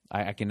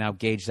 I can now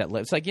gauge that.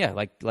 It's like, yeah,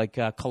 like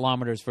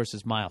kilometers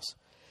versus miles.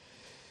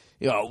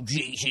 Oh,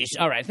 Jesus.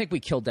 All right, I think we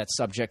killed that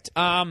subject.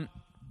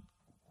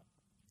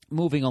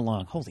 Moving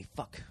along. Holy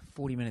fuck.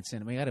 40 minutes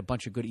in. I mean, I got a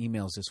bunch of good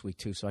emails this week,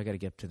 too, so I got to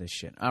get to this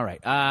shit. All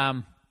right.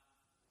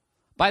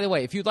 By the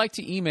way, if you'd like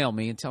to email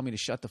me and tell me to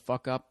shut the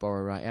fuck up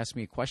or ask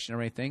me a question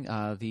or anything,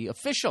 the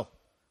official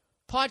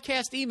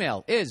podcast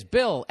email is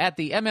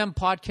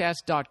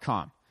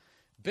bill@themmpodcast.com.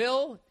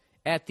 Bill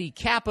at the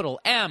capital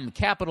M,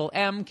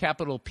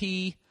 capital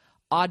P,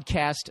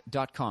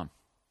 oddcast.com.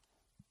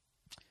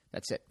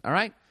 That's it. All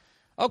right?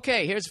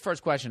 Okay, here's the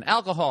first question.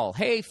 Alcohol.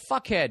 Hey,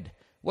 fuckhead,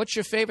 what's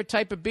your favorite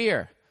type of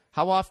beer?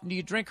 How often do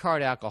you drink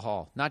hard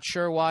alcohol? Not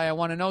sure why I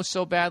want to know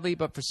so badly,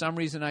 but for some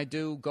reason I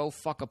do. Go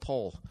fuck a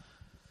poll.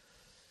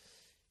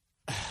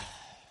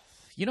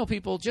 You know,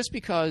 people, just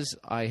because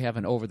I have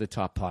an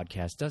over-the-top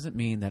podcast doesn't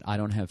mean that I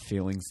don't have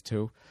feelings,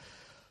 too.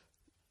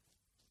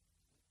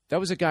 That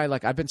was a guy,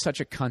 like, I've been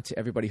such a cunt to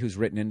everybody who's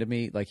written into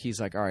me. Like,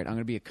 he's like, all right, I'm going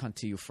to be a cunt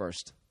to you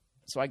first.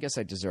 So I guess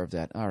I deserve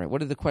that. All right,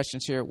 what are the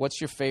questions here?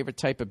 What's your favorite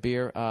type of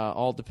beer?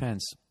 All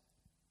depends.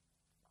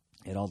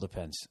 It all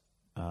depends.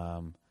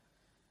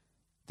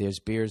 There's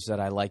beers that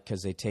I like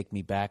because they take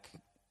me back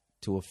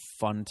to a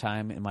fun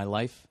time in my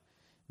life.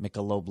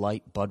 Michelob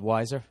Light,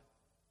 Budweiser.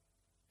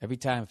 Every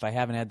time, if I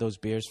haven't had those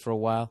beers for a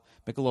while,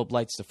 Michelob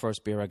Light's the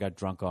first beer I got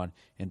drunk on,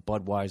 and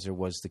Budweiser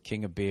was the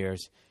king of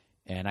beers.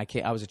 And I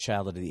was a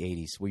child of the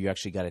 80s, where you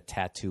actually got a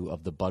tattoo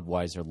of the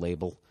Budweiser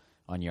label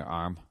on your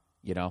arm,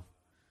 you know,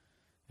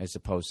 as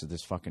opposed to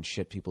this fucking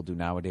shit people do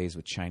nowadays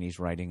with Chinese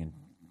writing, and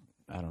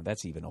I don't know,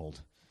 that's even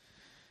old.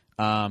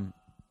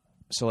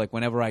 So, like,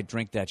 whenever I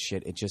drink that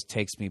shit, it just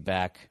takes me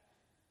back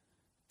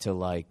to,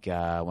 like,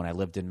 when I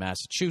lived in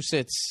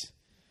Massachusetts,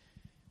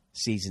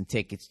 season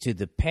tickets to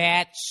the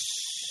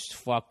Pats,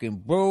 fucking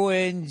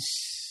Bruins,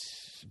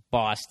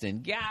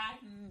 Boston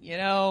Garden, you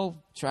know,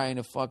 trying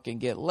to fucking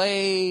get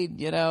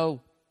laid, you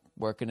know,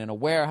 working in a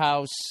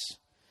warehouse,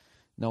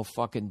 no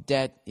fucking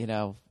debt, you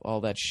know,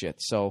 all that shit.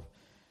 So,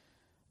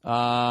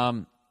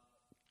 I've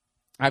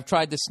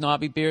tried the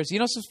snobby beers. You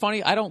know what's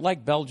funny? I don't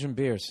like Belgian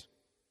beers.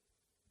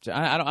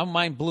 I don't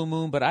mind Blue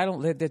Moon, but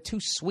they're too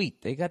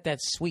sweet. They got that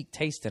sweet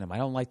taste in them. I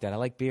don't like that. I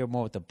like beer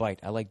more with a bite.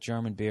 I like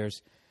German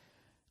beers.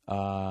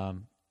 Yeah,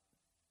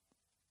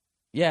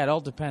 it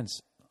all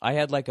depends. I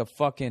had like a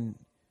fucking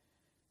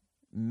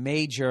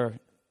major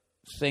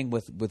thing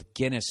with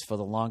Guinness for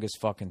the longest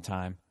fucking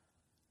time.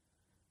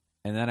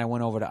 And then I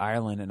went over to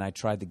Ireland and I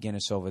tried the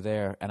Guinness over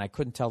there, and I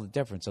couldn't tell the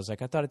difference. I was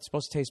like, I thought it's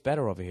supposed to taste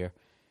better over here.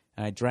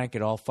 And I drank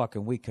it all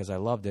fucking week because I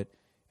loved it.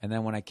 And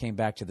then when I came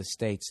back to the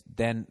States,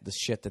 then the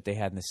shit that they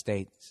had in the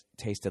States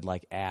tasted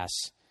like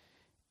ass.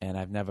 And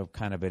I've never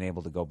kind of been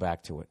able to go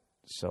back to it.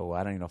 So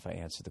I don't even know if I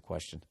answered the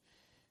question.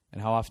 And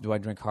how often do I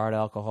drink hard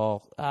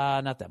alcohol?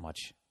 Not that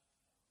much.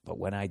 But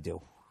when I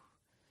do,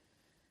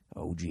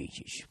 oh,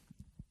 Jesus.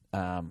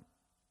 I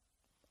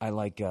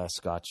like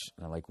scotch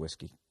and I like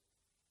whiskey.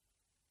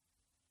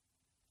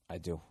 I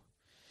do.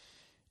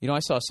 You know, I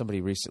saw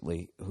somebody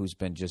recently who's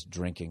been just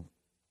drinking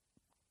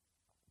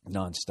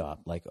nonstop,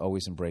 like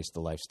always embraced the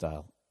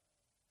lifestyle.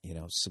 You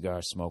know,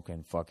 cigar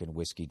smoking, fucking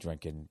whiskey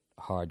drinking,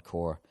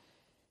 hardcore.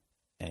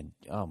 And,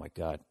 oh, my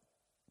God.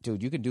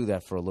 Dude, you can do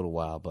that for a little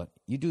while, but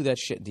you do that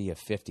shit into your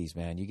 50s,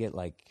 man. You get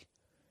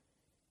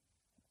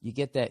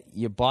that,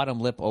 your bottom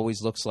lip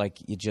always looks like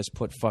you just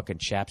put fucking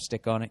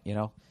chapstick on it, you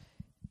know?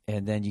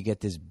 And then you get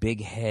this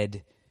big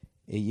head.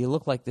 You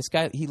look like this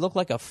guy, he looked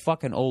like a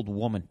fucking old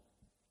woman.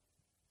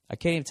 I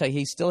can't even tell you,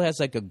 he still has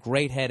like a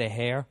great head of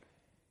hair.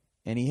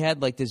 And he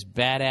had like this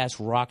badass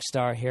rock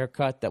star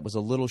haircut that was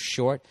a little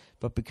short.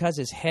 But because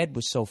his head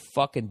was so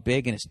fucking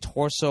big and his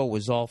torso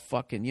was all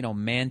fucking, you know,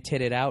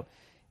 man-titted out,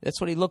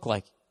 that's what he looked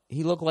like.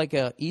 He looked like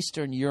a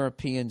Eastern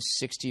European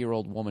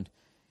 60-year-old woman.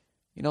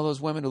 You know those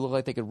women who look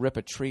like they could rip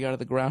a tree out of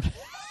the ground?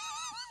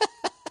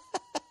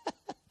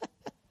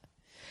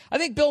 I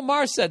think Bill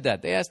Maher said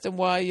that. They asked him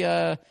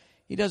why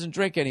he doesn't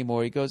drink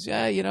anymore. He goes,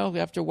 yeah, you know,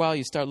 after a while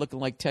you start looking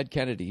like Ted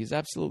Kennedy. He's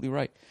absolutely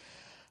right.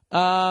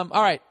 All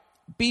right.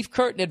 Beef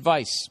curtain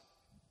advice.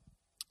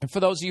 And for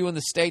those of you in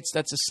the States,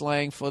 that's a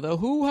slang for the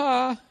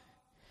hoo-ha.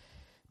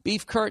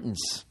 Beef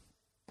curtains.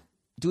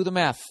 Do the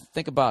math.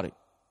 Think about it.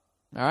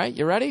 All right,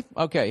 you ready?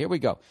 Okay, here we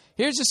go.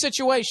 Here's the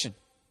situation.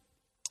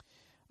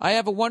 I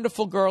have a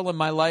wonderful girl in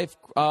my life.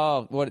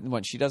 Oh,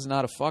 what? She doesn't know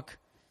how to fuck?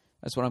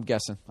 That's what I'm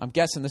guessing. I'm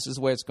guessing this is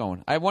the way it's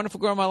going. I have a wonderful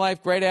girl in my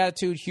life, great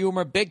attitude,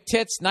 humor, big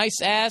tits, nice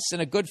ass,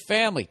 and a good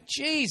family.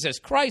 Jesus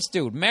Christ,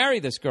 dude, marry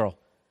this girl.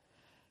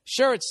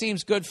 Sure, it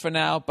seems good for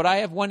now, but I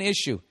have one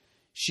issue.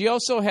 She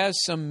also has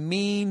some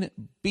mean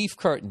beef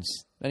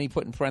curtains. Then he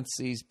put in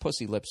parentheses,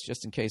 pussy lips,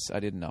 just in case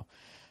I didn't know.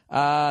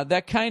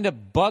 That kind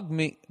of bug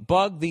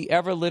the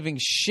ever-living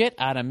shit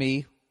out of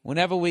me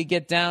whenever we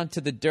get down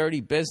to the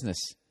dirty business.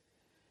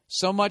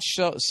 So much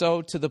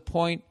so to the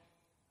point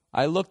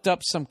I looked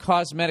up some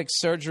cosmetic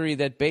surgery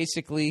that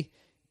basically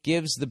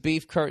gives the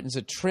beef curtains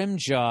a trim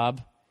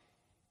job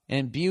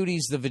and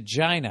beauties the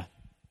vagina.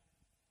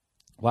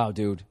 Wow,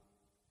 dude.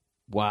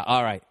 Wow.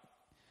 All right.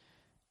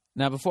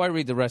 Now, before I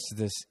read the rest of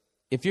this,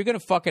 if you're going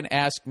to fucking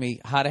ask me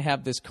how to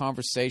have this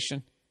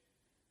conversation,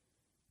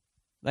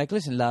 like,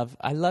 listen, love,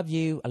 I love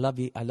you. I love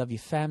you. I love your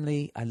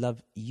family. I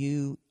love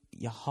you,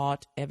 your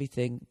heart,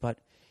 everything. But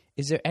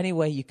is there any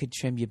way you could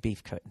trim your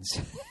beef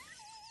curtains?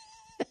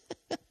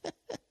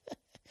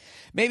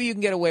 Maybe you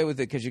can get away with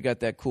it because you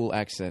got that cool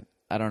accent.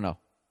 I don't know.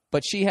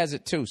 But she has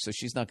it too, so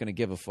she's not going to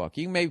give a fuck.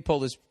 You can maybe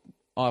pull this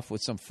off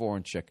with some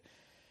foreign chick.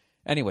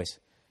 Anyways.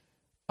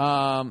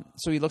 So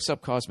he looks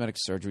up cosmetic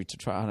surgery to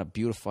try to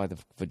beautify the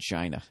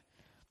vagina.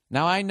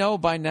 Now, I know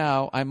by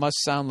now I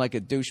must sound like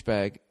a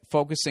douchebag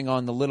focusing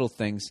on the little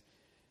things.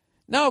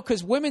 No,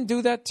 because women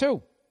do that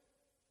too.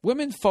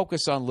 women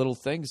focus on little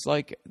things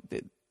like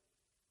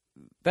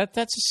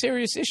that's a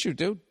serious issue,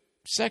 dude.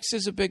 Sex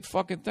is a big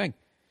fucking thing.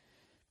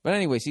 But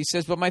anyways, he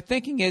says, but my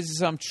thinking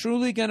is I'm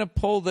truly going to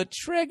pull the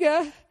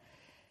trigger.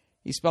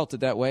 He spelt it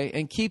that way.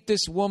 And keep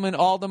this woman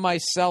all to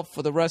myself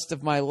for the rest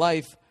of my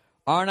life.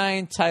 Aren't I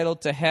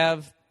entitled to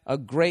have a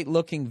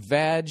great-looking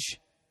vag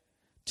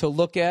to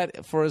look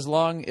at for as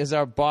long as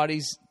our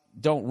bodies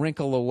don't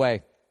wrinkle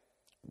away?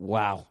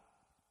 Wow.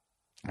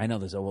 I know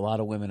there's a lot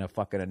of women are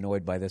fucking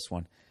annoyed by this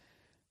one.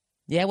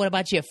 Yeah, what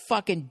about your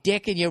fucking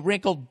dick and your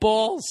wrinkled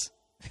balls?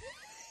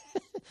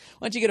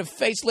 Why don't you get a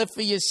facelift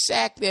for your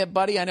sack there,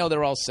 buddy? I know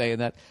they're all saying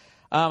that.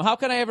 How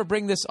can I ever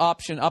bring this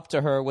option up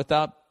to her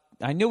without,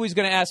 I knew he was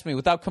going to ask me,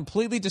 without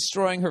completely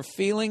destroying her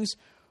feelings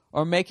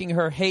or making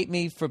her hate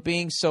me for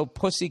being so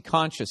pussy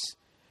conscious?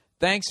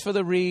 Thanks for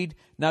the read.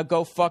 Now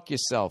go fuck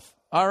yourself.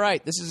 All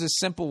right, this is a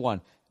simple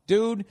one.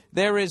 Dude,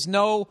 there is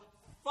no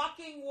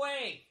fucking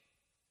way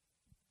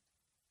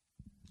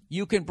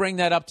you can bring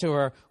that up to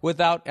her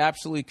without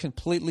absolutely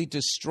completely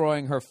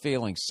destroying her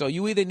feelings. So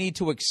you either need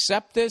to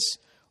accept this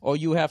or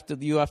you have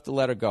to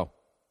let her go.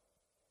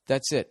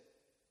 That's it.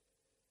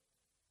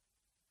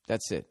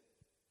 That's it.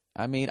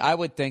 I mean, I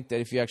would think that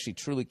if you actually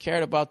truly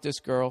cared about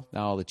this girl,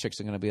 now all the chicks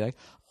are going to be like,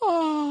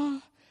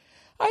 oh,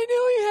 I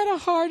knew he had a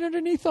heart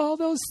underneath all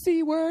those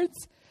C words.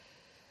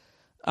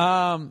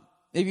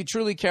 If you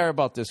truly care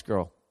about this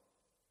girl,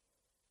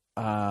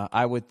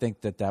 I would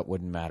think that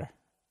wouldn't matter.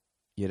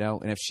 You know,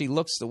 and if she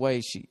looks the way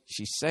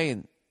she's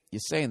saying, you're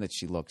saying that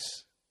she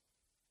looks.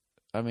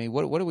 I mean,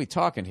 what are we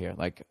talking here?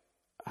 Like,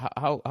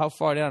 how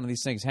far down are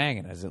these things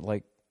hanging? Is it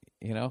like,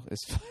 you know,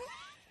 it's.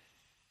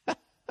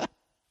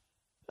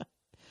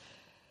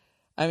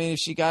 I mean, if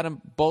she got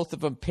them, both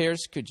of them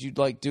pierced, could you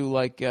like do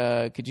like?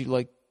 Could you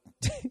like?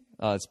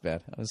 Oh, it's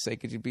bad. I was say,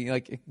 could you be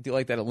like do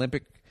like that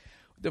Olympic?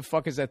 What the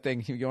fuck is that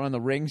thing? You're on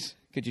the rings.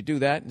 Could you do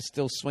that and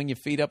still swing your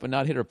feet up and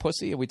not hit her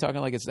pussy? Are we talking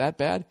like it's that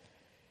bad?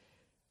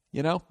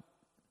 You know.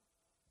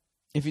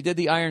 If you did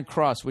the Iron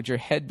Cross, would your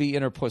head be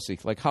in her pussy?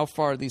 Like, how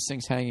far are these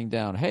things hanging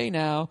down? Hey,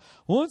 now,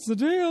 what's the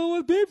deal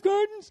with beef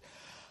gardens?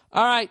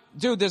 All right,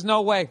 dude, there's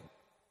no way.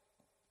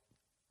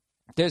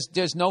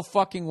 There's no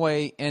fucking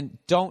way, and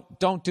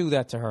don't do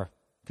that to her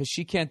because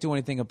she can't do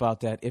anything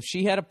about that. If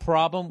she had a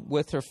problem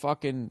with her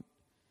fucking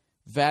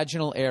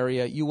vaginal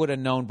area, you would have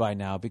known by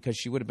now because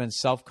she would have been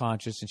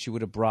self-conscious and she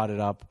would have brought it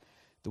up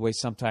the way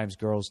sometimes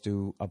girls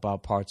do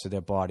about parts of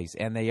their bodies.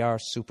 And they are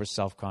super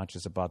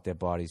self-conscious about their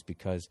bodies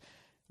because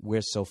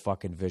we're so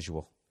fucking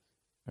visual,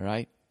 all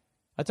right?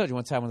 I told you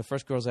one time one of the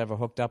first girls I ever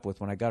hooked up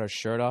with, when I got her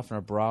shirt off and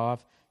her bra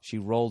off, she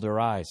rolled her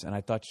eyes, and I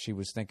thought she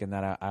was thinking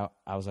that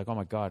I was like, oh,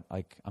 my God,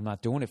 like, I'm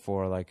not doing it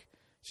for her. Like,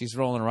 she's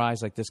rolling her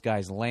eyes like this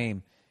guy's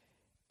lame,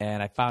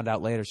 and I found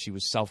out later she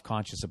was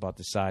self-conscious about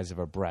the size of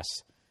her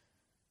breasts.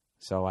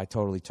 So I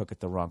totally took it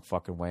the wrong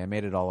fucking way. I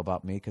made it all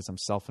about me because I'm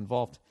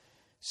self-involved.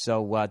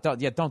 So,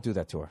 don't do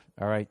that to her,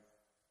 all right?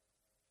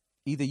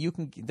 Either you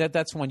can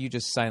that's one you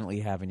just silently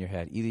have in your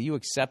head. Either you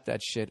accept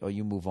that shit or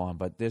you move on.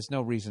 But there's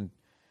no reason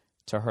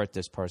to hurt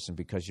this person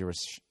because you're a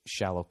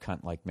shallow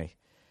cunt like me.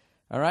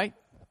 All right?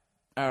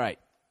 All right.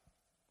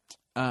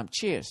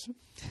 Cheers.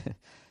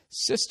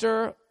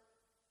 Sister.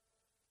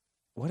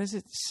 What is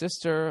it?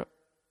 Sisters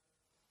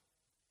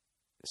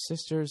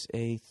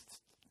a.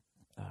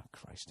 Oh,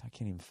 Christ. I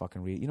can't even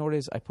fucking read it. You know what it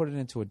is? I put it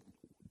into a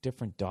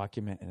different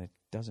document and it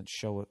doesn't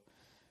show it.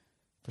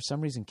 For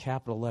some reason,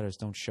 capital letters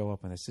don't show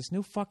up in this. This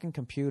new fucking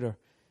computer,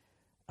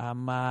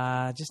 I'm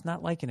just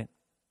not liking it.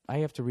 I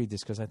have to read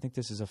this because I think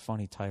this is a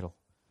funny title.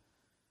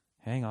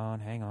 Hang on.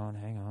 You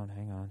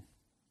know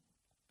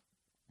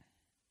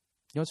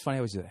what's funny? I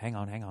always do that. Hang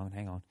on. You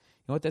know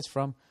what that's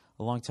from?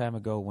 A long time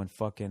ago when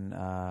fucking,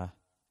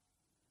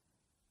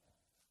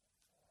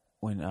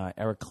 when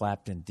Eric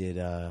Clapton did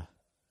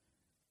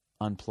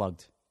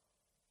Unplugged.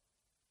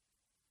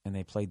 And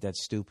they played that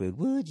stupid,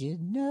 would you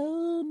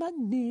know my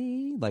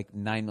name, like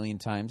 9 million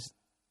times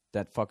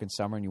that fucking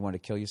summer, and you want to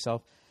kill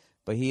yourself.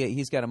 But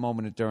he's got a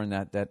moment during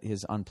that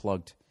his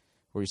Unplugged,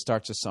 where he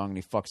starts a song and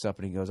he fucks up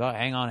and he goes, oh,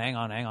 hang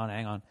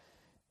on.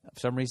 For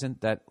some reason,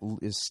 that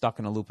is stuck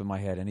in a loop in my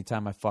head.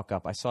 Anytime I fuck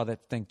up, I saw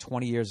that thing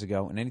 20 years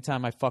ago, and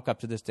anytime I fuck up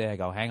to this day, I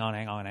go, hang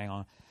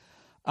on.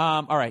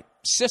 All right,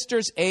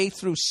 sisters A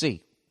through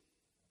C.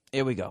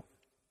 Here we go.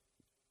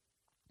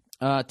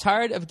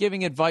 Tired of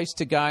giving advice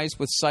to guys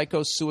with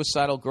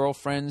suicidal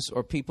girlfriends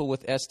or people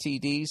with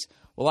STDs?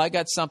 Well, I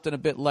got something a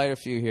bit lighter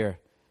for you here.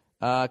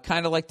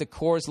 Kind of like the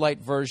Coors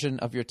Light version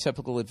of your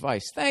typical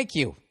advice. Thank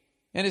you.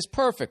 And it's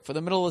perfect for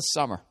the middle of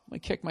summer. Let me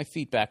kick my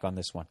feet back on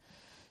this one.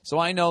 So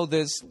I know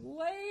this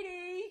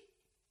lady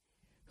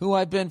who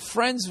I've been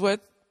friends with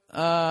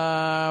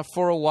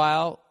for a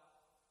while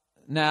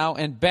now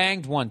and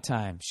banged one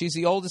time. She's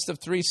the oldest of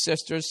 3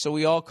 sisters, so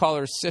we all call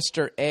her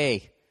Sister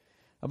A.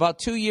 About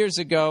 2 years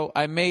ago,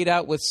 I made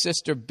out with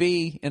Sister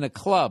B in a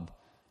club,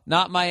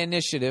 not my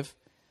initiative,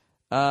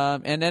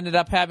 and ended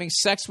up having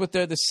sex with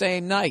her the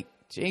same night.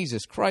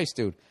 Jesus Christ,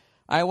 dude.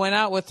 I went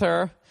out with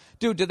her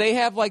Dude, do they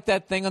have like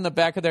that thing on the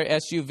back of their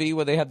SUV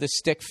where they have the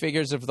stick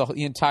figures of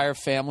the entire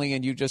family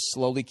and you just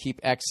slowly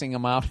keep Xing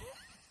them out?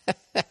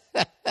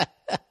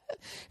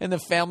 And the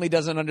family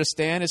doesn't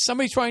understand. Is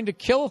somebody trying to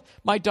kill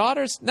my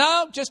daughters?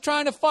 No, just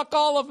trying to fuck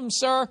all of them,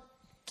 sir.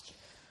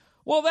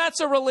 Well, that's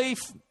a relief.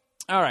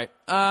 All right.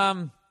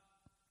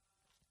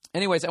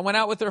 Anyways, I went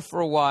out with her for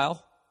a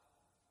while.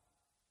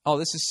 Oh,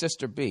 this is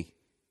Sister B.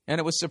 And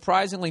it was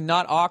surprisingly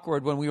not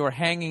awkward when we were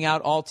hanging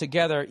out all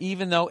together,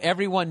 even though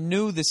everyone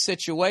knew the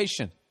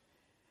situation.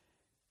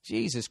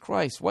 Jesus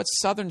Christ. What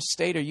southern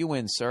state are you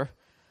in, sir?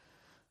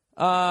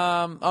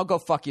 I'll go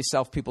fuck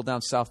yourself, people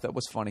down south. That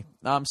was funny.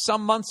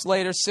 Some months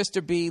later,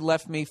 Sister B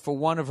left me for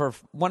one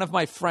of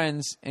my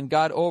friends and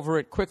got over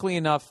it quickly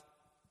enough.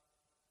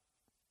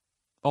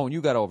 Oh, and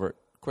you got over it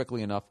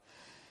quickly enough.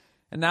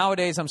 And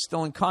nowadays, I'm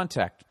still in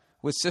contact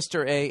with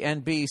Sister A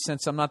and B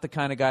since I'm not the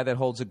kind of guy that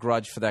holds a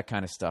grudge for that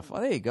kind of stuff.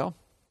 Well, there you go.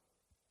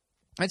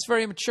 That's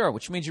very mature,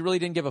 which means you really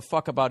didn't give a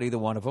fuck about either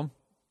one of them.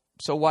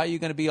 So why are you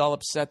going to be all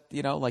upset,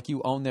 like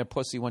you own their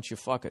pussy once you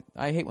fuck it?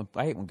 I hate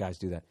when guys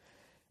do that.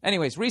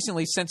 Anyways,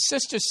 recently, since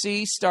Sister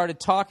C started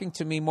talking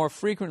to me more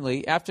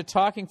frequently, after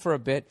talking for a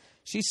bit,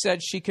 she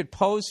said she could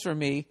pose for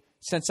me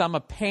since I'm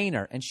a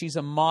painter and she's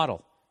a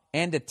model.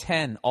 And a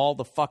 10 all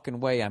the fucking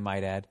way, I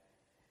might add.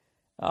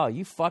 Oh,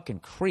 you fucking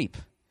creep.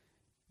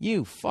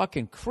 You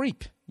fucking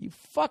creep. You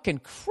fucking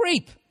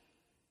creep.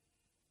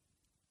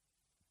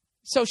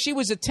 So she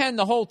was a 10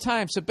 the whole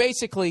time. So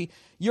basically,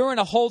 you're in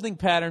a holding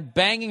pattern,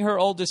 banging her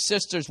older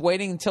sisters,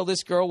 waiting until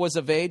this girl was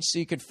of age so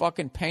you could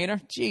fucking paint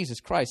her. Jesus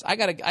Christ.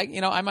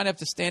 I might have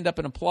to stand up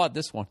and applaud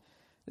this one.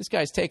 This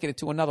guy's taking it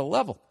to another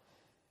level.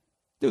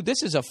 Dude,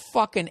 this is a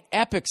fucking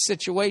epic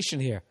situation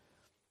here.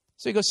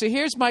 So he goes, so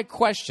here's my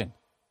question.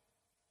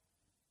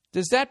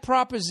 Does that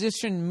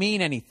proposition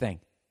mean anything?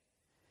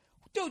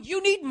 Dude,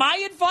 you need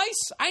my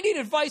advice? I need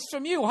advice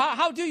from you.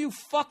 How do you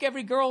fuck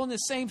every girl in the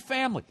same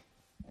family?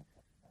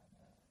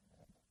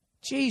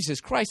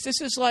 Jesus Christ,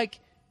 this is like,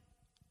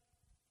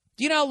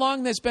 do you know how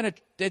long it's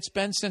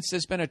been since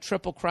there's been a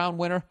Triple Crown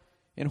winner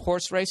in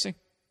horse racing?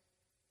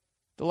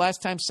 The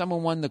last time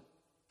someone won the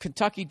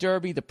Kentucky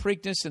Derby, the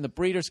Preakness, and the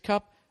Breeders'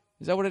 Cup?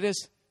 Is that what it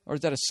is? Or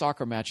is that a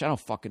soccer match? I don't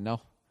fucking know.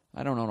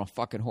 I don't own a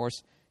fucking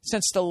horse.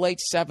 Since the late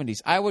 70s.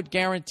 I would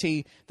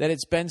guarantee that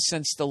it's been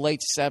since the late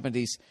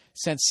 70s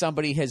since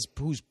somebody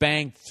who's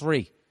banged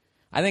 3.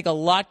 I think a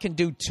lot can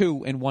do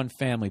 2 in one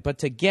family, but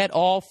to get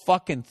all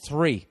fucking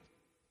 3.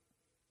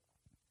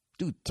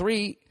 Dude,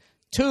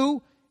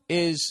 2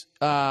 is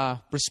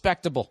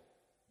respectable.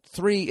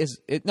 3 is,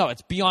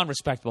 it's beyond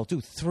respectable.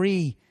 Dude,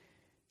 3,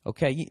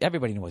 okay,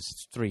 everybody knows what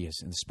 3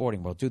 is in the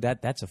sporting world. Dude,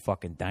 that's a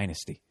fucking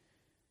dynasty.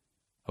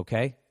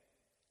 Okay?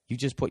 You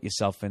just put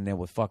yourself in there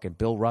with fucking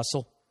Bill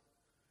Russell.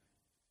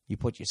 You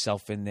put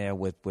yourself in there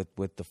with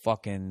the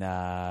fucking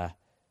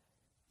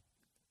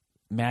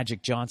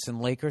Magic Johnson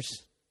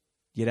Lakers,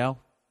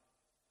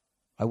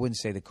 I wouldn't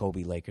say the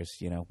Kobe Lakers,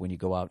 when you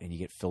go out and you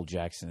get Phil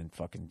Jackson and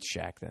fucking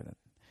Shaq.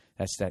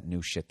 That's that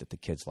new shit that the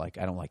kids like.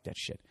 I don't like that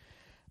shit.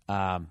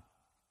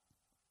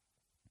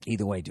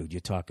 Either way, dude, you're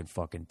talking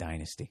fucking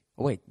dynasty.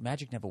 Oh, wait,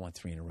 Magic never won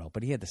 3 in a row,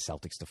 but he had the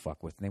Celtics to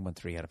fuck with, and they won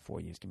 3 out of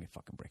 4 years. Give me a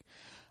fucking break.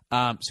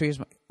 So here's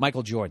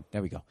Michael Jordan.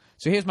 There we go.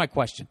 So here's my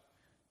question.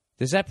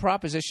 Does that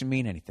proposition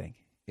mean anything?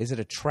 Is it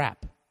a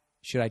trap?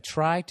 Should I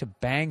try to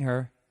bang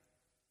her?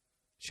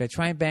 Should I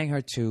try and bang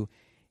her too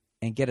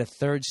and get a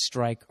third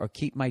strike or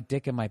keep my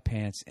dick in my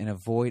pants and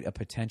avoid a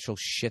potential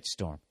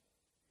shitstorm?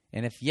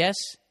 And if yes,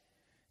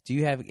 do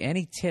you have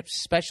any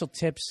tips, special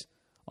tips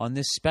on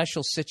this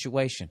special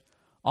situation?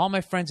 All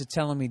my friends are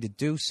telling me to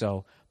do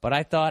so, but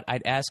I thought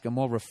I'd ask a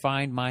more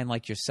refined mind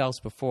like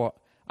yourselves before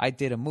I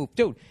did a move.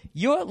 Dude,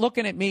 you're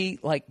looking at me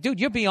like, dude,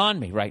 you're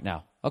beyond me right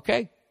now,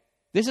 okay?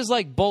 This is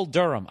like Bull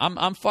Durham.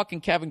 I'm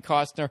fucking Kevin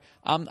Costner.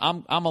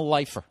 I'm a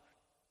lifer.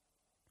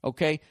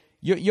 Okay?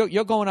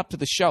 You're going up to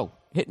the show,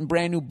 hitting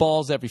brand new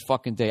balls every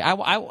fucking day.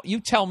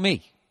 You tell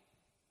me.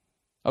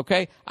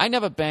 Okay? I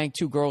never banged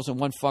 2 girls in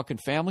one fucking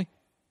family.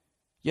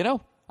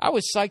 I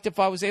was psyched if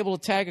I was able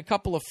to tag a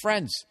couple of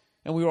friends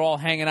and we were all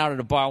hanging out at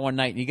a bar one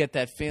night and you get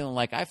that feeling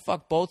like I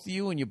fucked both of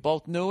you and you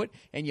both knew it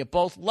and you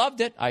both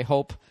loved it, I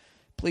hope.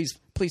 Please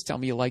tell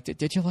me you liked it.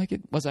 Did you like it?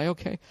 Was I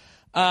okay?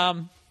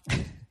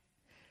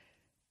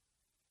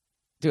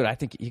 Dude, I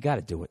think you got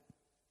to do it.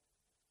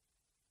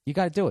 You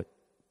got to do it.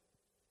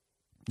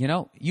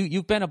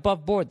 You've been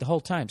above board the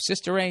whole time.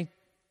 Sister A,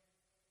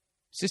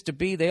 Sister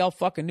B, they all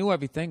fucking knew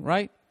everything,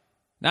 right?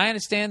 Now, I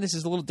understand this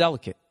is a little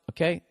delicate,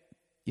 okay?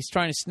 He's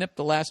trying to snip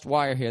the last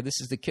wire here. This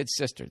is the kid's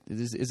sister.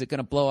 Is it going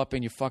to blow up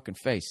in your fucking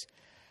face?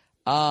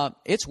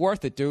 It's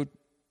worth it, dude.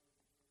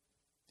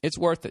 It's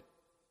worth it.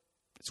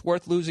 It's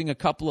worth losing a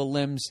couple of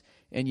limbs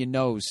and your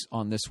nose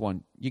on this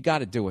one. You got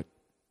to do it.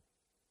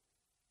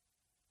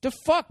 The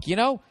fuck,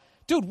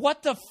 Dude,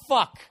 what the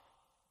fuck?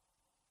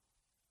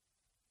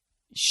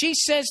 She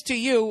says to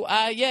you,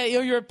 yeah,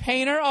 you're a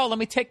painter? Oh, let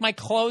me take my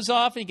clothes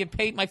off and you can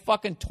paint my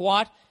fucking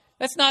twat?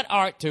 That's not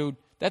art, dude.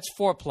 That's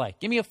foreplay.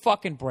 Give me a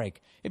fucking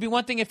break. It'd be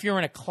one thing if you're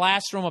in a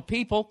classroom of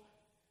people.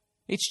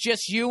 It's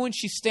just you and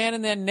she's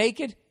standing there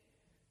naked?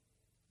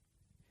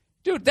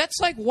 Dude, that's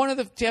like one of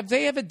the... Have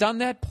they ever done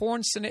that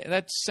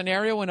that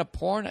scenario in a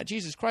porn?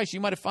 Jesus Christ, you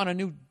might have found a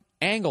new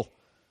angle.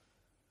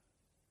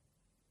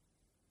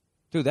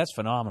 Dude, that's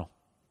phenomenal.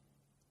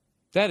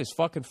 That is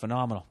fucking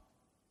phenomenal.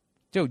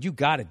 Dude, you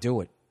got to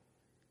do it.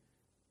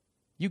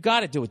 You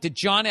got to do it. Did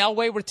John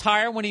Elway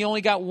retire when he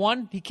only got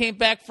one? He came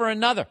back for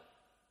another.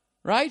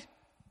 Right?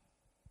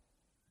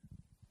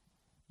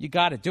 You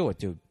got to do it,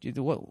 dude.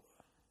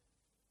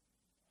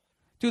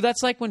 Dude,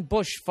 that's like when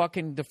Bush,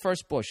 the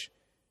first Bush,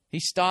 he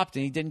stopped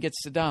and he didn't get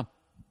Saddam.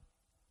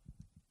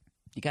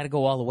 You got to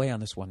go all the way on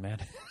this one, man.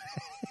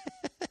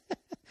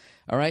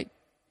 All right?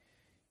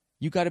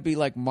 You got to be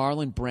like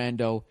Marlon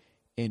Brando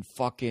in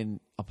fucking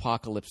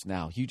Apocalypse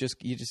Now. You just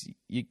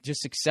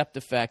accept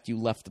the fact you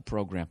left the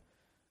program.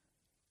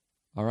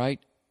 All right?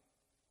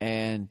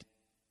 And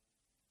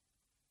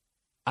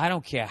I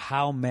don't care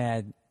how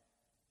mad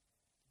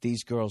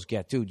these girls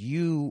get. Dude,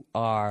 you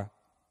are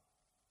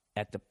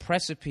at the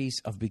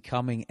precipice of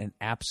becoming an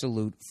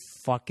absolute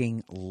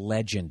fucking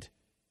legend.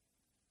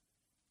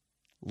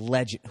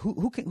 Legend. Who's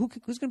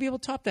going to be able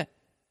to top that?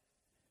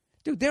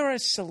 Dude, there are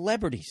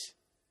celebrities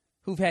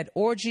who've had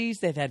orgies,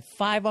 they've had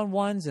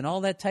 5-on-1s and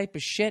all that type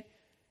of shit,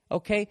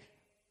 okay?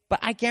 But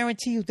I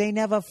guarantee you they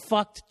never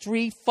fucked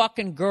 3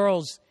 fucking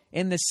girls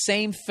in the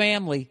same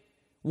family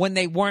when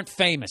they weren't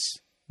famous.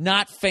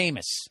 Not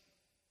famous.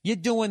 You're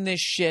doing this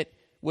shit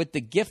with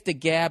the gift of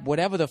gab,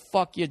 whatever the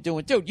fuck you're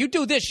doing. Dude, you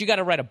do this, you got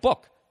to write a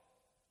book.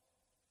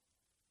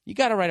 You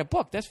got to write a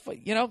book. That's what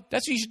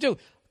you should do.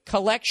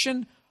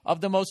 Collection of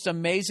the most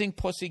amazing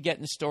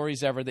pussy-getting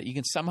stories ever that you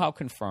can somehow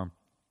confirm.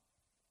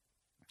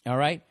 All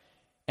right?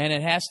 And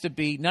it has to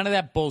be none of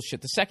that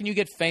bullshit. The second you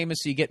get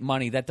famous, you get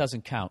money, that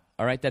doesn't count.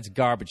 All right? That's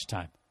garbage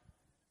time.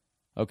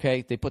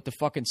 Okay? They put the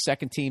fucking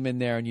second team in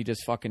there and you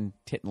just fucking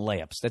hitting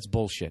layups. That's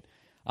bullshit.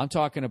 I'm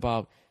talking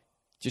about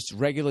just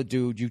regular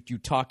dude. You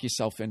talk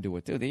yourself into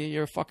it. Dude,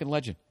 you're a fucking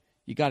legend.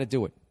 You got to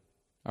do it.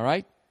 All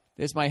right?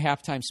 There's my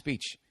halftime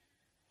speech.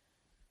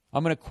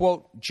 I'm going to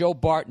quote Joe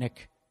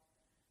Bartnick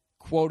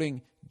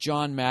quoting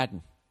John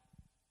Madden.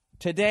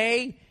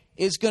 Today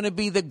is going to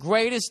be the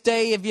greatest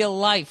day of your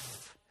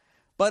life,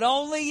 but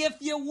only if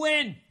you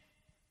win.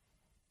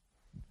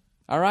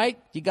 All right?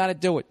 You got to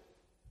do it.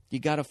 You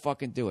got to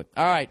fucking do it.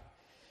 All right.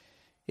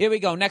 Here we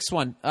go. Next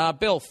one.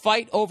 Bill,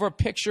 fight over a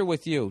picture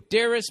with you.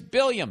 Dearest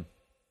Billiam,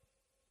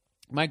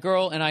 my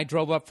girl and I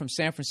drove up from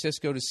San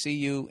Francisco to see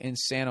you in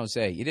San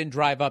Jose. You didn't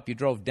drive up. You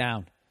drove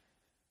down.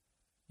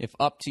 If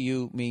up to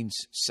you means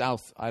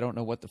south, I don't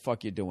know what the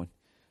fuck you're doing.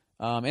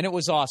 And it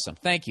was awesome.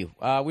 Thank you.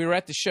 We were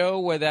at the show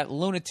where that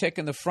lunatic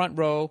in the front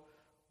row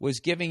was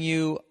giving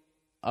you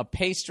a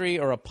pastry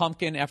or a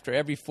pumpkin after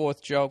every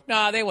fourth joke.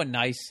 Nah, they were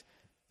nice.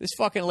 This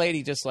fucking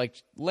lady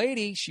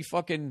she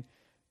fucking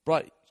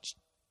brought,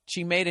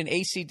 she made an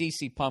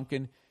AC/DC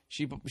pumpkin.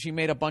 She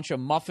made a bunch of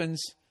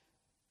muffins,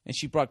 and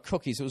she brought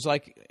cookies. It was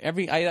like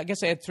I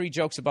guess I had 3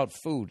 jokes about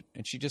food,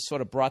 and she just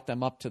sort of brought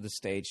them up to the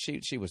stage.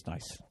 She was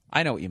nice.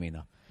 I know what you mean,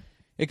 though.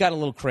 It got a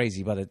little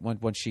crazy, but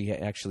when she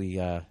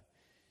actually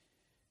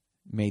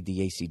made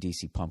the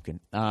AC/DC pumpkin.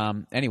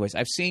 Anyways,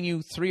 I've seen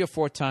you 3 or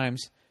 4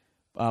 times,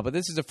 but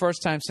this is the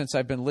first time since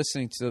I've been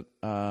listening to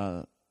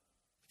the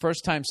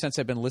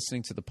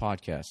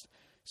podcast.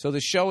 So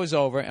the show is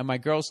over, and my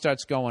girl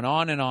starts going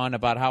on and on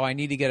about how I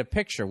need to get a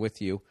picture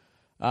with you.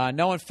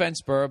 No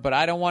offense, Burr, but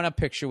I don't want a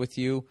picture with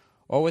you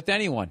or with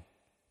anyone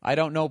I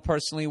don't know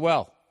personally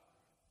well.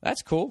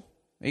 That's cool.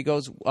 He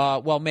goes,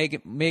 well,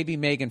 maybe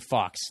Megan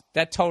Fox.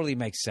 That totally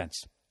makes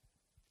sense.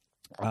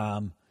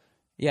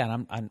 Yeah,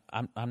 and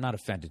I'm not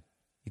offended.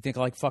 You think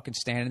I like fucking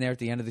standing there at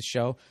the end of the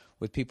show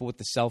with people with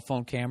the cell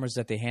phone cameras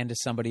that they hand to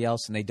somebody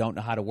else and they don't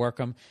know how to work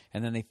them,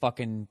 and then they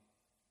fucking,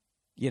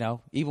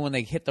 even when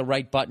they hit the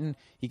right button,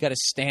 you got to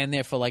stand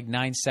there for like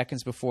 9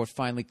 seconds before it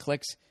finally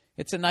clicks.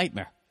 It's a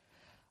nightmare.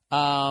 So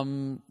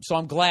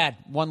I'm glad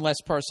one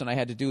less person I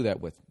had to do that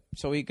with.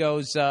 So he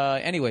goes,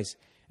 anyways,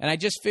 and I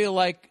just feel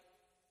like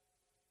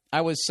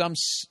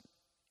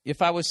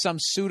if I was some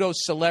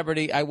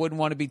pseudo-celebrity, I wouldn't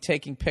want to be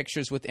taking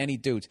pictures with any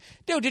dudes.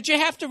 Dude, did you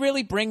have to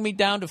really bring me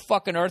down to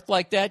fucking earth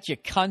like that, you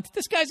cunt?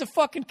 This guy's a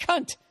fucking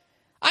cunt.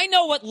 I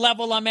know what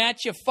level I'm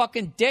at, you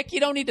fucking dick. You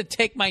don't need to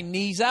take my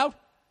knees out.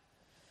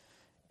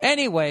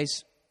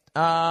 Anyways,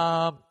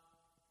 what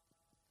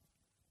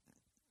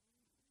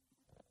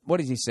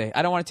did he say?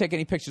 I don't want to take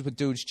any pictures with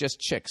dudes, just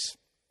chicks.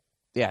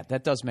 Yeah,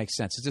 that does make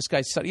sense. Is this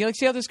guy?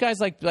 See how this guy's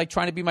like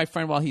trying to be my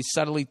friend while he's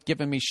subtly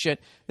giving me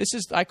shit.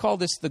 I call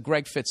this the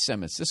Greg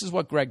Fitzsimmons. This is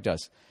what Greg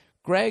does.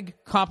 Greg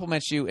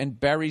compliments you and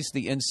buries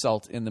the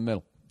insult in the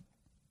middle.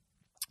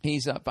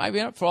 He's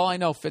for all I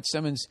know,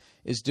 Fitzsimmons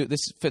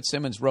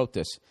wrote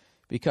this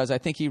because I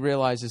think he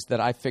realizes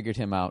that I figured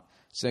him out.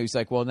 So he's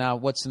like, well, now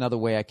what's another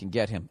way I can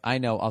get him? I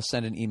know. I'll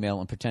send an email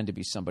and pretend to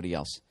be somebody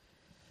else.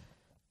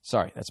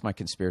 Sorry, that's my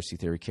conspiracy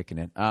theory kicking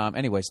in.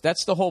 Anyways,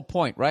 that's the whole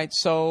point, right?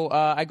 So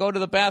I go to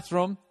the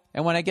bathroom,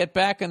 and when I get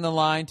back in the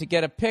line to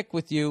get a pic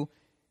with you,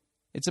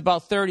 It's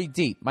about 30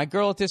 deep. My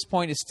girl at this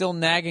point is still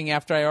nagging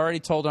after I already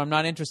told her I'm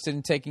not interested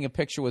in taking a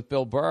picture with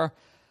Bill Burr.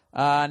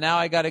 Now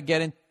I got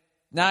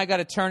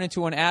to turn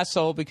into an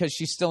asshole because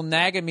she's still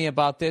nagging me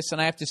about this, and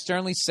I have to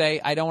sternly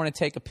say I don't want to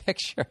take a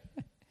picture.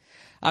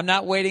 I'm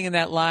not waiting in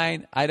that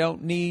line. I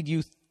don't need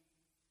you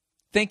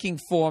thinking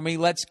for me.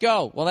 Let's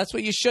go. Well, that's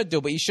what you should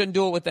do, but you shouldn't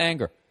do it with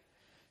anger.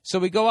 So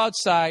we go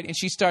outside, and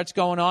she starts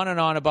going on and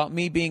on about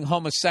me being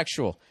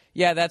homosexual.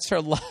 Yeah, that's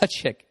her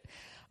logic.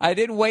 I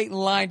didn't wait in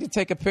line to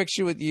take a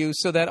picture with you,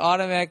 so that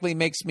automatically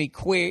makes me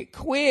queer.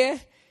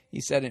 Queer,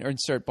 he said in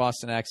insert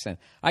Boston accent.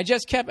 I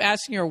just kept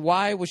asking her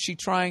why was she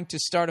trying to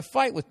start a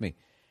fight with me.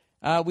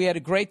 We had a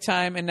great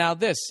time, and now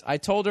this. I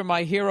told her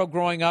my hero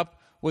growing up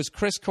was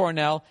Chris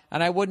Cornell,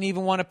 and I wouldn't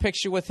even want a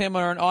picture with him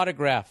or an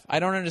autograph. I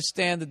don't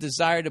understand the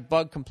desire to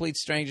bug complete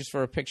strangers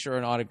for a picture or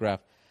an autograph.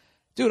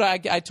 Dude, I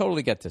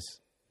totally get this.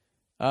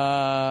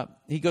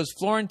 He goes,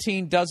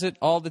 Florentine does it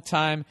all the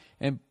time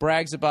and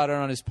brags about it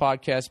on his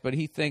podcast, but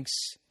he thinks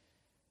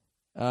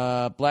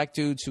black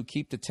dudes who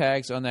keep the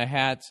tags on their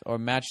hats or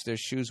match their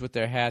shoes with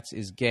their hats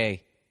is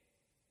gay.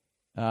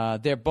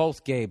 They're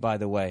both gay, by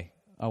the way.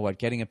 Oh, what,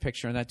 getting a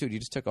picture in that? Dude, you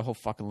just took a whole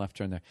fucking left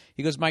turn there.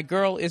 He goes, my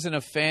girl isn't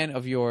a fan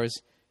of yours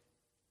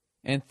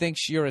and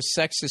thinks you're a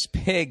sexist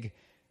pig,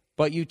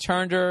 but you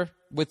turned her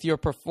with your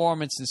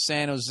performance in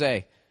San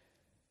Jose.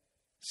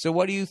 So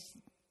what do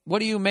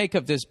you make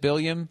of this,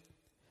 Billiam?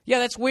 Yeah,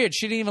 that's weird.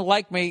 She didn't even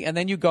like me, and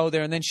then you go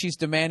there, and then she's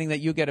demanding that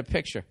you get a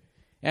picture.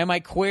 Am I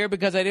queer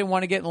because I didn't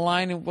want to get in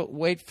line and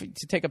wait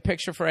to take a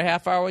picture for a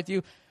half hour with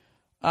you?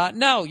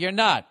 No, you're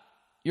not.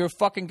 You're a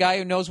fucking guy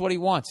who knows what he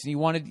wants. You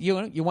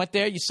went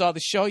there, you saw the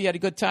show, you had a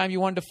good time, you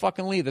wanted to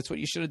fucking leave. That's what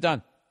you should have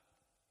done.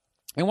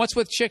 And what's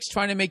with chicks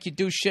trying to make you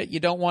do shit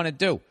you don't want to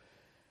do?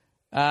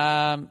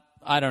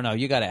 I don't know.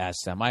 You got to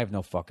ask them. I have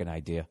no fucking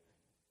idea.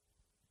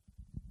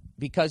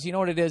 Because you know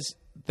what it is?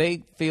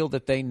 They feel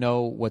that they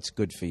know what's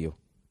good for you.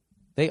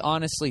 They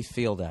honestly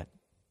feel that.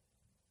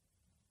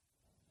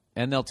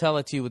 And they'll tell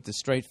it to you with a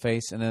straight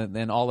face, and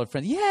then all their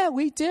friends, yeah,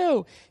 we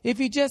do. If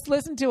you just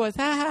listen to us,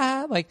 ha, ha,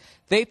 ha. Like,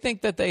 they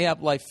think that they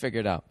have life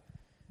figured out.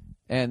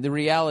 And the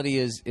reality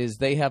is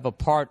they have a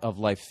part of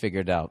life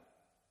figured out,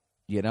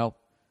 you know?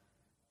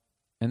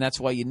 And that's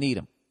why you need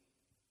them.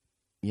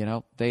 You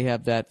know? They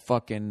have that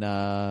fucking,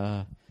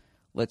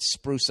 let's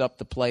spruce up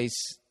the place.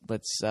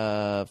 Let's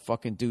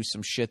fucking do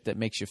some shit that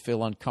makes you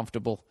feel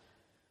uncomfortable,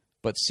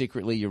 but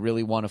secretly you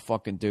really want to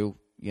fucking do,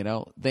 you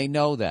know? They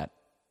know that.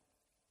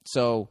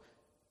 So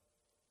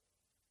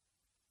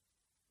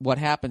what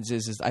happens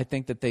is I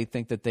think that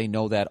they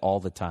know that all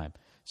the time.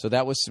 So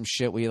that was some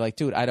shit where you're like,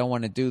 dude, I don't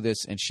want to do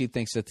this. And she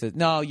thinks that,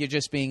 no, you're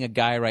just being a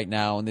guy right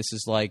now. And this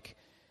is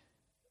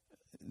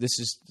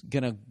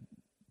going to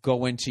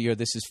go into your,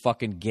 this is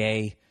fucking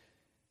gay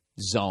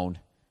zone.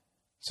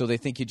 So they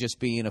think you're just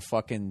being a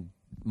fucking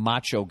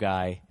macho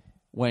guy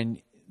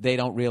when they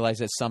don't realize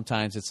that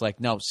sometimes it's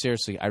like, no,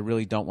 seriously, I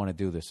really don't want to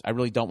do this. I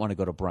really don't want to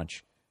go to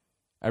brunch.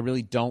 I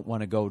really don't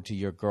want to go to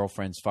your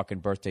girlfriend's fucking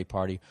birthday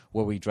party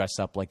where we dress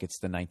up like it's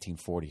the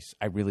 1940s.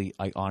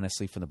 I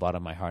honestly, from the bottom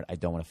of my heart, I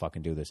don't want to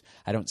fucking do this.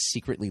 I don't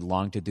secretly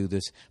long to do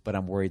this, but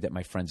I'm worried that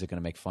my friends are going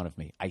to make fun of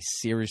me. I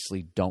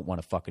seriously don't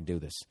want to fucking do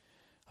this.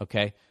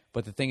 Okay?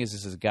 But the thing is,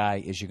 as a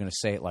guy, is you're going to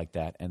say it like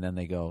that, and then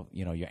they go,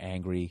 you know, you're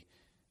angry.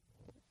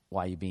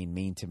 Why are you being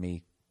mean to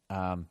me?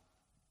 I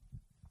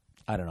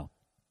don't know.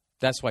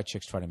 That's why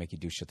chicks try to make you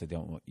do shit that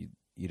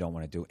you don't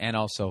want to do. And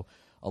also,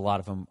 a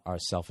lot of them are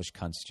selfish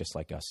cunts just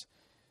like us.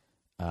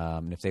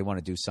 And if they want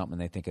to do something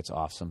and they think it's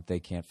awesome, they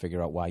can't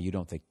figure out why you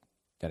don't think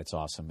that it's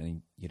awesome.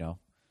 And, you know,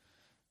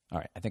 all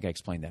right, I think I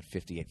explained that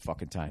 58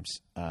 fucking times.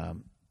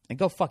 And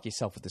go fuck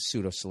yourself with the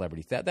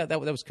pseudo-celebrity. That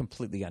was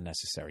completely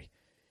unnecessary.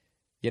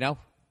 You know?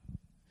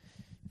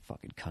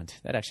 Fucking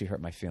cunt. That actually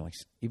hurt my feelings,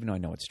 even though I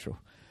know it's true.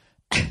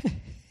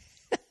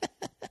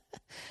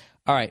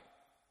 All right.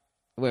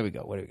 Where do we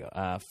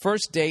go?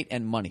 First date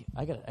and money.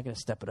 I gotta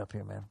step it up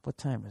here, man. What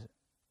time is it?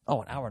 Oh,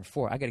 1 hour and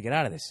 4. I got to get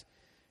out of this.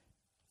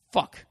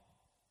 Fuck.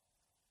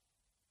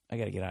 I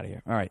got to get out of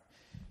here. All right.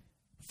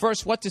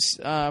 First, what's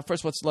love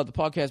the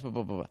podcast? Blah,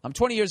 blah, blah. I'm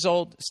 20 years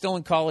old, still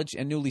in college,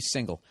 and newly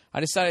single. I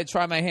decided to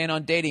try my hand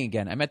on dating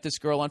again. I met this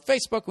girl on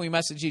Facebook, and we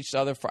messaged each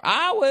other for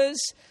hours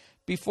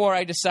before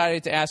I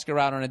decided to ask her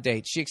out on a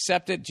date. She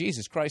accepted.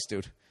 Jesus Christ,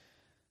 dude.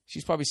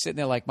 She's probably sitting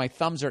there like, my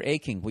thumbs are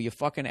aching. Will you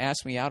fucking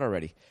ask me out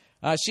already?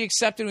 She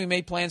accepted. We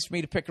made plans for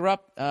me to pick her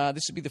up.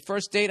 This would be the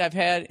first date I've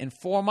had in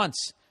 4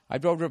 months. I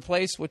drove to a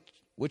place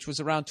which was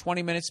around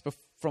 20 minutes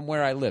from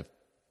where I live.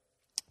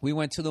 We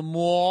went to the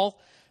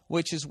mall,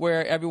 which is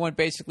where everyone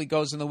basically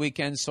goes on the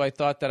weekends, so I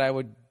thought that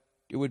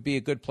it would be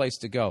a good place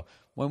to go.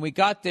 When we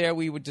got there,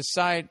 we were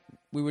deciding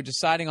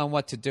on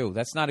what to do.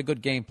 That's not a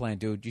good game plan,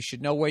 dude. You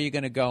should know where you're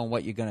going to go and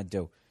what you're going to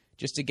do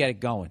just to get it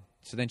going.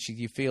 So then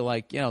you feel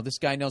like, you know, this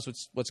guy knows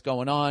what's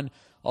going on.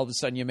 All of a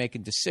sudden you're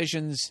making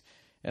decisions,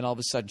 and all of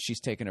a sudden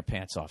she's taking her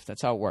pants off.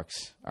 That's how it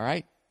works, all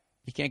right?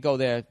 You can't go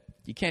there.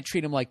 You can't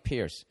treat them like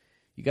peers.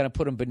 You got to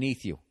put them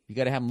beneath you. You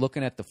got to have them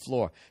looking at the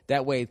floor.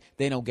 That way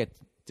they don't get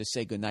to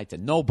say goodnight to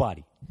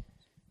nobody.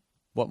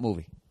 What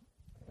movie?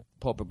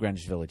 Pope of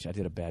Greenwich Village. I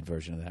did a bad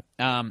version of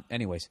that.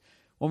 Anyways,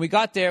 when we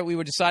got there, we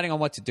were deciding on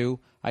what to do.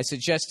 I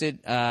suggested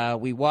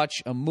we watch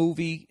a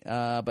movie,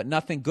 but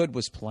nothing good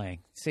was playing.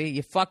 See,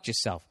 you fucked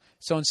yourself.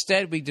 So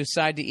instead, we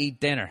decided to eat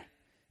dinner.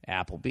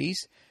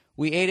 Applebee's.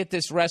 We ate at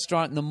this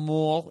restaurant in the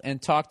mall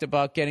and talked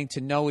about getting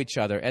to know each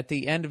other. At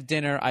the end of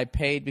dinner, I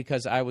paid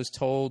because I was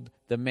told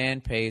the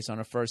man pays on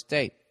a first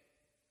date.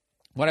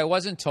 What I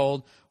wasn't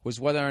told was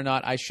whether or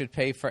not I should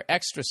pay for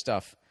extra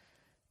stuff.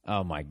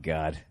 Oh, my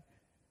God.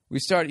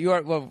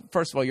 Well,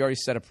 first of all, you already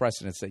set a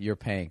precedence that you're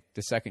paying.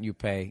 The second you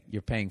pay,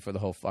 you're paying for the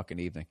whole fucking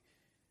evening.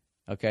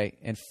 Okay?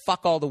 And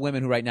fuck all the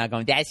women who right now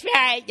going, that's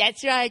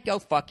right. Go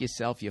fuck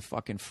yourself, you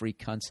fucking freak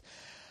cunts.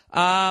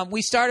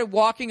 We started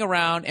walking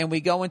around, and we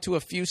go into a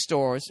few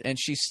stores, and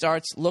she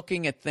starts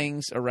looking at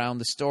things around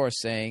the store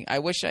saying, I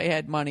wish I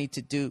had money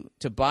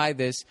to buy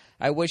this.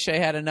 I wish I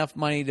had enough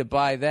money to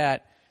buy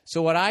that.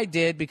 So what I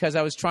did, because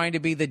I was trying to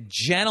be the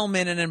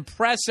gentleman and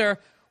impress her,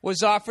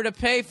 was offer to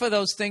pay for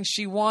those things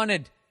she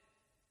wanted.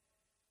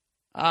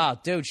 Ah,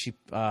 dude,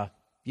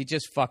 you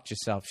just fucked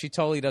yourself. She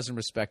totally doesn't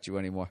respect you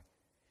anymore.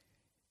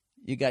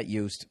 You got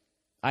used.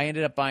 I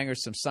ended up buying her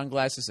some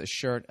sunglasses, a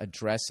shirt, a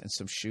dress, and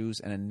some shoes,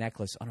 and a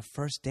necklace on a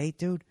first date,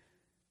 dude.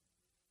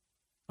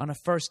 On a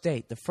first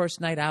date, the first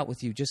night out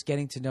with you, just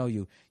getting to know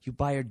you. You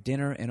buy her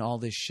dinner and all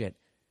this shit.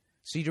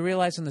 So you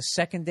realize on the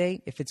second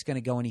date, if it's going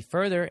to go any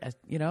further,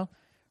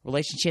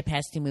 relationship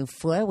has to move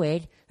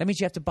forward. That means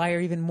you have to buy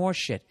her even more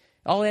shit.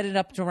 All added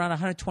up to around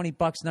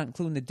 $120, not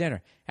including the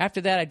dinner.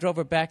 After that, I drove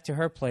her back to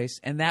her place,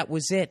 and that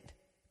was it.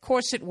 Of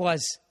course it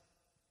was.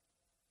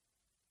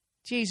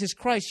 Jesus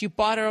Christ, you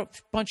bought her a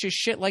bunch of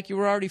shit like you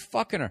were already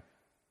fucking her.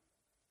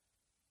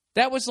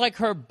 That was like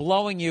her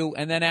blowing you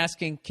and then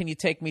asking, can you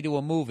take me to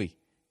a movie?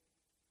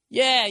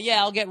 Yeah,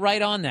 I'll get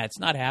right on that. It's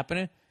not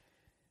happening.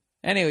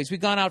 Anyways, we've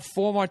gone out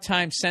 4 more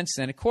times since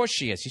then. Of course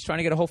she is. She's trying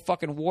to get a whole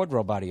fucking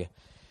wardrobe out of you.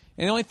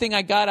 And the only thing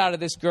I got out of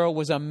this girl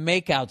was a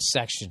makeout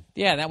section.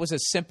 Yeah, that was a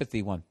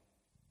sympathy one.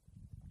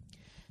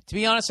 To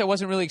be honest, I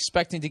wasn't really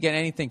expecting to get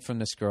anything from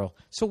this girl.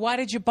 So why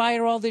did you buy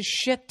her all this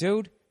shit,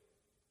 dude?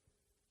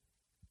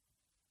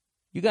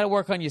 You got to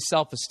work on your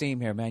self-esteem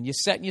here, man. You're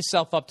setting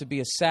yourself up to be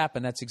a sap,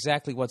 and that's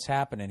exactly what's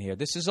happening here.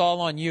 This is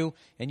all on you,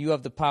 and you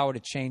have the power to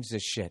change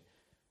this shit.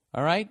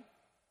 All right?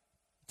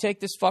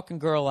 Take this fucking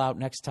girl out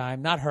next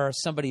time. Not her,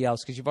 somebody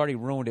else, because you've already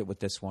ruined it with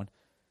this one.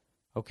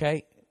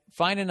 Okay?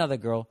 Find another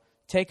girl.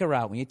 Take her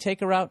out. When you take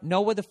her out,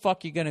 know where the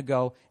fuck you're going to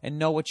go and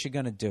know what you're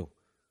going to do.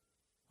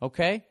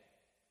 Okay?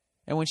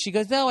 And when she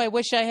goes, no, I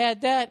wish I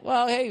had that.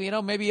 Well, hey,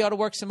 maybe you ought to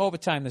work some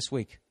overtime this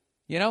week.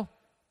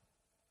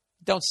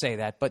 Don't say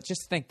that, but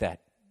just think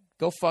that.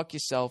 Go fuck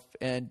yourself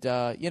and,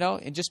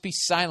 and just be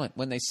silent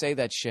when they say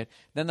that shit.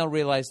 Then they'll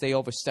realize they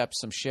overstepped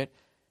some shit.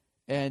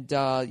 And,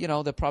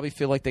 they'll probably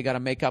feel like they got to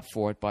make up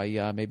for it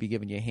by maybe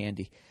giving you a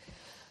handy.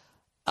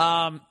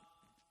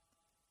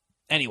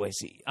 Anyways,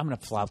 I'm going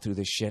to plow through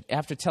this shit.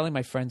 After telling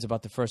my friends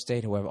about the first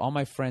date, however, all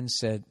my friends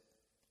said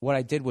what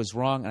I did was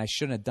wrong and I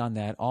shouldn't have done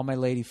that. All my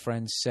lady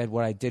friends said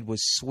what I did was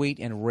sweet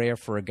and rare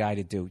for a guy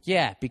to do.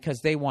 Yeah,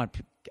 because they want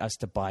us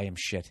to buy him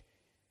shit.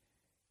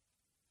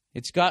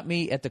 It's got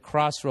me at the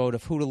crossroad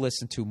of who to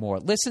listen to more.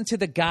 Listen to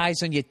the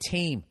guys on your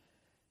team.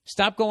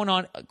 Stop going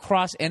on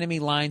across enemy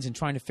lines and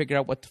trying to figure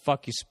out what the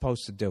fuck you're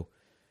supposed to do.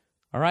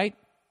 All right?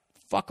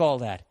 Fuck all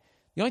that.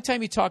 The only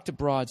time you talk to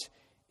broads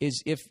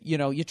is if,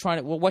 you're trying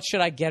to, well, what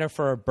should I get her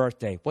for her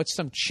birthday? What's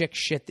some chick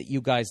shit that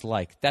you guys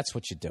like? That's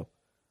what you do.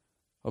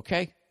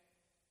 Okay?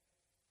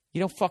 You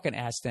don't fucking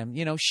ask them,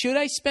 should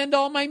I spend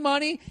all my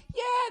money?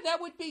 Yeah,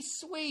 that would be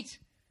sweet.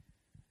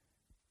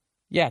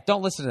 Yeah,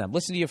 don't listen to them.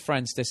 Listen to your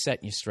friends. They're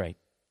setting you straight.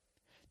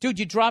 Dude,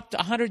 you dropped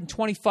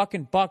 120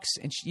 fucking bucks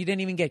and you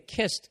didn't even get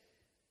kissed.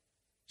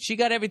 She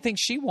got everything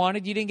she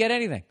wanted. You didn't get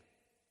anything.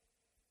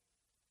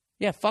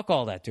 Yeah, fuck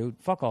all that, dude.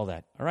 Fuck all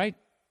that. All right?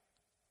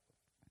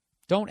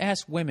 Don't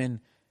ask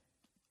women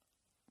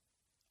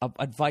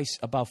advice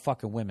about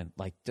fucking women.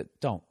 Like,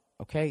 don't.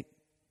 Okay?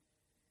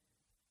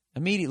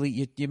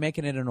 Immediately, you're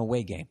making it an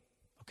away game.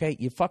 Okay?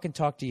 You fucking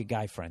talk to your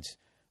guy friends.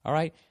 All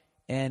right?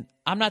 And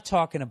I'm not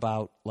talking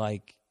about,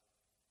 like,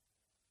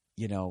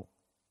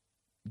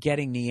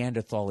 getting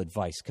Neanderthal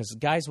advice, because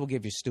guys will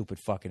give you stupid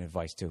fucking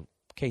advice too.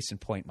 Case in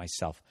point,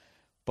 myself.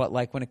 But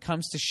like when it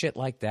comes to shit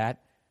like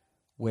that,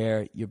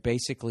 where you're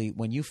basically,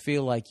 when you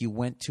feel like you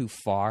went too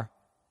far,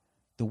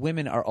 the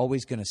women are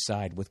always going to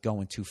side with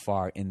going too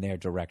far in their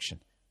direction.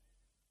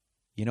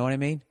 You know what I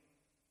mean?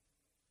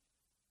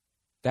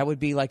 That would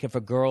be like if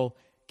a girl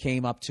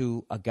came up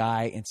to a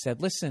guy and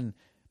said, listen,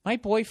 my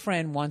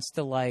boyfriend wants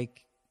to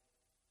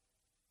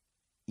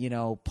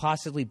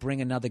possibly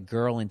bring another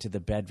girl into the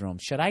bedroom.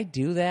 Should I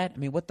do that? I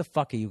mean, what the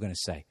fuck are you going to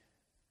say?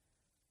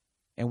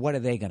 And what are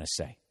they going to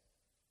say?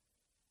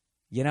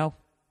 Come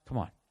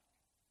on.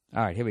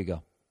 All right, here we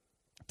go.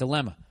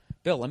 Dilemma.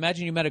 Bill,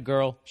 imagine you met a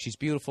girl. She's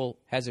beautiful,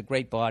 has a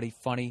great body,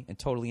 funny, and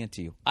totally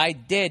into you. I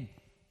did.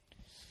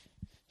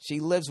 She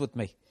lives with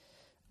me.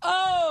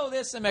 Oh,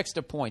 there's some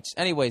extra points.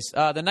 Anyways,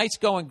 the night's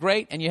going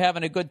great, and you're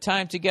having a good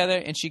time together,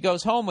 and she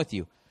goes home with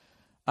you.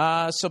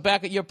 So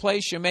back at your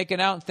place, you're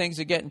making out and things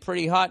are getting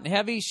pretty hot and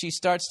heavy. She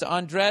starts to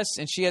undress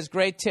and she has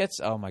great tits.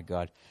 Oh, my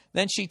God.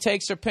 Then she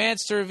takes her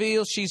pants to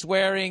reveal she's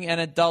wearing an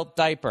adult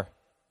diaper.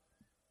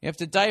 If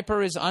the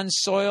diaper is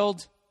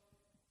unsoiled,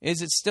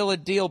 is it still a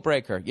deal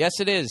breaker? Yes,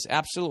 it is.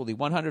 Absolutely.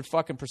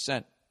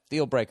 100%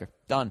 deal breaker.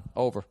 Done.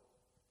 Over.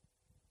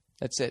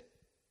 That's it.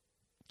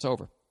 It's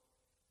over.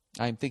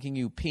 I'm thinking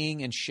you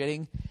peeing and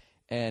shitting,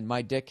 and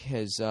my dick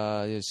has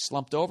is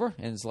slumped over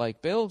and is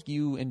like, Bill,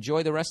 you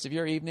enjoy the rest of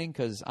your evening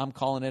because I'm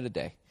calling it a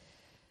day.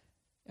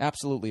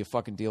 Absolutely a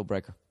fucking deal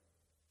breaker.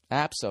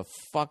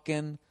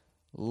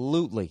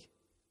 Abso-fucking-lutely.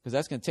 Because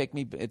that's going to take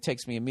me, it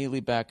takes me immediately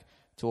back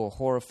to a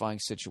horrifying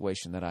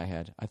situation that I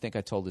had. I think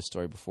I told this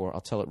story before. I'll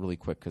tell it really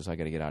quick because I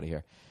got to get out of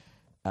here.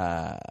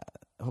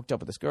 Hooked up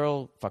with this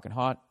girl, fucking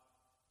hot,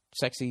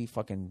 sexy,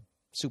 fucking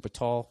super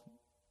tall,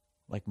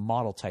 like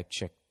model type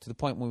chick, to the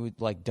point when we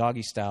would like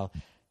doggy style.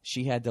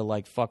 She had to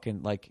like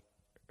fucking like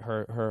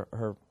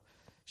her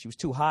she was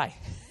too high.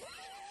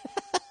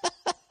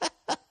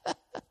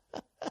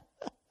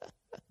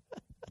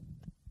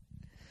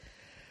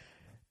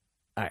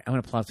 All right, I'm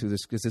going to plow through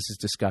this because this is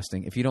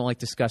disgusting. If you don't like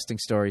disgusting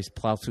stories,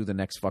 plow through the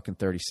next fucking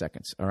 30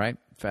 seconds, all right?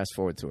 Fast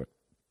forward to it.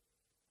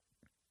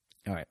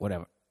 All right,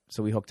 whatever.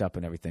 So we hooked up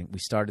and everything. We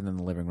started in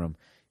the living room.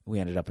 We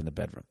ended up in the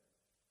bedroom.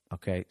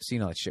 Okay, so you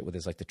know that shit where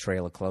there's like the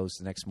trail of clothes.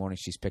 The next morning,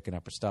 she's picking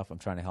up her stuff. I'm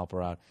trying to help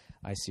her out.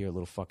 I see her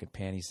little fucking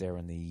panties there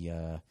in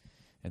the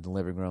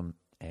living room,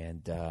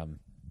 and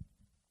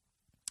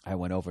I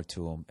went over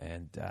to him,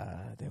 and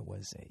there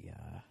was a.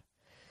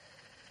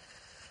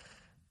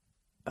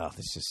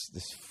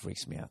 This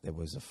freaks me out. There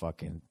was a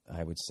fucking,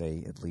 I would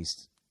say at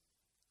least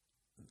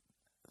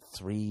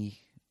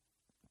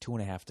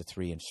 2.5 to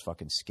 3 inch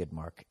fucking skid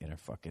mark in her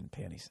fucking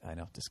panties. I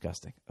know,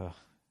 disgusting. Ugh.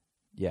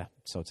 Yeah,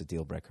 so it's a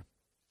deal breaker.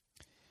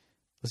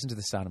 Listen to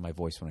the sound of my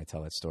voice when I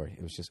tell that story.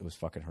 It was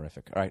fucking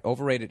horrific. All right,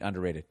 overrated,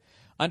 underrated.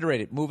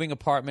 Underrated, moving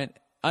apartment.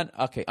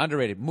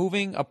 Underrated,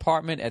 moving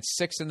apartment at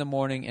 6 in the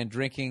morning and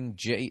drinking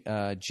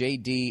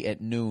JD at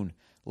noon.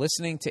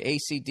 Listening to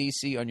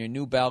AC/DC on your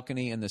new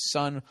balcony in the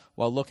sun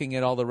while looking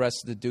at all the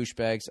rest of the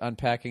douchebags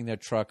unpacking their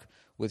truck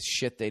with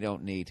shit they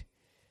don't need.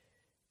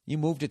 You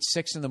moved at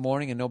 6 in the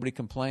morning and nobody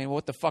complained. Well,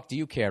 what the fuck do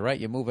you care, right?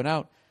 You're moving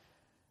out.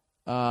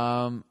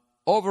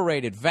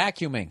 Overrated,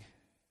 vacuuming.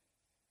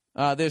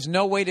 There's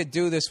no way to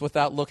do this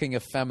without looking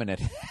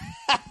effeminate.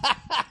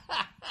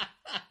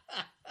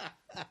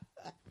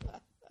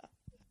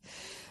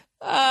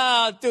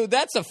 Oh, dude,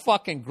 that's a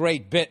fucking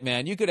great bit,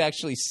 man. You could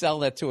actually sell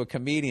that to a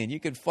comedian. You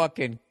could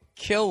fucking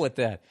kill with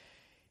that.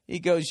 He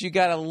goes, you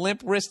got to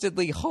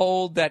limp-wristedly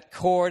hold that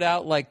cord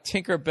out like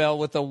Tinkerbell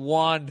with a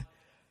wand.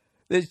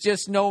 There's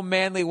just no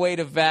manly way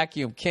to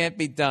vacuum. Can't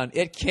be done.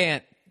 It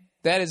can't.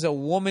 That is a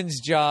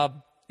woman's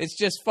job. It's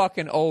just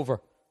fucking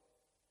over.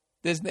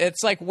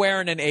 It's like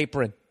wearing an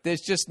apron.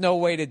 There's just no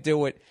way to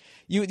do it.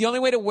 The only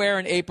way to wear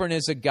an apron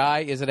as a guy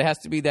is that it has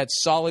to be that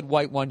solid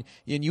white one,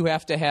 and you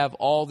have to have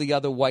all the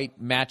other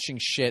white matching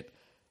shit,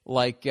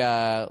 like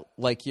you're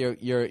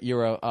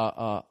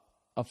a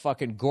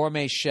fucking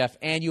gourmet chef,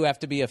 and you have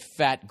to be a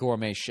fat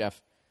gourmet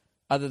chef.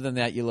 Other than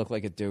that, you look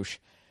like a douche.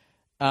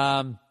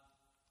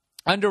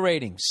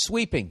 Underrating,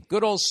 sweeping,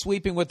 good old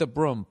sweeping with a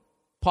broom.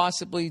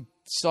 Possibly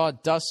saw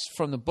dust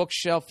from the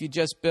bookshelf you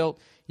just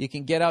built. You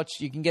can get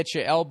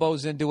your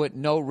elbows into it,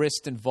 no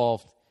wrist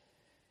involved.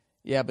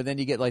 Yeah, but then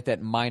you get like that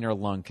minor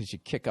lung because you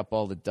kick up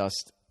all the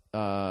dust.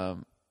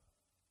 I'm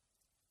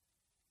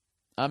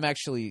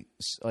actually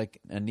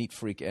like a neat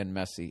freak and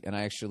messy, and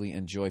I actually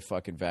enjoy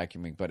fucking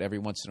vacuuming. But every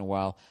once in a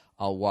while,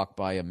 I'll walk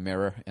by a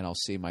mirror and I'll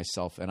see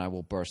myself, and I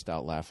will burst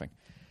out laughing.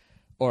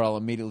 Or I'll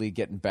immediately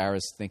get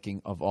embarrassed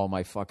thinking of all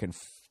my fucking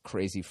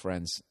crazy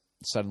friends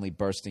suddenly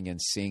bursting in,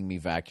 seeing me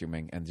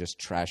vacuuming, and just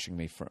trashing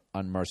me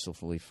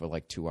unmercifully for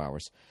like 2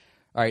 hours.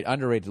 All right,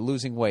 underrated,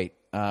 losing weight.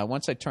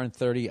 Once I turned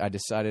 30, I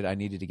decided I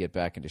needed to get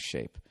back into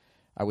shape.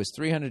 I was a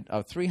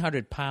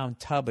 300-pound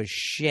tub of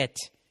shit,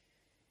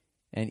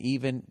 and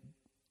even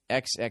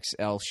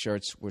XXL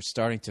shirts were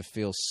starting to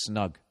feel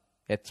snug.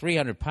 At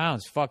 300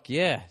 pounds, fuck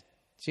yeah.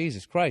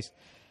 Jesus Christ.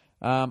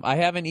 I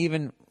haven't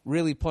even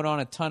really put on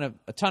a ton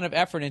of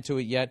effort into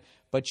it yet,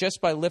 but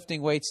just by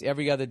lifting weights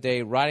every other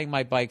day, riding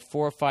my bike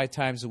 4 or 5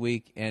 times a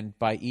week, and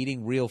by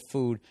eating real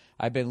food,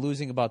 I've been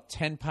losing about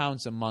 10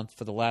 pounds a month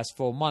for the last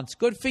 4 months.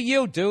 Good for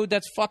you, dude.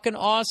 That's fucking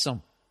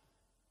awesome.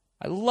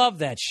 I love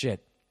that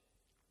shit.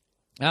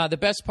 The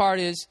best part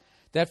is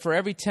that for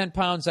every 10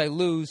 pounds I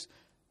lose,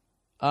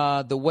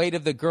 the weight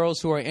of the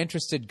girls who are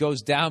interested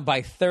goes down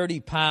by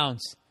 30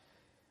 pounds.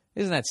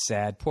 Isn't that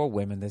sad? Poor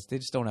women. They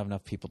just don't have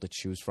enough people to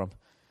choose from.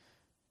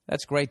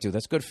 That's great, dude.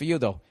 That's good for you,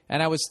 though.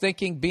 And I was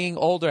thinking being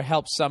older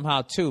helps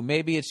somehow, too.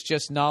 Maybe it's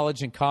just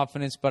knowledge and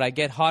confidence, but I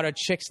get hotter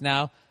chicks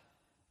now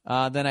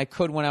than I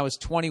could when I was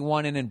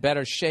 21 and in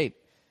better shape.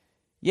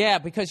 Yeah,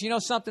 because you know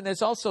something?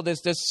 There's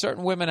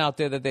certain women out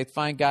there that they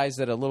find guys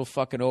that are a little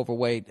fucking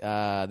overweight.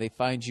 They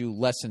find you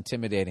less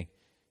intimidating,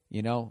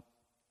 you know,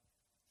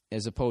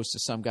 as opposed to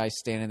some guy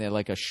standing there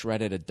like a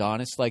shredded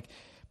Adonis. Like,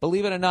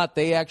 believe it or not,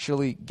 they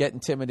actually get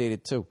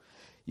intimidated, too.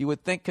 You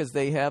would think because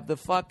they have the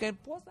fucking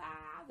pussy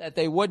that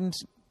they wouldn't,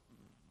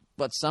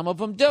 but some of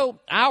them do.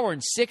 Hour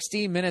and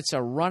 16 minutes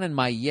of running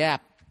my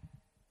yap.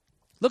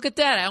 Look at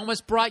that. I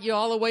almost brought you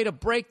all the way to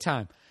break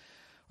time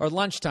or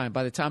lunchtime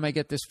by the time I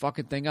get this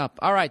fucking thing up.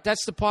 All right,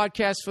 that's the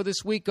podcast for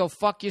this week. Go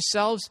fuck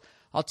yourselves.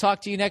 I'll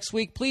talk to you next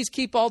week. Please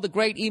keep all the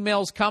great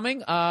emails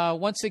coming.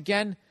 Once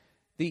again,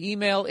 the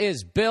email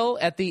is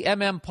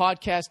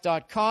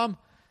bill@themmpodcast.com.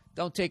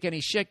 Don't take any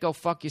shit. Go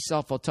fuck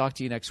yourself. I'll talk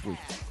to you next week.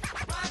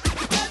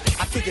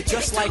 I kick it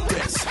just like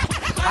this.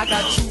 I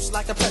got juice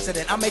like the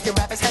president. I'm making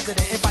rappers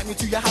hesitant. Invite me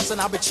to your house and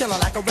I'll be chilling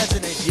like a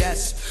resident.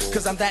 Yes,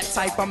 cause I'm that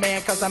type of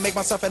man. Cause I make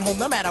myself at home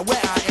no matter where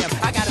I am.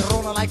 I got it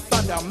rolling like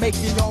thunder,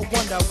 making y'all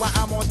wonder why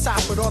I'm on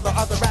top with all the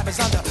other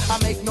rappers under. I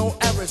make no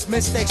errors,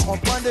 mistakes or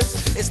blunders.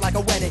 It's like a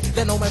wedding,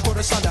 then no man put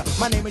us under.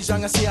 My name is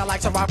Young and see I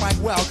like to rock right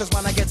well. Cause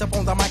when I get up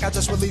on the mic I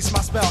just release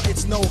my spell.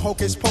 It's no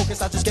hocus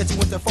pocus, I just get you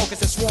into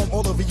focus and swarm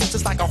all over you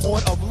just like a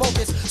horde of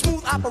locusts.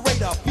 Smooth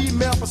operator,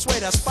 female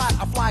persuader. Spot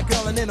a fly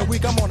girl and in a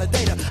week I'm on a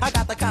data. I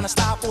got the kind of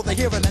style for the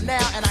here and the now,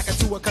 and I can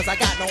do it cause I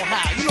got no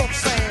how. You know what I'm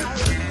saying?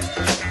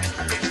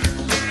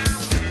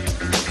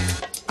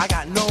 I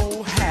got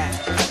no how.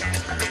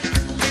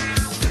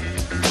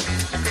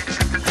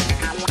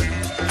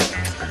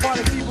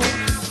 Party people,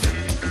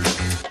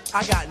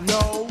 I got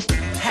no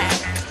how.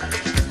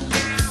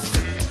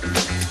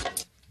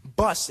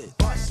 Bust it.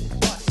 Bust it.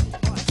 Bust it.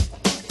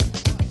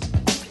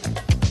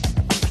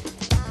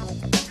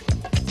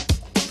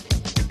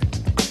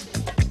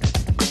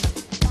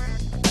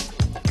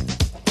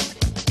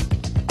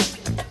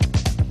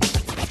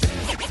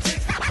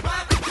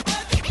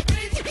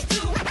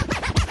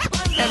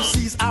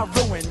 MCs I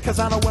ruin, cause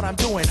I know what I'm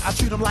doing. I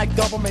treat them like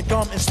government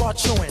gum and start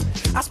chewing.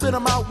 I spit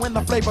them out when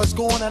the flavor's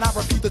gone, and I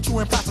repeat the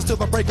chewing process till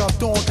the break of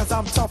dawn. Cause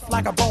I'm tough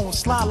like a bone,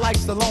 slide like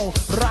Stallone,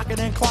 rocking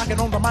and clocking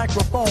on the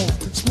microphone.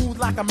 Smooth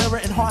like a mirror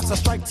and hearts that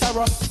strike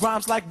terror.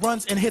 Rhymes like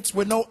runs and hits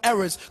with no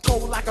errors.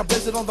 Cold like a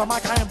blizzard on the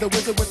mic, I am the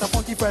wizard with the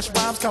funky fresh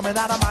rhymes coming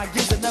out of my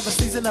gizzard. Never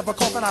season, never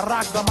coughing, I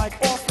rock the mic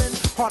often.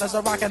 Hard as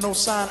a rock and no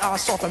sign, I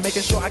soften.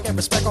 Making sure I get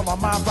respect on my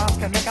mind, rhymes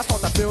connect. I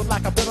start to build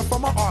like a builder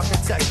from an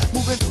architect.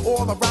 Moving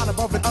all around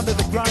above and under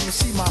the ground, you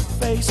see my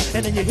face,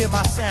 and then you hear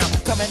my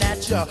sound coming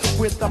at ya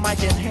with the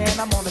mic in hand.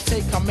 I'm gonna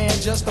take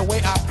command just the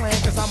way I plan,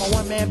 cause I'm a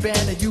one-man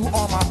band and you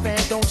are my fan.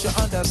 Don't you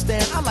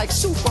understand? I'm like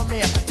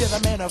Superman, you're the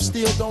man of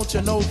steel. Don't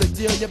you know the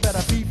deal? You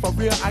better be for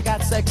real. I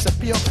got sex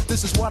appeal,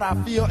 this is what I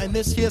feel, and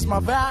this here's my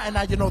vow. And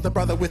now you know the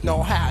brother with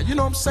no how. You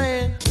know what I'm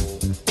saying?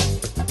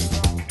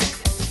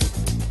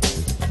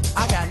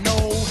 I got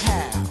no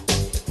how,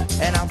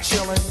 and I'm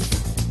chillin',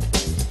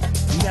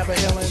 never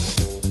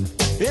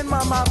illin'. In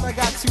my mouth I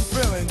got two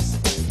feelings.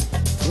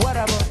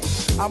 Whatever,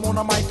 I'm on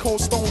a mic, cold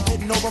stone,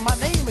 getting over. My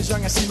name is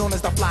Young and C, known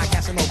as the Fly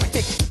Casanova.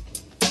 Kick it.